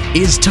Hampton Roads.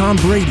 Is Tom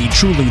Brady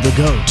truly the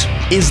GOAT?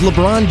 Is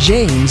LeBron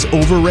James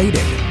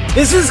overrated?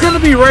 This is going to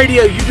be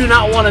radio you do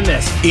not want to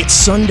miss. It's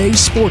Sunday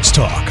Sports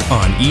Talk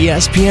on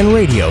ESPN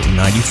Radio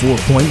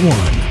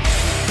 94.1.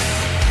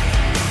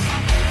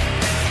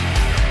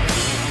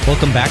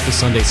 Welcome back to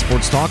Sunday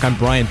Sports Talk. I'm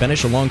Brian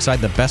Benish alongside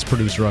the best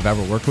producer I've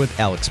ever worked with,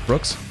 Alex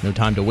Brooks. No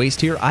time to waste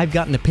here. I've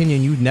got an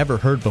opinion you've never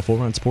heard before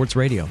on sports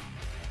radio.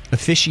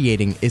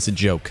 Officiating is a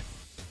joke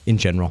in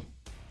general.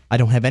 I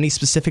don't have any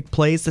specific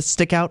plays that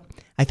stick out.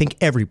 I think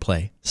every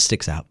play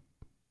sticks out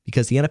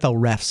because the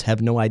NFL refs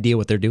have no idea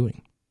what they're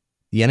doing.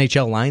 The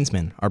NHL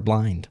linesmen are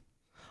blind.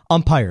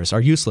 Umpires are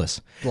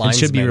useless and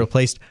should be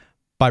replaced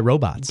by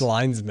robots.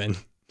 Blindsmen.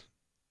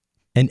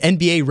 And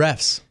NBA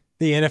refs.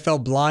 The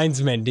NFL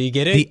blindsmen. Do you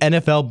get it? The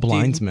NFL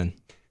blindsmen.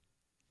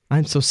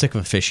 I'm so sick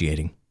of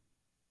officiating.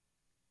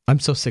 I'm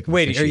so sick of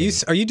officiating.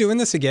 Wait, are you doing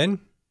this again?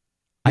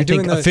 I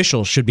think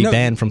officials should be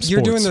banned from sports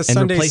You're doing the and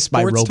Sunday replaced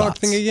by sports robots. talk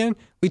thing again.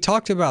 We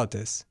talked about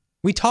this.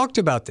 We're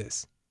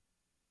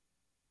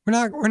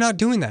not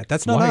doing that.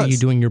 That's not us. Why are you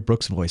doing your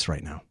Brooks voice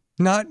right now?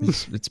 Not.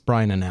 It's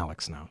Brian and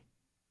Alex now.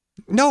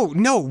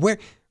 No.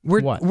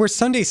 We're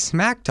Sunday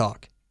smack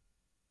talk.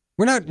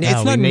 We're not.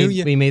 It's not new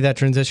yet. We made that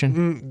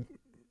transition.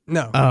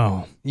 No.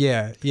 Oh.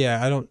 Yeah.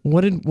 I don't.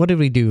 What did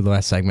we do the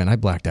last segment? I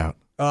blacked out.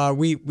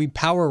 We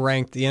power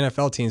ranked the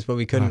NFL teams, but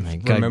we couldn't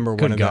remember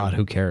one of them. Good God,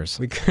 who cares?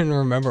 We couldn't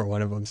remember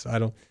one of them, so I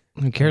don't.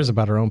 Who cares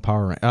about our own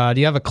power rank?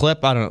 Do you have a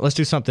clip? I don't know. Let's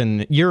do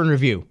something. Year in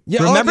review.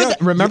 Yeah.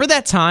 Remember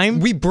that time?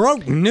 We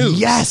broke news.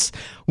 Yes.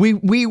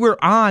 We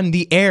were on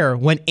the air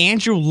when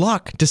Andrew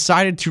Luck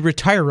decided to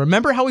retire.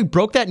 Remember how we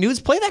broke that news?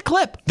 Play that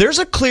clip. There's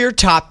a clear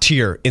top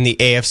tier in the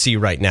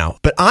AFC right now,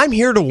 but I'm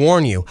here to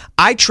warn you.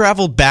 I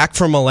traveled back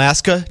from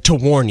Alaska to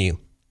warn you.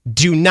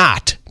 Do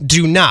not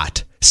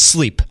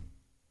sleep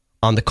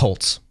on the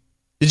Colts.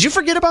 Did you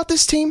forget about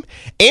this team?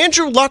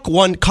 Andrew Luck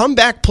won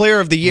Comeback Player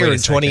of the Year in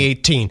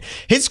 2018.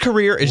 His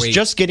career is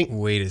just getting...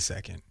 Wait a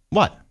second.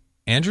 What?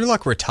 Andrew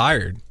Luck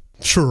retired.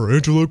 Sure,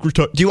 Andrew Luck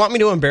retired. Do you want me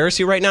to embarrass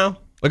you right now?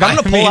 Like, I'm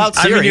going to pull out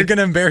Siri. I mean, you're going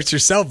to embarrass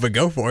yourself, but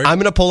go for it. I'm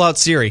going to pull out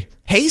Siri.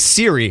 Hey,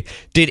 Siri,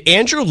 did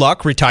Andrew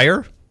Luck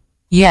retire?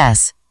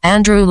 Yes,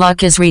 Andrew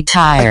Luck is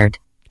retired.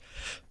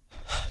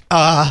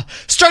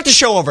 Start the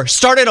show over.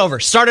 Start it over.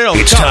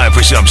 It's time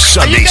for some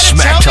Sunday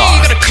Smack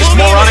Talk.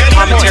 Moronic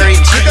commentary,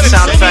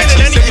 sound effects.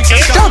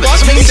 It's dumb. It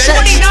doesn't make any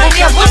sense. Well,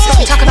 yeah, once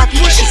we talk about the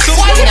issues.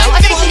 You know,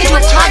 I feel like we could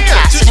do a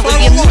podcast, and it would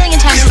be a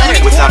million times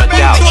better. Without a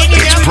doubt.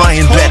 It's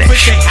Brian Bennett.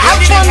 Have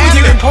fun with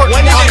your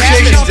important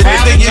conversations and your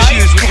big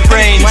issues with your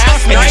brains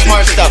and your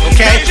smart stuff,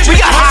 okay? We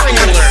got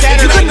hockey alert.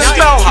 You couldn't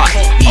spell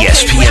hockey.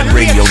 ESPN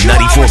Radio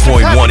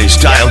 94.1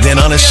 is dialed in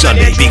on a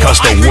Sunday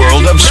because the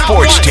world of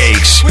sports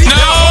takes...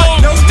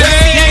 No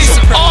days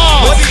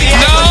off.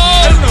 No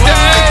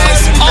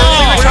days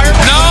off.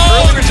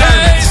 No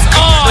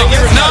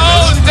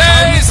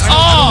days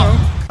off.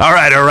 All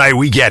right,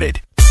 we get it.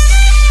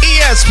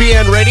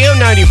 ESPN Radio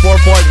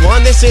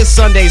 94.1. This is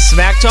Sunday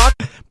Smack Talk.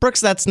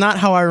 Brooks, that's not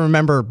how I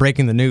remember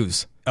breaking the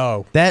news.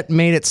 Oh. That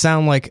made it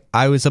sound like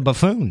I was a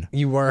buffoon.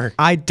 You were.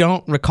 I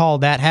don't recall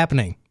that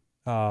happening.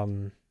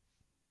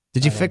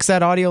 Did you fix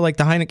that audio like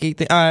the Heineke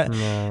thing?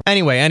 No.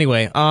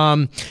 Anyway,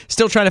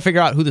 still trying to figure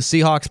out who the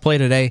Seahawks play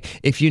today.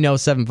 If you know,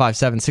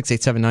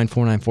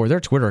 757-687-9494. Their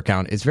Twitter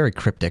account is very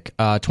cryptic.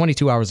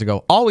 22 hours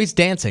ago, always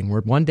dancing.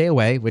 We're one day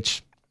away,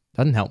 which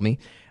doesn't help me.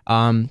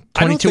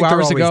 22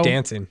 hours ago,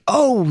 dancing.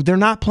 Oh, they're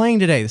not playing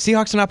today. The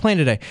Seahawks are not playing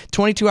today.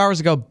 22 hours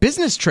ago,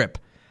 business trip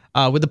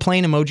with the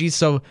plane emojis.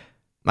 So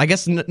I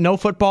guess no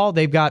football.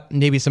 They've got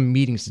maybe some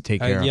meetings to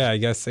take care of. Yeah, I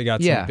guess they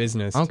got some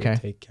business to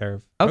take care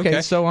of.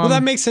 Okay, so well,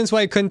 that makes sense why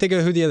I couldn't think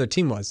of who the other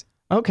team was.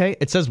 Okay,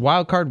 it says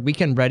wild card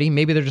weekend ready.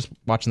 Maybe they're just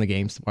watching the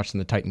games, watching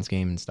the Titans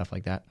game and stuff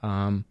like that.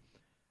 All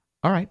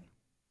right,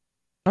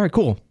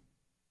 cool.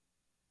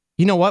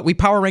 You know what? We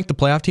power rank the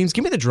playoff teams.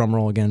 Give me the drum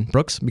roll again,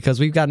 Brooks, because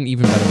we've got an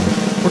even better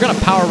one. We're gonna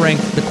power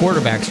rank the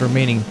quarterbacks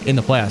remaining in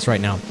the playoffs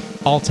right now,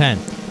 all 10,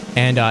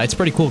 and it's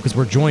pretty cool because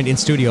we're joined in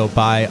studio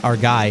by our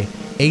guy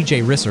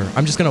AJ Risser.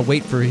 I'm just gonna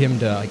wait for him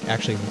to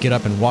actually get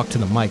up and walk to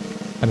the mic.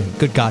 I mean,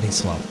 good God, he's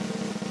slow.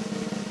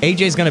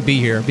 AJ's gonna be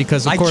here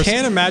because of course I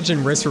can't imagine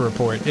Risser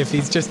report if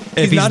he's not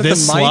he's at the mic.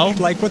 slow?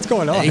 Like, what's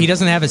going on? He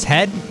doesn't have his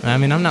head. I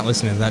mean, I'm not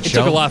listening to that show.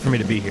 It took a lot for me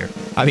to be here.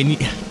 I mean,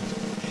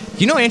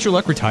 you know Andrew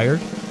Luck retired?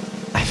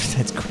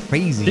 That's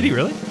crazy. Did he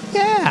really?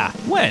 Yeah.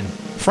 When?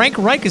 Frank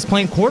Reich is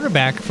playing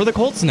quarterback for the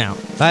Colts now.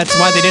 That's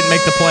why they didn't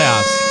make the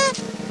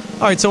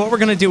playoffs. All right, so what we're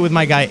going to do with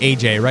my guy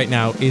AJ right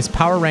now is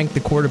power rank the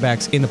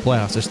quarterbacks in the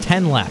playoffs. There's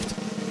 10 left.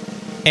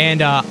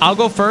 And I'll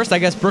go first. I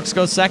guess Brooks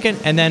goes second,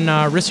 and then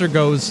Risser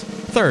goes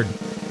third.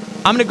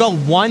 I'm going to go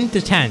 1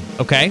 to 10,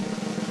 okay?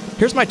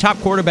 Here's my top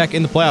quarterback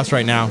in the playoffs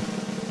right now.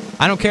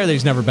 I don't care that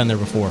he's never been there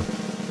before.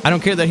 I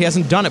don't care that he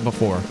hasn't done it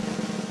before.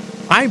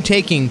 I'm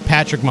taking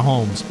Patrick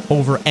Mahomes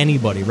over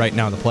anybody right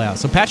now in the playoffs.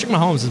 So Patrick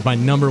Mahomes is my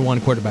number one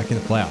quarterback in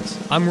the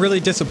playoffs. I'm really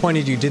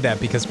disappointed you did that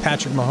because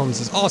Patrick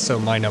Mahomes is also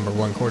my number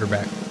one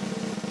quarterback.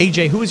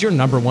 AJ, who is your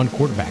number one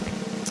quarterback?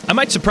 I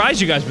might surprise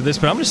you guys with this,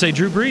 but I'm going to say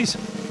Drew Brees.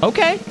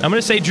 Okay. I'm going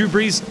to say Drew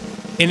Brees,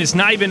 and it's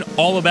not even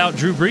all about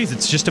Drew Brees.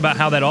 It's just about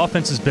how that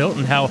offense is built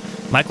and how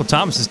Michael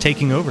Thomas is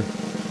taking over.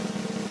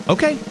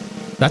 Okay.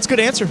 That's a good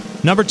answer.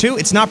 Number 2,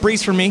 it's not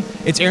Brees for me.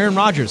 It's Aaron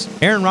Rodgers.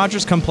 Aaron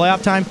Rodgers, come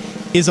playoff time,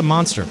 is a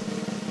monster.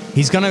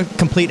 He's going to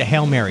complete a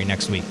Hail Mary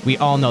next week. We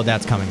all know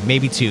that's coming.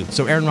 Maybe 2.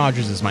 So Aaron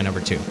Rodgers is my number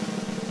 2.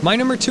 My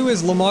number 2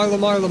 is Lamar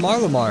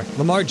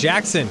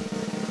Jackson.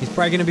 He's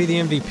probably going to be the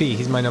MVP.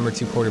 He's my number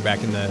 2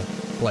 quarterback in the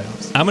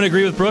playoffs. I'm going to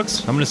agree with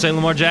Brooks. I'm going to say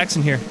Lamar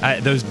Jackson here.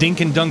 Those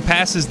dink and dunk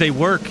passes, they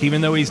work.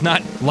 Even though he's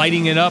not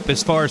lighting it up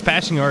as far as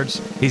passing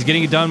yards, he's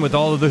getting it done with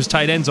all of those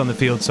tight ends on the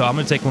field. So I'm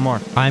going to take Lamar.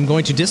 I'm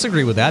going to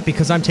disagree with that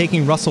because I'm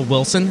taking Russell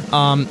Wilson.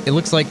 It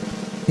looks like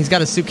he's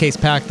got a suitcase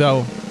packed,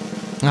 though.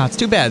 It's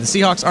too bad. The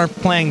Seahawks aren't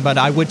playing, but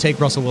I would take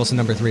Russell Wilson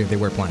number 3 if they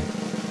were playing.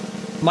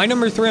 My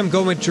number 3, I'm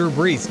going with Drew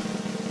Brees.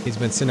 He's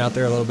been sitting out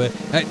there a little bit.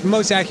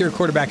 Most accurate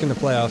quarterback in the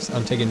playoffs,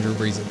 I'm taking Drew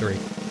Brees at 3.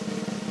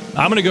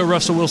 I'm going to go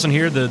Russell Wilson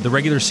here. The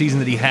regular season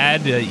that he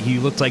had, he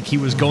looked like he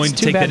was going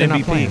to take that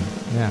MVP.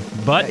 Yeah.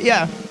 But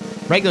yeah,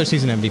 regular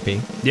season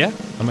MVP. Yeah,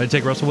 I'm going to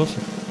take Russell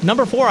Wilson.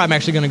 Number 4, I'm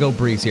actually going to go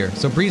Breeze here.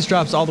 So Breeze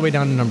drops all the way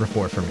down to number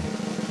 4 for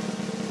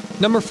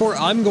me. Number 4,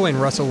 I'm going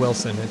Russell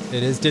Wilson.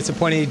 It is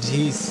disappointing.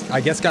 He's,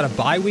 I guess, got a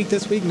bye week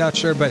this week. Not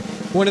sure, but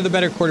one of the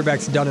better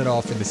quarterbacks, done it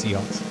all for the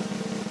Seahawks.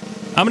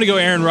 I'm going to go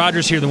Aaron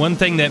Rodgers here. The one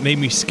thing that made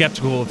me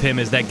skeptical of him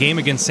is that game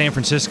against San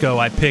Francisco,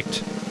 I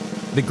picked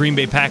the Green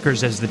Bay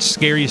Packers as the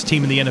scariest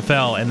team in the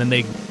NFL, and then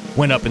they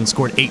went up and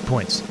scored 8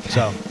 points.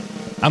 So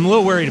I'm a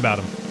little worried about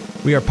him.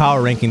 We are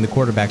power ranking the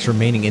quarterbacks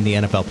remaining in the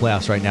NFL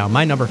playoffs right now.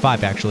 My number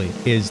 5, actually,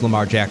 is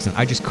Lamar Jackson.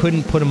 I just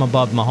couldn't put him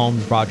above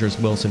Mahomes, Rodgers,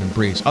 Wilson, and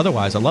Breeze.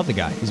 Otherwise, I love the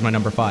guy. He's my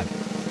number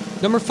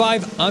 5. Number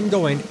 5, I'm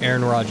going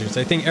Aaron Rodgers.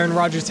 I think Aaron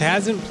Rodgers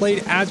hasn't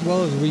played as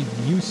well as we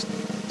used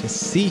to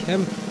see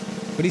him,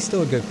 but he's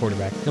still a good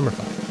quarterback. Number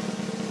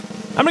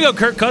 5. I'm going to go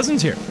Kirk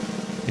Cousins here.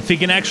 If he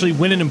can actually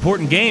win an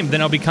important game, then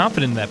I'll be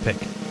confident in that pick.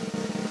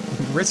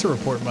 Rissa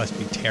Report must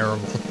be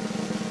terrible.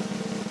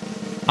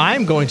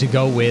 I'm going to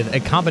go with a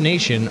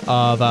combination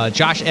of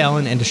Josh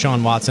Allen and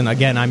Deshaun Watson.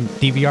 Again, I'm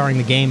DVRing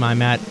the game.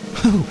 I'm at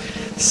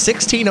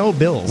 16-0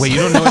 Bills. Wait, you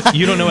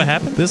don't know what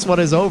happened? This one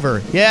is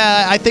over.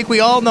 Yeah, I think we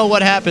all know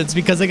what happens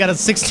because they got a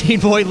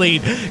 16-point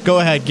lead. Go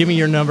ahead, give me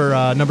your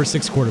number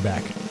 6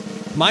 quarterback.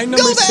 My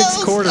number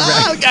 6 quarterback.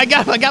 Oh, I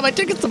got my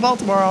tickets to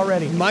Baltimore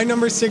already. My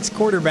number 6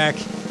 quarterback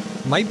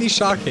might be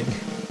shocking.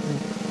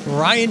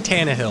 Ryan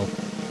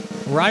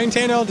Tannehill. Ryan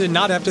Tannehill did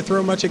not have to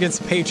throw much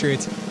against the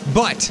Patriots,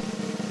 but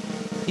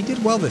he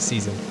did well this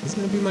season. He's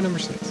going to be my number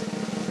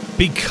 6.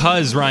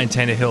 Because Ryan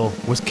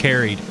Tannehill was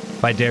carried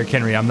by Derrick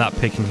Henry, I'm not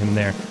picking him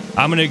there.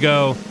 I'm going to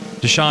go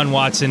Deshaun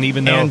Watson,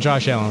 even though and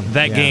Josh Allen.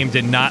 That game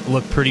did not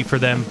look pretty for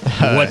them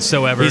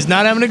whatsoever. He's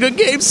not having a good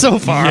game so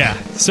far. Yeah,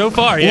 so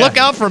far, yeah. Look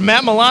out for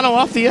Matt Milano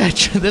off the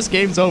edge. This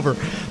game's over.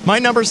 My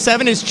number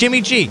 7 is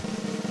Jimmy G.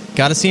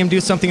 Got to see him do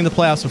something in the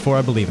playoffs before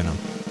I believe in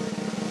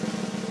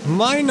him.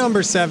 My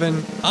number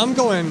 7, I'm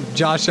going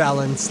Josh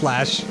Allen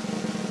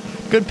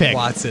 / good pick.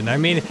 Watson. I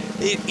mean,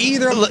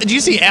 either. Did you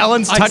see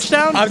Allen's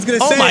touchdown? I was going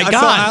to say, my God. I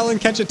saw Allen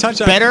catch a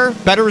touchdown.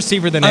 Better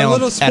receiver than Allen. A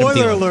little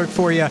spoiler alert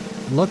for you.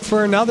 Look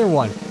for another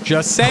one.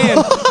 Just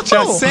saying.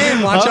 Just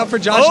saying. Watch out for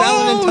Josh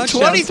Allen and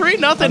touchdowns.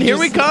 23-0. Here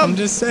we come. I'm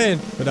just saying.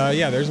 But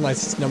yeah, there's my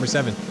number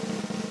 7.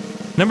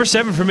 Number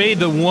 7 for me,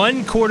 the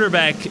one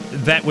quarterback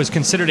that was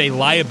considered a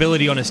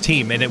liability on his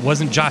team, and it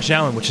wasn't Josh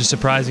Allen, which is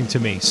surprising to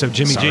me. So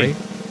Jimmy G.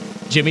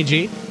 Jimmy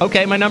G.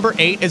 Okay, my number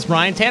 8 is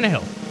Ryan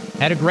Tannehill.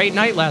 Had a great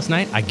night last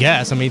night, I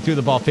guess. I mean, he threw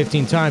the ball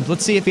 15 times.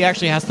 Let's see if he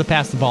actually has to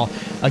pass the ball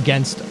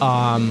against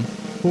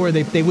who are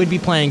they? They would be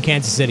playing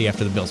Kansas City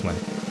after the Bills win.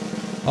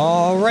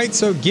 All right,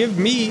 so give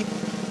me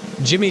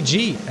Jimmy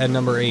G at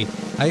number 8.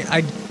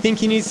 I think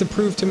he needs to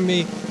prove to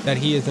me that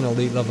he is an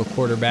elite level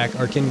quarterback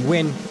or can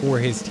win for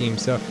his team.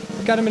 So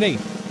I got him at 8.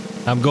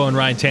 I'm going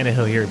Ryan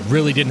Tannehill here.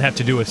 Really didn't have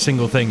to do a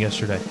single thing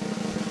yesterday.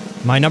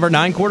 My number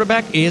 9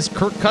 quarterback is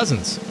Kirk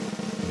Cousins.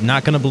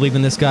 Not going to believe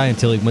in this guy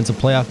until he wins a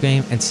playoff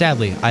game, and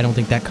sadly, I don't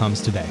think that comes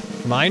today.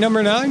 My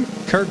number 9,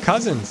 Kirk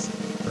Cousins,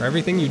 for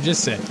everything you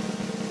just said.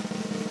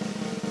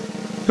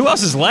 Who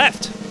else is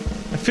left?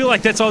 I feel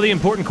like that's all the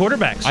important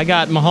quarterbacks. I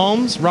got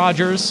Mahomes,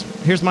 Rodgers.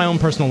 Here's my own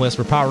personal list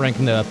for power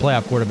ranking the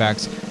playoff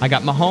quarterbacks. I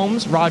got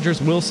Mahomes, Rodgers,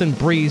 Wilson,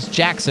 Breeze,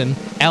 Jackson,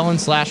 Allen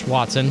 /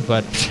 Watson,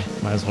 but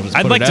might as well just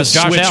put I'd like it to as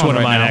Josh switch Allen one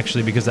of right mine, now.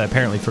 actually, because I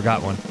apparently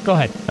forgot one. Go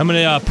ahead. I'm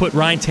going to put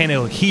Ryan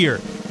Tannehill here,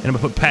 and I'm going to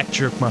put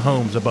Patrick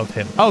Mahomes above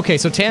him. Okay,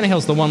 so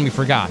Tannehill's the one we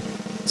forgot.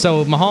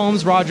 So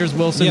Mahomes, Rodgers,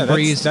 Wilson,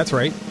 Breeze. That's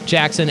right.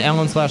 Jackson,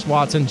 Allen /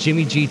 Watson,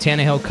 Jimmy G,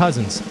 Tannehill,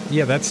 Cousins.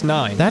 Yeah, that's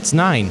 9. That's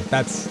 9.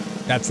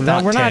 That's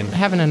not we're 10. not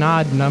having an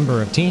odd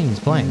number of teams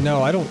playing.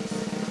 No, I don't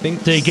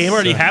think Did the game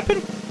already happen?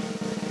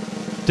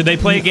 Did they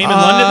play a game in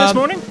London this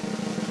morning?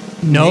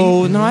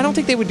 No, I don't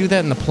think they would do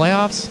that in the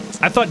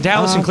playoffs. I thought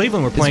Dallas and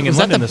Cleveland were playing in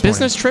London this morning. Is that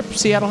the business trip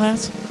Seattle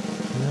has?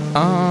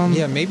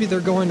 Yeah, maybe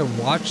they're going to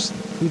watch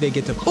who they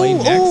get to play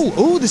next.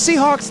 The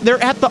Seahawks,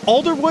 they're at the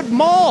Alderwood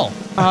Mall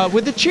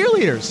with the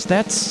cheerleaders.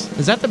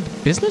 Is that the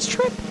business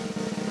trip?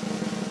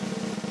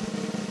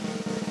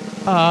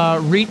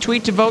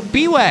 Retweet to vote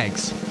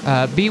B-Wags.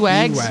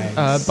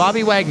 B-Wags,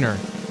 Bobby Wagner.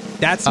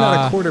 That's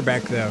not a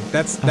quarterback, though.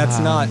 That's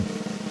not.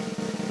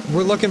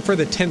 We're looking for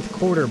the 10th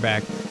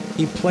quarterback.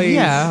 He plays.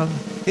 Yeah.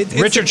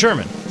 Richard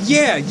Sherman.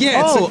 Yeah.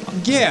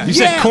 You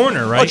said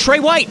corner, right? Oh, Trey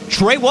White.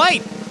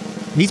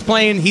 He's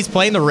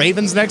playing the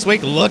Ravens next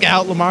week. Look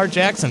out, Lamar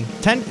Jackson.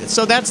 10.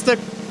 So that's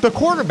the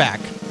quarterback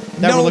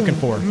that we're looking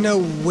for. No,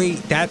 wait,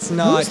 that's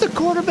not. Who's the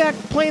quarterback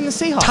playing the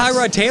Seahawks?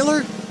 Tyrod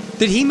Taylor?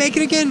 Did he make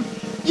it again?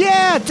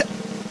 Yeah.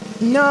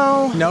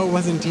 No, it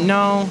wasn't.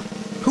 No.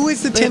 Who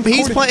is the 10th?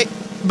 He's playing.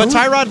 But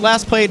Tyrod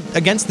last played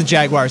against the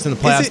Jaguars in the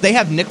playoffs. They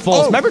have Nick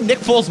Foles. Remember Nick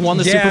Foles won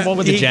the Super Bowl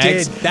with the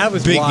Jags? Did. That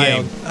was big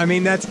wild. game. I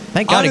mean, that's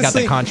thank God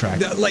honestly, he got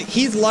that contract.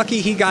 He's lucky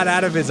he got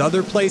out of his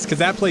other place because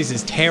that place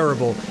is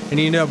terrible, and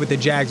he ended up with the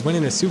Jags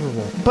winning a Super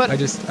Bowl. But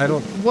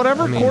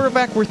whatever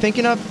quarterback we're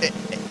thinking of,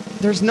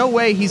 there's no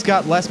way he's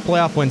got less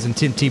playoff wins than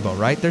Tim Tebow,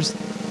 right?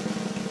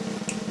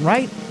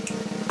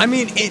 I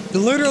mean,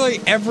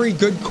 literally every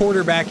good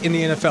quarterback in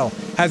the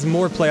NFL has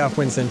more playoff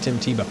wins than Tim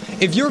Tebow.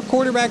 If your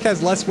quarterback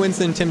has less wins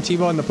than Tim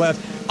Tebow in the playoffs,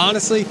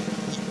 honestly,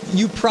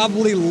 you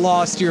probably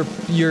lost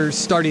your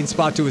starting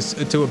spot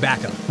to a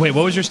backup. Wait,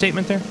 what was your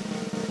statement there?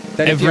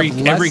 That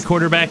every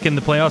quarterback in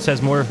the playoffs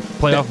has more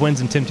playoff wins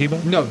than Tim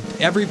Tebow? No,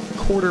 every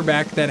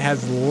quarterback that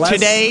has less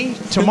today,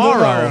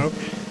 tomorrow,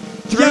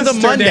 through the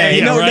Monday.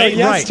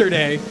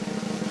 Yesterday.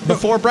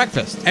 Before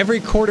breakfast. Every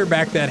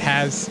quarterback that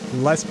has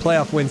less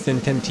playoff wins than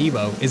Tim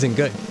Tebow isn't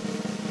good.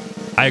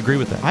 I agree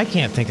with that. I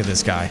can't think of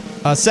this guy.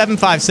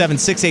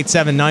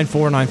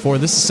 757-687-9494.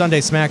 This is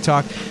Sunday Smack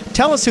Talk.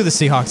 Tell us who the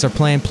Seahawks are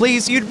playing.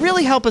 Please, you'd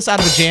really help us out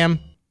of a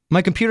jam.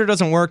 My computer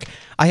doesn't work.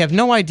 I have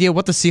no idea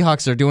what the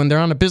Seahawks are doing. They're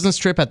on a business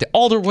trip at the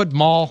Alderwood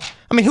Mall.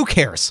 I mean, who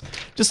cares?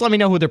 Just let me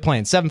know who they're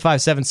playing.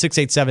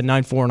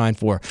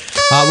 757-687-9494.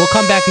 We'll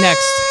come back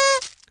next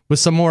with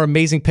some more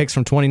amazing picks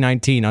from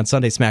 2019 on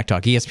Sunday Smack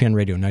Talk, ESPN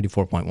Radio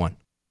 94.1.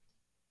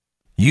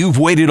 You've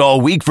waited all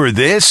week for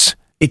this?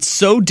 It's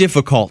so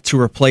difficult to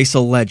replace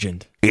a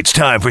legend. It's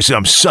time for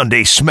some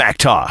Sunday Smack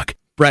Talk.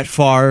 Brett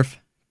Favre,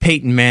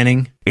 Peyton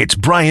Manning. It's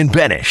Brian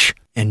Benish.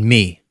 And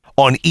me.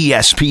 On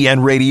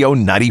ESPN Radio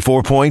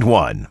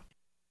 94.1.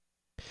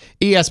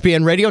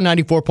 ESPN Radio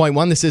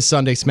 94.1. This is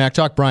Sunday Smack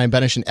Talk. Brian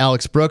Benish and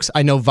Alex Brooks.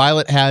 I know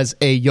Violet has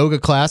a yoga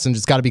class and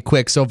it's got to be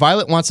quick. So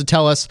Violet wants to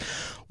tell us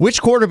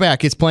which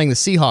quarterback is playing the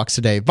Seahawks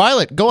today.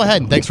 Violet, go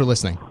ahead. Thanks for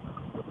listening.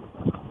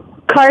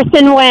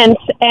 Carson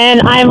Wentz,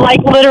 and I'm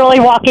like literally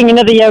walking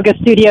into the yoga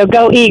studio.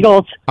 Go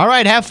Eagles. All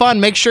right, have fun.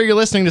 Make sure you're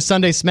listening to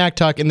Sunday Smack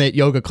Talk in that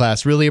yoga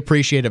class. Really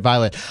appreciate it,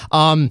 Violet.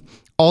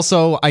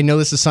 Also, I know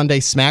this is Sunday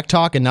Smack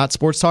Talk and not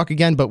Sports Talk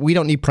again, but we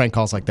don't need prank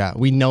calls like that.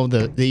 We know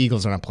the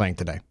Eagles are not playing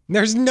today.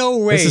 There's no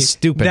way. This is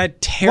stupid.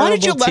 That terrible Why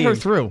did you let team. her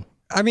through?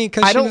 I mean,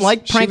 I don't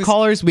like prank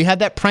callers. We had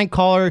that prank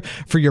caller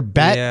for your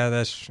bet. Yeah,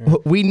 that's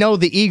true. We know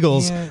the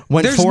Eagles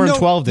went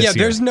 4-12 this year.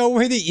 Yeah, there's no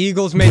way the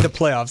Eagles made the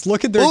playoffs.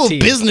 Look at their team.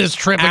 Business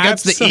trip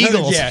against the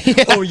Eagles. Yeah.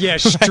 Oh, yeah,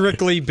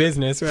 strictly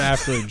business.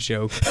 Absolute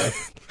joke.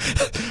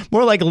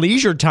 More like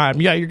leisure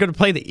time. Yeah, you're going to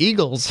play the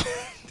Eagles.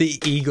 The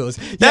Eagles.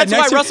 That's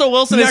why Russell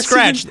Wilson is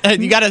scratched.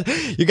 You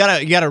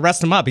gotta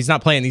rest him up. He's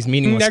not playing these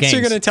meaningless games. Next,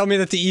 you're gonna tell me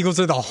that the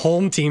Eagles are the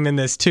home team in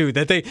this too.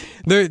 That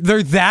they're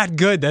that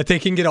good that they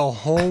can get a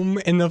home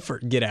in the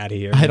get out of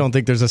here. I don't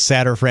think there's a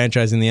sadder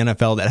franchise in the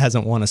NFL that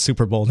hasn't won a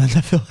Super Bowl than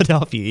the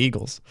Philadelphia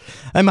Eagles.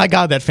 And my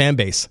God, that fan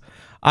base.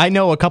 I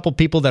know a couple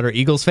people that are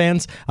Eagles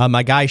fans.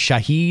 My guy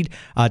Shaheed,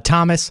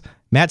 Thomas,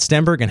 Matt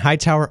Stenberg, and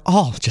Hightower.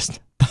 All just.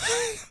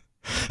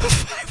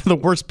 The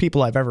worst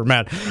people I've ever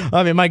met.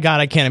 I mean, my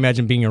God, I can't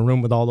imagine being in a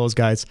room with all those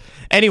guys.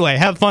 Anyway,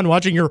 have fun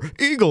watching your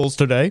Eagles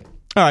today.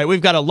 All right,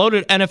 we've got a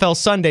loaded NFL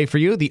Sunday for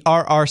you. The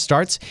RR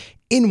starts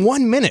in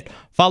 1 minute,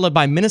 followed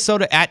by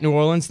Minnesota at New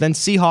Orleans, then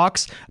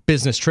Seahawks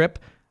business trip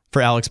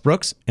for Alex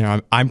Brooks.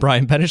 And I'm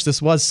Brian Benish.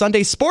 This was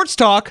Sunday Sports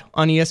Talk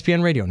on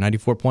ESPN Radio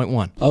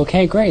 94.1.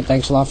 Okay, great.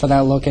 Thanks a lot for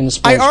that look into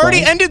sports. I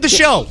already ended the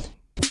show.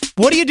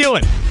 What are you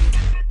doing?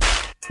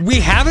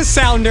 We have a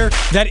sounder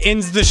that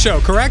ends the show,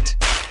 correct?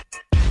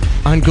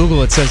 On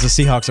Google, it says the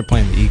Seahawks are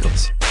playing the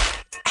Eagles.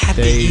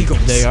 The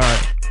Eagles. They are.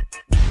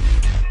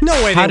 No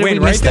way How they did win, we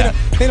miss right?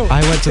 that?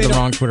 I went to the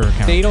wrong Twitter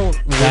account. They don't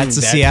win. That's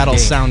the that Seattle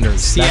game.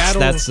 Sounders. Seattle?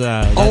 That's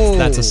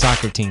a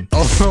soccer team.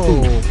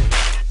 Oh.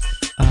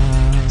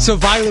 So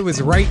Violet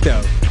was right,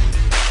 though.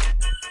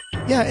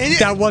 Yeah.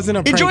 That wasn't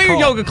a prank Enjoy your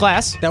call. yoga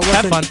class. That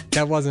Have fun.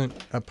 That wasn't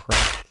a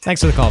prank.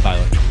 Thanks for the call,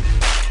 Violet.